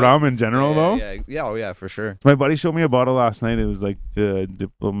do like rum in general though? Yeah, oh yeah, for sure. My buddy showed me a bottle last night. It was like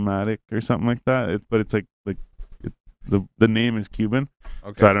diplomatic or something like that. But it's like the name is Cuban,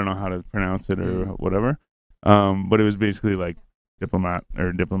 Okay. so I don't know how to pronounce it or whatever. But it was basically like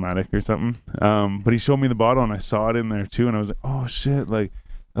diplomatic or something. But he showed me the bottle and I saw it in there too, and I was like, oh shit, like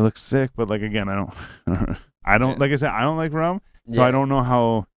it looks sick. But like again, I don't Yeah. like I said, I don't like rum. So Yeah. I don't know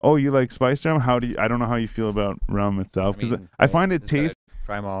how. Oh, you like spiced rum? I don't know how you feel about rum itself because I find it taste.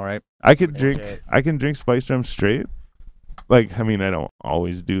 Try them all, right? I could Yeah, drink. sure. I can drink spiced rum straight. Like I mean, I don't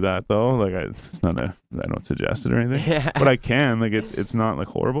always do that though. Like it's not I don't suggest it or anything. Yeah. But I can. Like it's not like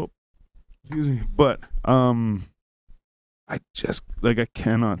horrible. Excuse me. But I just like I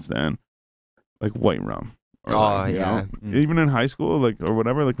cannot stand like white rum. Or, Oh, like, you yeah. know, even in high school, like or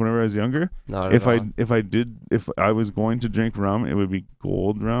whatever, like whenever I was younger, Not if at all. if I was going to drink rum, it would be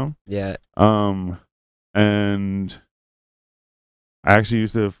gold rum. Yeah. And I actually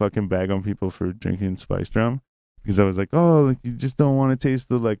used to fucking bag on people for drinking spiced rum because I was like, oh, like you just don't want to taste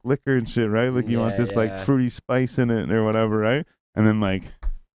the like liquor and shit, right? Like you want Yeah, this like yeah. fruity spice in it or whatever, right? And then like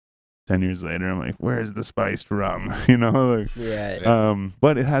 10 years later, I'm like, where's the spiced rum? You know, like, Yeah.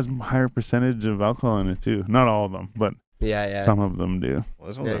 but it has higher percentage of alcohol in it too. Not all of them, but Yeah. Yeah. some of them do. Well,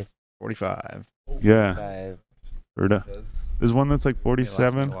 this one's a Nice. 45. Yeah, Five. heard of- there's one that's like last me a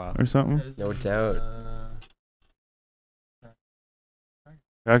 47 while. or something. No doubt.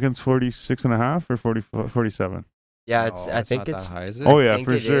 Kraken's 46 and a half or 47. Yeah. No, It's. I think not it's. that high, is it? Oh I yeah, think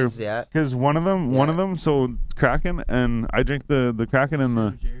for it sure. is, yeah. Because one of them, so Kraken, and I drink the Kraken and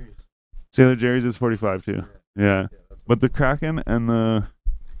the Sailor Jerry's is 45 too. Yeah, but the Kraken and the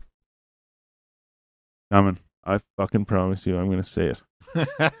Coming, I fucking promise you, I'm gonna say it.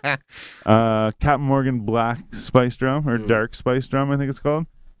 Captain Morgan Black Spiced Rum or Mm. Dark Spiced Rum, I think it's called.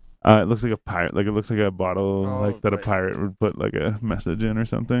 It looks like a pirate, like it looks like a bottle, Oh, like that a right. pirate would put like a message in or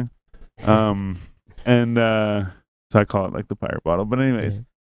something. And so I call it like the pirate bottle. But anyways,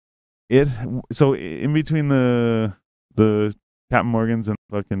 so in between the Captain Morgans and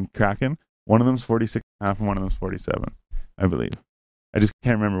fucking Kraken, one of them's 46 and a half and one of them's 47, I believe. I just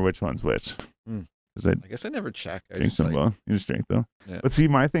can't remember which one's which. Hmm. Because I I guess I never check. I drink just them like, both. You just drink them. Yeah. But see,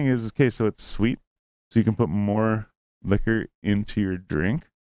 my thing is, okay, so it's sweet, so you can put more liquor into your drink,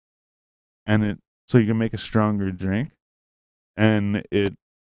 and so you can make a stronger drink, and it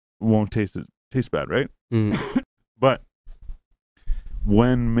won't taste bad, right? Mm. But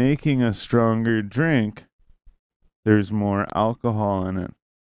when making a stronger drink, there's more alcohol in it.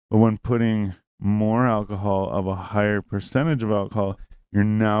 But when putting more alcohol of a higher percentage of alcohol, you're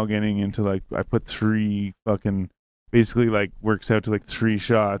now getting into like, I put 3 fucking, basically like works out to like 3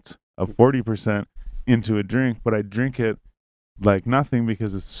 shots of 40% into a drink, but I drink it like nothing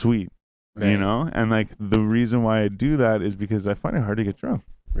because it's sweet, you Right. know? And like the reason why I do that is because I find it hard to get drunk.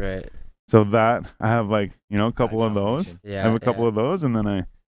 Right. So that I have like, you know, a couple of those. combination. Yeah. I have a couple of those, and then I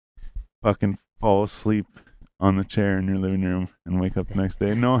fucking fall asleep on the chair in your living room and wake up the next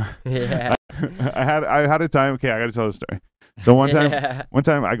day. No, Yeah. I had a time. Okay, I got to tell the story. So one time, Yeah.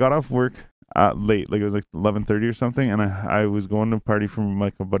 I got off work late, like it was like 11:30 or something, and I was going to a party from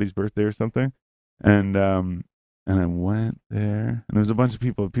like a buddy's birthday or something, and I went there, and there was a bunch of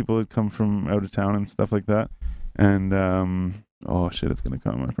people. People had come from out of town and stuff like that, and oh shit, it's gonna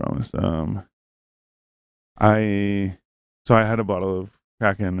come, I promise. So I had a bottle of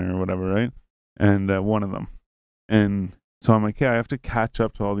Kraken or whatever, right? And one of them, and so I'm like, yeah, I have to catch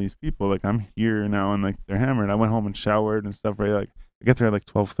up to all these people. Like I'm here now, and like they're hammered. I went home and showered and stuff, right? Like I get there at like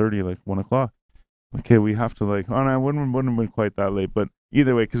 12:30, like 1 o'clock. Okay, we have to like, oh no, I wouldn't have been quite that late, but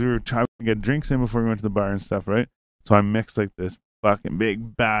either way, because we were trying to get drinks in before we went to the bar and stuff, right? So I mixed like this fucking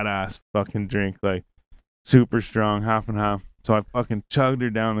big badass fucking drink, like super strong, half and half. So I fucking chugged her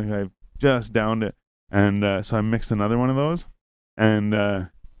down, like I just downed it, and so I mixed another one of those, and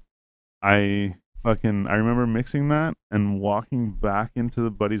I remember mixing that and walking back into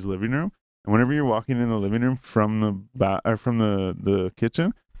the buddy's living room. And whenever you're walking in the living room from the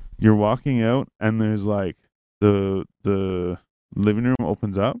kitchen, you're walking out and there's like the living room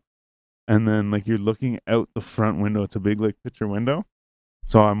opens up, and then like you're looking out the front window. It's a big like picture window.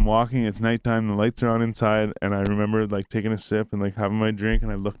 So I'm walking, it's nighttime, the lights are on inside, and I remember like taking a sip and like having my drink,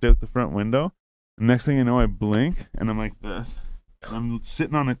 and I looked out the front window. And next thing you know, I blink and I'm like this. And I'm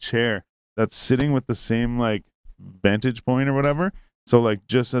sitting on a chair that's sitting with the same like vantage point or whatever. So like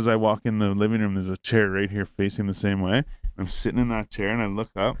just as I walk in the living room, there's a chair right here facing the same way. I'm sitting in that chair and I look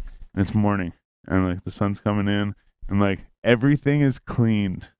up and it's morning and like the sun's coming in and like everything is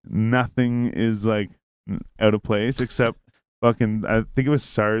cleaned. Nothing is like out of place except fucking, I think it was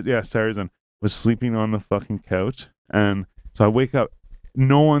Sarzan was sleeping on the fucking couch. And so I wake up,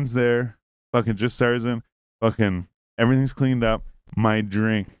 no one's there, fucking just Sarzan, fucking everything's cleaned up. My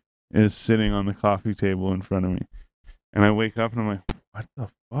drink is sitting on the coffee table in front of me. And I wake up and I'm like, what the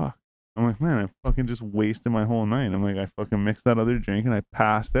fuck? I'm like, man, I fucking just wasted my whole night. I'm like, I fucking mixed that other drink and I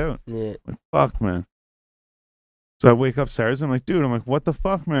passed out. Yeah. I'm like, fuck, man. So I wake up Sarzan. I'm like, dude, I'm like, what the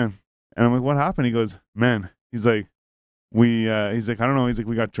fuck, man? And I'm like, what happened? He goes, man, he's like, he's like, I don't know. He's like,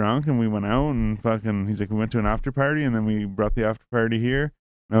 we got drunk and we went out and fucking, he's like, we went to an after party and then we brought the after party here.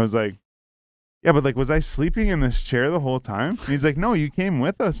 And I was like, yeah, but like, was I sleeping in this chair the whole time? And he's like, no, you came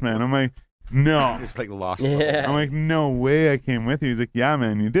with us, man. I'm like, no. Just like lost. Yeah. I'm like, no way I came with you. He's like, yeah,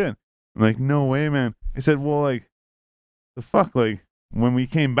 man, you did. I'm like, no way, man. I said, well, like, the fuck, like, when we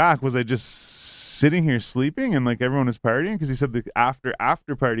came back, was I just sitting here sleeping and like everyone was partying? Because he said the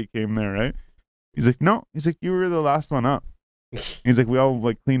after party came there, right? He's like, no. He's like, you were the last one up. He's like, we all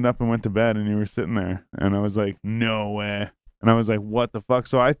like cleaned up and went to bed and you were sitting there. And I was like, no way. And I was like, what the fuck?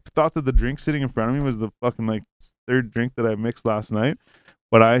 So I thought that the drink sitting in front of me was the fucking like third drink that I mixed last night.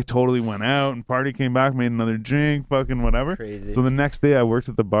 But I totally went out and party, came back, made another drink, fucking whatever. Crazy. So the next day I worked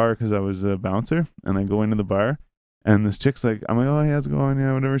at the bar because I was a bouncer. And I go into the bar and this chick's like, I'm like, oh, hey, how's it going?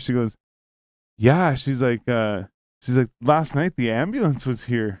 Yeah, whatever. She goes, yeah. She's like, last night the ambulance was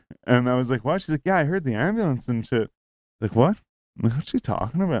here. And I was like, what? She's like, yeah, I heard the ambulance and shit. Like, what? I'm like, what's she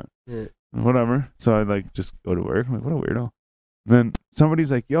talking about? Yeah. Whatever. So I like just go to work. I'm like, what a weirdo. And then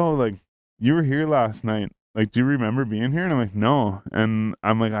somebody's like, yo, like, you were here last night. Like, do you remember being here? And I'm like, no. And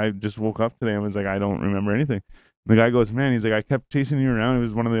I'm like, I just woke up today. I was like, I don't remember anything. The guy goes, man, he's like, I kept chasing you around. It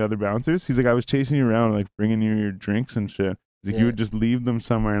was one of the other bouncers. He's like, I was chasing you around, like bringing you your drinks and shit. He's like, you would just leave them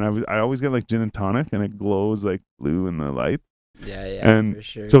somewhere. And I always get like gin and tonic and it glows like blue in the light. Yeah, yeah, And for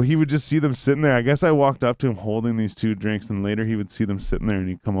sure. so he would just see them sitting there. I guess I walked up to him holding these two drinks and later he would see them sitting there and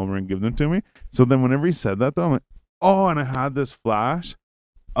he'd come over and give them to me. So then whenever he said that though, I'm like, oh, and I had this flash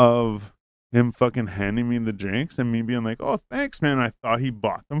of him fucking handing me the drinks and me being like, oh, thanks, man. I thought he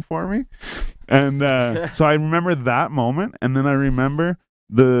bought them for me. And so I remember that moment. And then I remember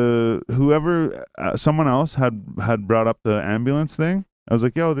someone else had brought up the ambulance thing. I was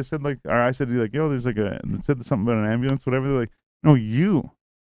like, yo, they said like, or I said, like, yo, there's like they said something about an ambulance, whatever. They're like, no, you.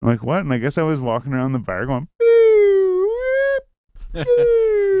 I'm like, what? And I guess I was walking around the bar going, beep, beep.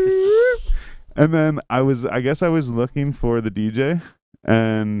 And then I guess I was looking for the DJ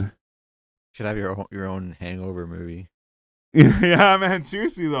and Should have your own hangover movie. yeah, man,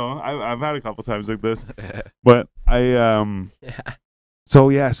 seriously though. I've had a couple times like this. But yeah. So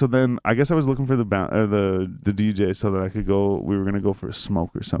then I guess I was looking for the DJ so that I could go. We were gonna go for a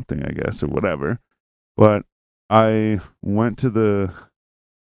smoke or something, I guess, or whatever. But I went to the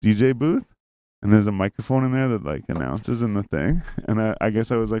DJ booth, and there's a microphone in there that like announces in the thing. And I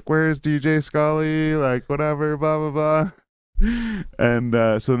guess I was like, "Where's DJ Scully?" Like whatever, blah blah blah. And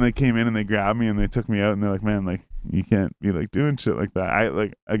so then they came in and they grabbed me and they took me out and they're like, "Man, like you can't be like doing shit like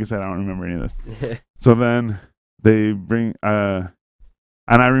that." I guess I don't remember any of this. So then they bring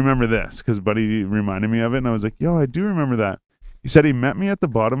and I remember this because Buddy reminded me of it, and I was like, yo, I do remember that. He said he met me at the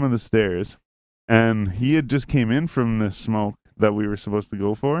bottom of the stairs, and he had just came in from the smoke that we were supposed to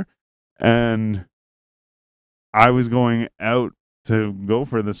go for, and I was going out to go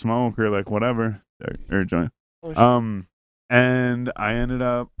for the smoke or like whatever, or joint. And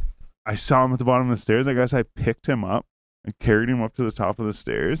I saw him at the bottom of the stairs. I guess I picked him up and carried him up to the top of the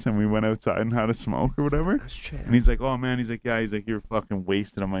stairs, and we went outside and had a smoke or whatever. And he's like, oh man, he's like, yeah, he's like, you're fucking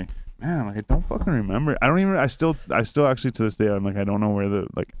wasted. I'm like, man, like I don't fucking remember. I still actually to this day, I'm like, I don't know where the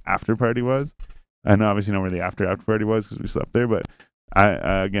like after party was. I know obviously know where the after party was because we slept there, but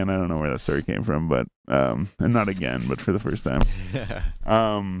I don't know where that story came from, but and not again, but for the first time.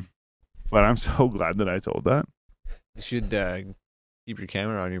 But I'm so glad that I told that. You should keep your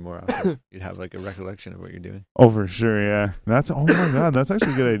camera on you more often. You'd have like a recollection of what you're doing. Oh, for sure, yeah. Oh my god, that's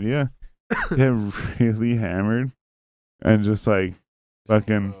actually a good idea. Get really hammered and just like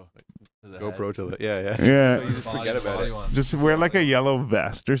fucking To the GoPro head. to the yeah. Yeah. So you just forget about it. one. Just wear like a yellow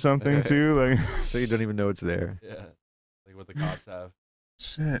vest or something too. Like So you don't even know it's there. Yeah, like what the cops have.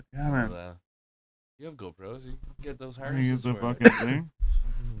 shit. Yeah, man. You have GoPros. You can get those Let me use harnesses. the for it. fucking thing.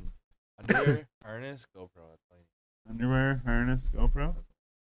 Underwear, harness, GoPro. That's all you Underwear, harness, GoPro.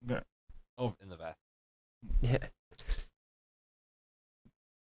 need. Oh, in the bath. Yeah.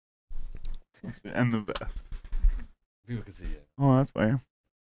 And the vest. People can see it. Oh, that's fire.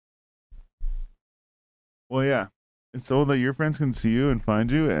 Well, yeah. It's so that your friends can see you and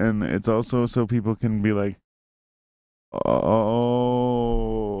find you, and it's also so people can be like,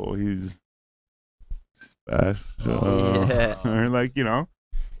 oh, he's special. Yeah. Or like, you know,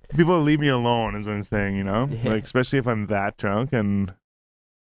 people leave me alone is what I'm saying, you know? Yeah. Like, especially if I'm that drunk and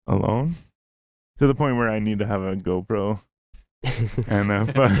alone. To the point where I need to have a GoPro and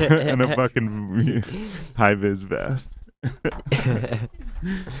and a fucking high vis vest.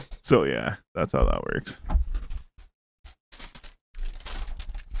 So yeah, that's how that works.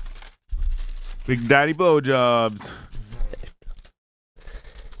 Big Daddy blowjobs.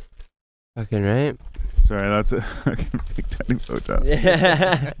 Fucking right. Sorry, that's a fucking Big Daddy blowjobs.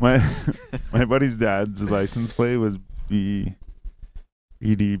 Yeah. My buddy's dad's license plate was BDBJ.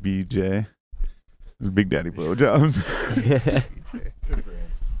 It was Big Daddy blowjobs. Good for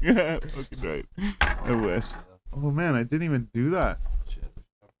him. Yeah, fucking right. I wish. Oh man, I didn't even do that. Shit.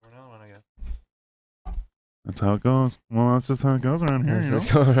 For now, when I got. That's how it goes. Well, that's just how it goes around here. What's You know?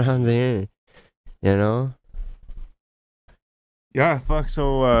 just going on here? You know? Yeah, fuck.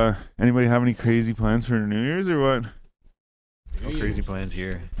 So, anybody have any crazy plans for New Year's or what? No crazy plans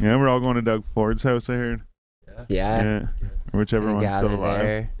here. Yeah, we're all going to Doug Ford's house, I heard. Yeah. Yeah. Yeah, or whichever Gonna one's still gather alive.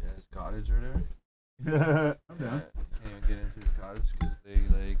 there. Yeah, his cottage right there. I'm Yeah, down. can't even get into his cottage because they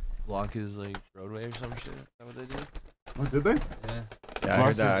like block his like roadway or some shit. Is that what they do? Oh, did they? Yeah. Yeah, I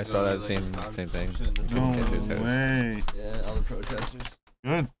heard that. I saw that same thing. No Get to his house. way. Yeah, all the protesters.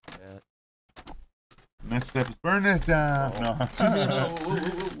 Good. Yeah. Next step is burn it down. No.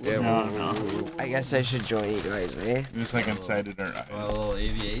 Yeah, No. I guess I should join you guys, eh? Just like incited or not. Well, a little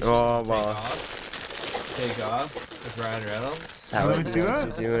aviation. Oh, take well. off. Take off with Ryan Reynolds. That Let me was see what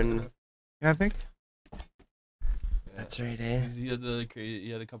that. you're doing. Yeah, I think. That's right, eh? He had he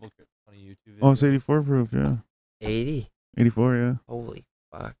had a couple funny YouTube videos. Oh, it's 84 proof, yeah. 80. 84, yeah. Holy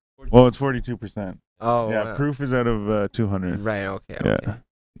fuck. Well, it's 42%. Oh, Yeah, wow. proof is out of 200. Right, okay, Yeah. okay.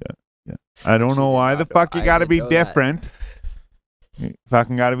 I don't know Actually, why did the not know- fuck you I gotta didn't be know that. different. You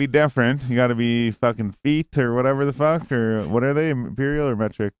fucking gotta be different. You gotta be fucking feet or whatever the fuck, or what are they? Imperial or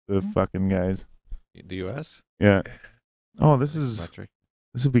metric? The fucking guys. The U.S. Yeah. Oh, this Metric.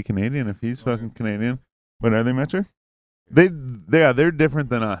 would be Canadian if he's fucking Canadian. But are they metric? They're different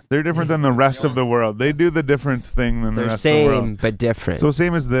than us. They're different than the rest of the world. They do the different thing than the They're rest of the world. same, but different. So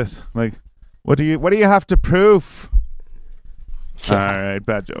same as this. Like, what do you have to prove? All right,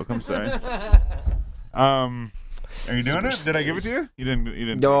 bad joke. I'm sorry. Are you doing it? Did I give it to you? You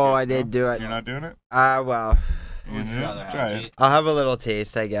didn't. No, take it, I didn't do it. You're not doing it. Well, You Would didn't you do it? rather have, Try it. Jake? I'll have a little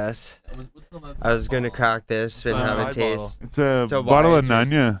taste, I guess. What's the last I was gonna bottle? crack this and It's have a a side bottle. taste. It's a So bottle of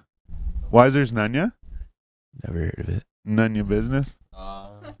Wiser's. Nanya. Wiser's Nanya. Never heard of it. Nanya business.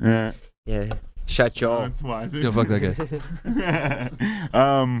 Yeah. Yeah. Shut your. It's Wiser's. Yo, fuck that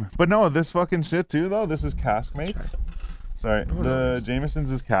guy. But no, this fucking shit too though. This is Caskmates. Sorry, Oh, the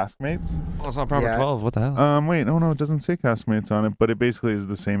Jameson's is Caskmates. Well, it's not proper Yeah. 12. What the hell? Wait, no, it doesn't say Caskmates on it, but it basically is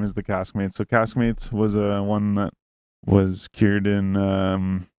the same as the Caskmates. So Caskmates was one that was cured in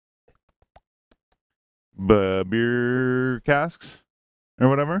beer casks or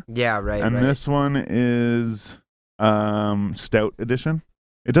whatever. Yeah, right. And right. this one is stout edition.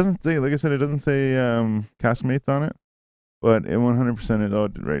 It doesn't say, like I said, it doesn't say Caskmates on it, but it 100%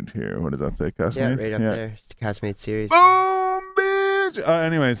 is right here. What does that say? Caskmates? Yeah, right up there. It's the Castmate series. Boom, bitch.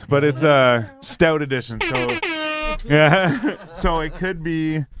 Anyways, but it's stout edition. So yeah, so it could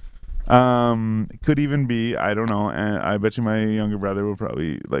be, it could even be, I don't know. And I bet you my younger brother will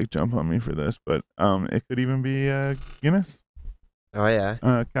probably like jump on me for this, but it could even be Guinness Oh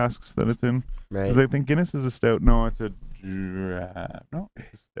yeah, casks that it's in. right. Because I think Guinness is a stout. No, it's a draft. No,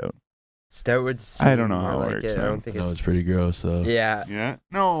 it's a stout. Stout would I don't know seem how more it like works, it. I man. don't think No, it's. it's pretty gross though. Yeah, Yeah.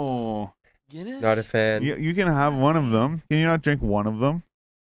 No. Guinness? not a fan. You can have one of them. Can you not drink one of them?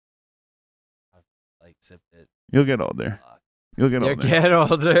 Like sipped it. You'll get older. You'll get You older. get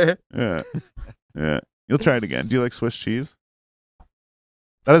older. Yeah. Yeah. You'll try it again. Do you like Swiss cheese?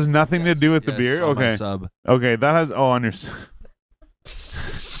 That has nothing to do with the beer? On my Okay. sub. Okay, that has on your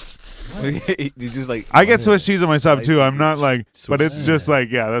You just like. I get Swiss cheese on my sub too. I'm not like but Swiss it's cheese. just like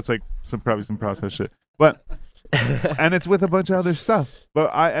that's like probably some processed shit. But and it's with a bunch of other stuff.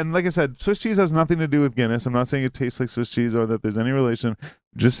 But like I said, Swiss cheese has nothing to do with Guinness. I'm not saying it tastes like Swiss cheese or that there's any relation.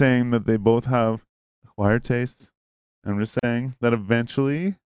 Just saying that they both have acquired tastes. I'm just saying that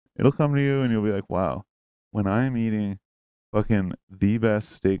eventually it'll come to you and you'll be like, wow, when I'm eating fucking the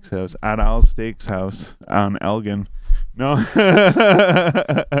best steakhouse at Al's Steakhouse on Elgin. No,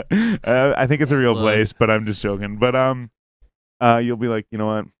 I think it's a real place, but I'm just joking. But you'll be like, you know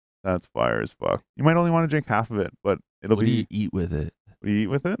what? That's fire as fuck. You might only want to drink half of it, but it'll What be. do you eat with it? What do you eat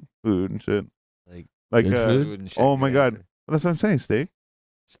with it? Food and shit. Like Like good food? Food and shit, oh my good god, answer. that's what I'm saying. Steak.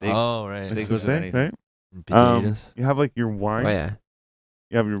 Steak. Oh, right. Steak It's goes a with steak, anything. right? And potatoes. You have like your wine. Oh yeah.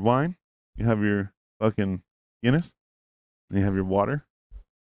 You have your wine. You have your fucking Guinness. And you have your water.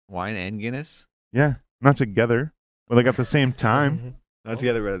 Wine and Guinness. Yeah, not together, but like at the same time. Not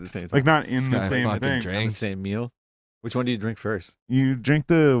together, but at the same time. Like not in This the guy same fucking thing. drank. On the same meal. Which one do you drink first? You drink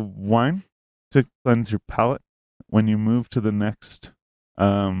the wine to cleanse your palate when you move to the next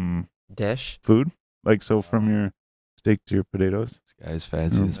Dish. food. Like so from your steak to your potatoes, This guy's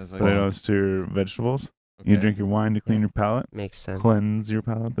fancy as That's like- fuck. potatoes to your vegetables. You Okay. drink your wine to clean your palate, Makes sense. cleanse your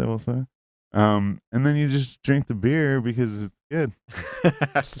palate, they will say. And then you just drink the beer because it's good.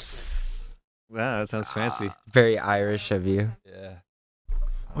 Wow, that sounds fancy. Very Irish of you. Yeah.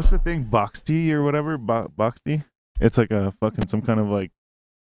 What's the thing? Box tea or whatever? Box tea? It's like a fucking some kind of like,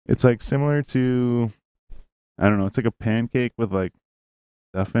 it's like similar to, I don't know, it's like a pancake with like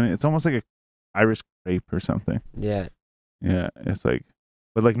stuff in it. It's almost like a Irish crepe or something. Yeah. Yeah, it's like,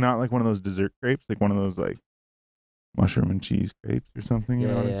 but like not like one of those dessert crepes, like one of those like mushroom and cheese crepes or something. You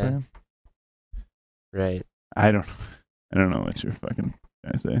know what I'm Yeah. saying? Right. I don't know what you're fucking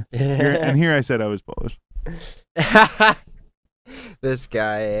trying to say. Here I said I was Polish. This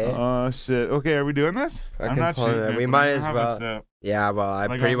guy, eh? Oh shit. Okay, are we doing this? Fucking pulling it. We might as well. Yeah, well, I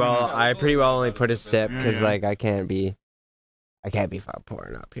Like, pretty I'm well, gonna- I pretty well only put a sip Yeah, because yeah. like I can't be fucking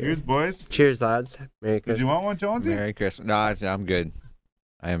pouring up here. Cheers, boys. Cheers, lads. Merry Did Christmas. you want one, Jonesy? Merry Christmas. No, I'm good.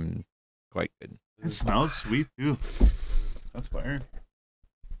 I am quite good. It smells sweet too. That's fire.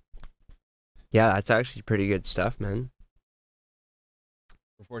 Yeah, that's actually pretty good stuff, man.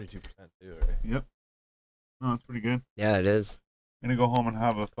 For 42% too, right? Yep. No, it's pretty good. Yeah, it is. I'm gonna go home and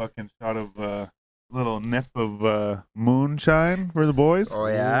have a fucking shot of little nip of moonshine for the boys. Oh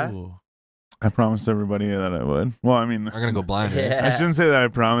yeah. Ooh. I promised everybody that I would. Well, I mean, I'm gonna go blind. Right? Yeah. I shouldn't say that I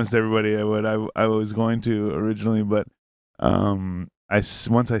promised everybody I would. I was going to originally, but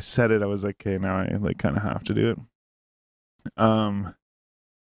once I said it, I was like, okay, now I like kind of have to do it.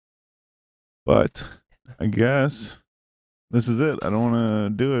 But I guess this is it. I don't want to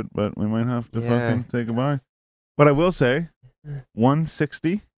do it, but we might have to Yeah. fucking say goodbye. But I will say,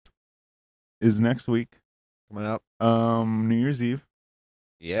 160 is next week. Coming up. New Year's Eve,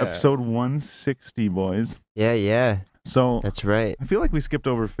 Yeah. episode 160, boys. Yeah. So That's right. I feel like we skipped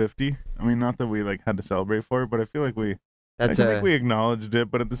over 50. I mean, not that we like had to celebrate for it, but I feel like we. That's I think we acknowledged it,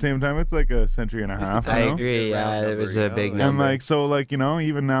 but at the same time, it's like a century and a It's the half. time. I you know? agree. Good round Yeah, it number, was you a know, big like- And number. like so, like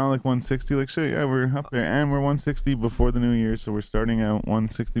even now, like 160, like shit, yeah, we're up there, and we're 160 before the new year, so we're starting out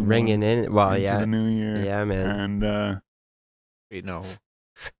 161 ringing in. Well, into yeah. the new year. Yeah, man. And Wait, no.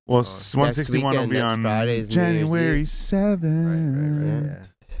 well, Next 161 will weekend, be next on Friday's New Year's January Eve. 7th.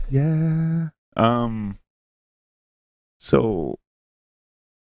 Yeah. Yeah. So.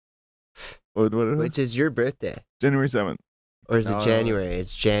 What Which is your birthday? January 7th. Or is No, it January?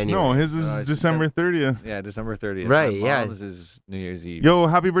 It's January. No, his is it's December 30th. Yeah, December 30th. Right, My yeah. mom's is New Year's Eve. Yo,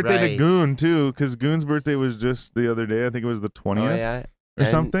 happy birthday to Right. Goon too, because Goon's birthday was just the other day. I think it was the 20th Oh, yeah. or And-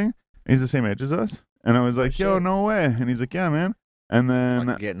 something. He's the same age as us, and I was like, "Yo, shit. no way!" And he's like, "Yeah, man." And then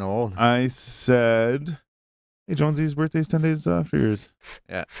Fucking getting old. I said, "Hey, Jonesy's birthday's 10 days after yours."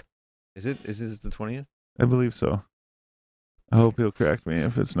 Is this the 20th? I believe so. I hope he'll correct me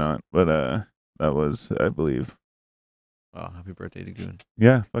if it's not, but that was, I believe. Oh, happy birthday to Goon.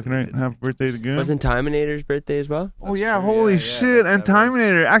 Yeah, fucking right. Happy birthday to Goon. Wasn't Timinator's birthday as well? Oh That's yeah, true. holy Yeah, shit! And that was-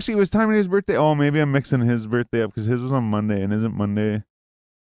 Timinator. Actually, it was Timinator's birthday. Oh, maybe I'm mixing his birthday up because his was on Monday, and isn't Monday?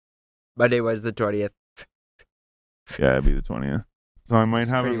 Monday was the 20th. Yeah, it'd be the 20th. So I might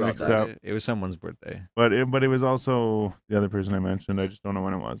It's have it pretty well mixed done. up. It was someone's birthday. But it was also the other person I mentioned. I just don't know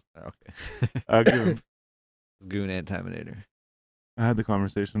when it was. Okay. Goon. Goon and Timinator. I had the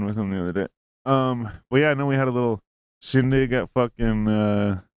conversation with him the other day. But yeah, no, we had a little shindig at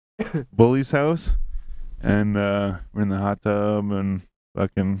fucking Bully's house, and we're in the hot tub and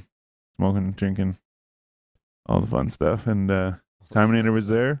fucking smoking, drinking, all the fun stuff. And Timinator was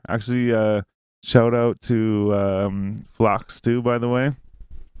there. Actually, shout out to Flox too, by the way.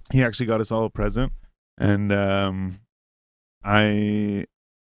 He actually got us all a present, and I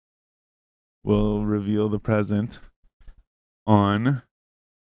we'll reveal the present on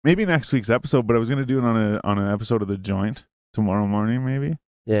maybe next week's episode. But I was gonna do it on an episode of The Joint tomorrow morning, maybe.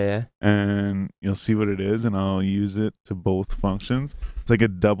 Yeah. And you'll see what it is, and I'll use it to both functions. It's like a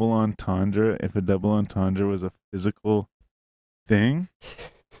double entendre. If a double entendre was a physical thing,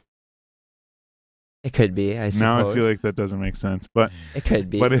 It could be. I suppose. now I feel like that doesn't make sense, but it could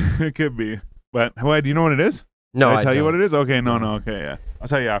be. it could be. But why? Do you know what it is? no, Did I tell you what don't. it is? Okay, no, okay, yeah. I'll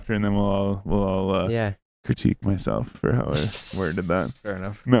tell you after, and then we'll all Yeah. critique myself for how I worded that. Fair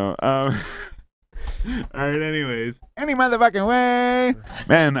enough. No. All right. Anyways, any motherfucking way,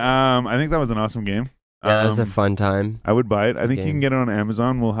 man. I think that was an awesome game. Yeah, that was a Um, fun time. I would buy it. I think you game. can get it on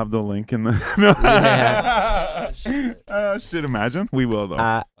Amazon. We'll have the link in the. No. Yeah. Shit, imagine. We will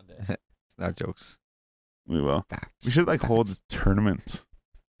though. It's not jokes. We will. Facts. We should like hold Facts. tournaments.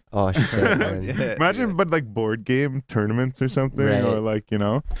 Oh shit, man. Yeah, Imagine, yeah. but like board game tournaments or something, Right. or like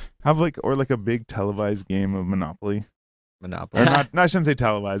have like a big televised game of Monopoly. Monopoly. Or not. I shouldn't say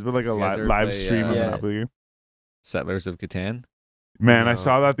televised, but like a You guys ever live play, stream of Yeah. Monopoly. Settlers of Catan. Man, I No.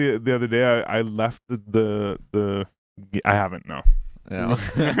 saw that the other day. I left the I haven't no. No.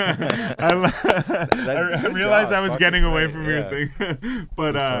 I realized I was getting away from your thing,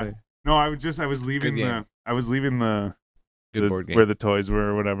 but That's funny. no, I was leaving game. the Good board game. where the toys were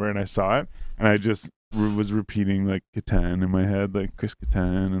or whatever, and I saw it, and I just was repeating like Catan in my head, like Chris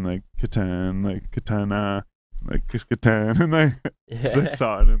Catan and like Catan, like Katana, like Chris Catan, and like so I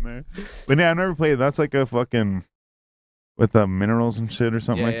saw it in there. But yeah, I've never played. That's like a fucking with minerals and shit or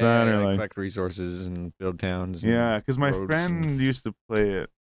something like that, or like collect resources and build towns. and yeah, because my roads friend and- used to play it.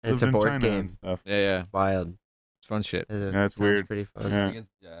 It's Lived a in board China game. and stuff. Yeah. Wild. It's fun shit. Yeah, it's Sounds weird. Pretty fun.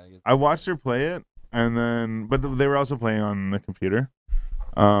 Yeah. I watched her play it, and then but they were also playing on the computer.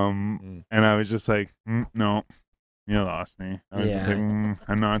 And I was just like, no, you lost me. I was just Yeah. like,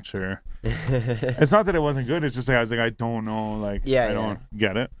 I'm not sure. It's not that it wasn't good. It's just like I was like, I don't know, like Yeah, I don't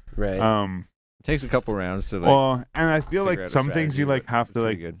get it. right. It takes a couple rounds to like. Well, and I feel figure like out a some things you strategy, like but have it's to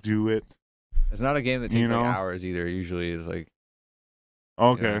like pretty good. do it. it's not a game that you takes know? like hours either. Usually, it's like.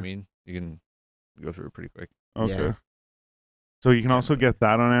 Okay. You know what I mean, you can go through it pretty quick. Okay. Yeah. So you can also get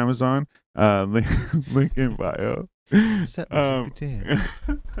that on Amazon. Link in bio.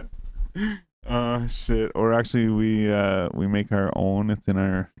 Shit. Or actually, we make our own. It's in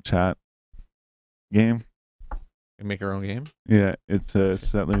our chat game. We make our own game. Yeah, it's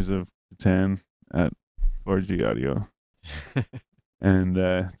Settlers of Catan at 4G Audio, and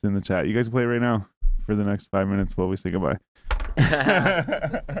it's in the chat. You guys can play it right now for the next 5 minutes while we say goodbye. All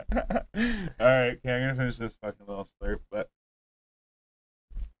right, okay, I'm gonna finish this fucking little slurp, but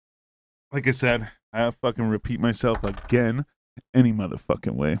like I said, I fucking repeat myself again any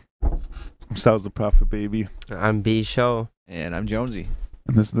motherfucking way. I'm Styles the Prophet, baby, I'm B Show. And I'm Jonesy.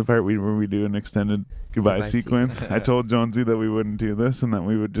 and this is the part where we do an extended goodbye Goodbye sequence. sequence. I told Jonesy that we wouldn't do this and that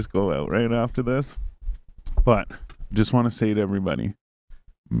we would just go out right after this, but just want to say to everybody,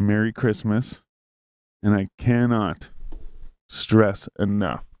 Merry Christmas, and I cannot stress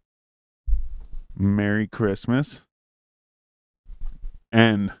enough, Merry Christmas.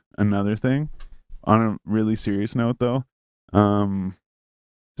 And another thing, on a really serious note though,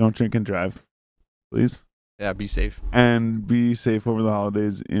 don't drink and drive, please, Yeah, be safe. and be safe over the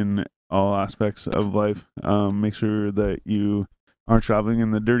holidays in all aspects of life. Make sure that you aren't traveling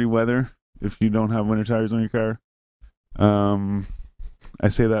in the dirty weather if you don't have winter tires on your car. I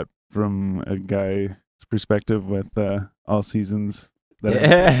say that from a guy's perspective with all seasons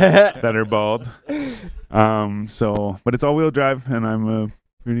that are bald. But it's all-wheel drive, and I'm a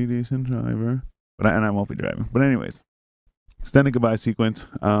pretty decent driver. I won't be driving. But anyways, extended goodbye sequence.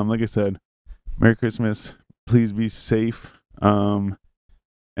 Like I said, Merry Christmas. Please be safe.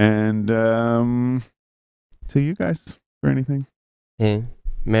 And to you guys for anything. Yeah.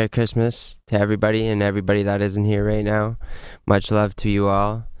 Merry Christmas to everybody and everybody that isn't here right now. Much love to you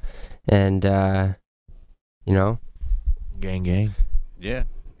all. And, Gang, gang. Yeah.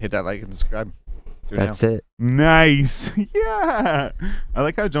 Hit that like and subscribe. Do it now. that's it. Nice. Yeah. I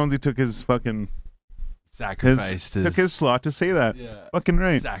like how Jonesy took his fucking Sacrificed took his slot to say that. yeah. Fucking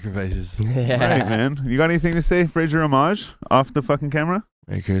right. Sacrifices. Right, man. You got anything to say, Fraser Homage, off the fucking camera?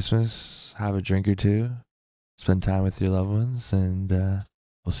 Merry Christmas. Have a drink or two. Spend time with your loved ones, and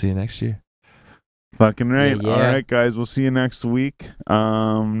we'll see you next year. Fucking right. Yeah. All right, guys. We'll see you next week.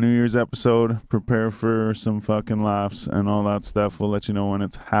 New Year's episode. Prepare for some fucking laughs and all that stuff. We'll let you know when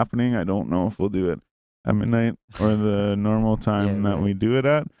it's happening. I don't know if we'll do it at midnight or the normal time Yeah, that right. we do it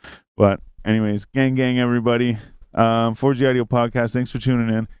at. But anyways, gang, everybody. 4G Audio Podcast. Thanks for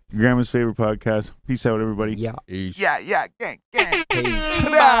tuning in. Your grandma's favorite podcast. Peace out, everybody. Yeah. Peace. Yeah, gang. Peace.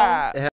 Ta-da!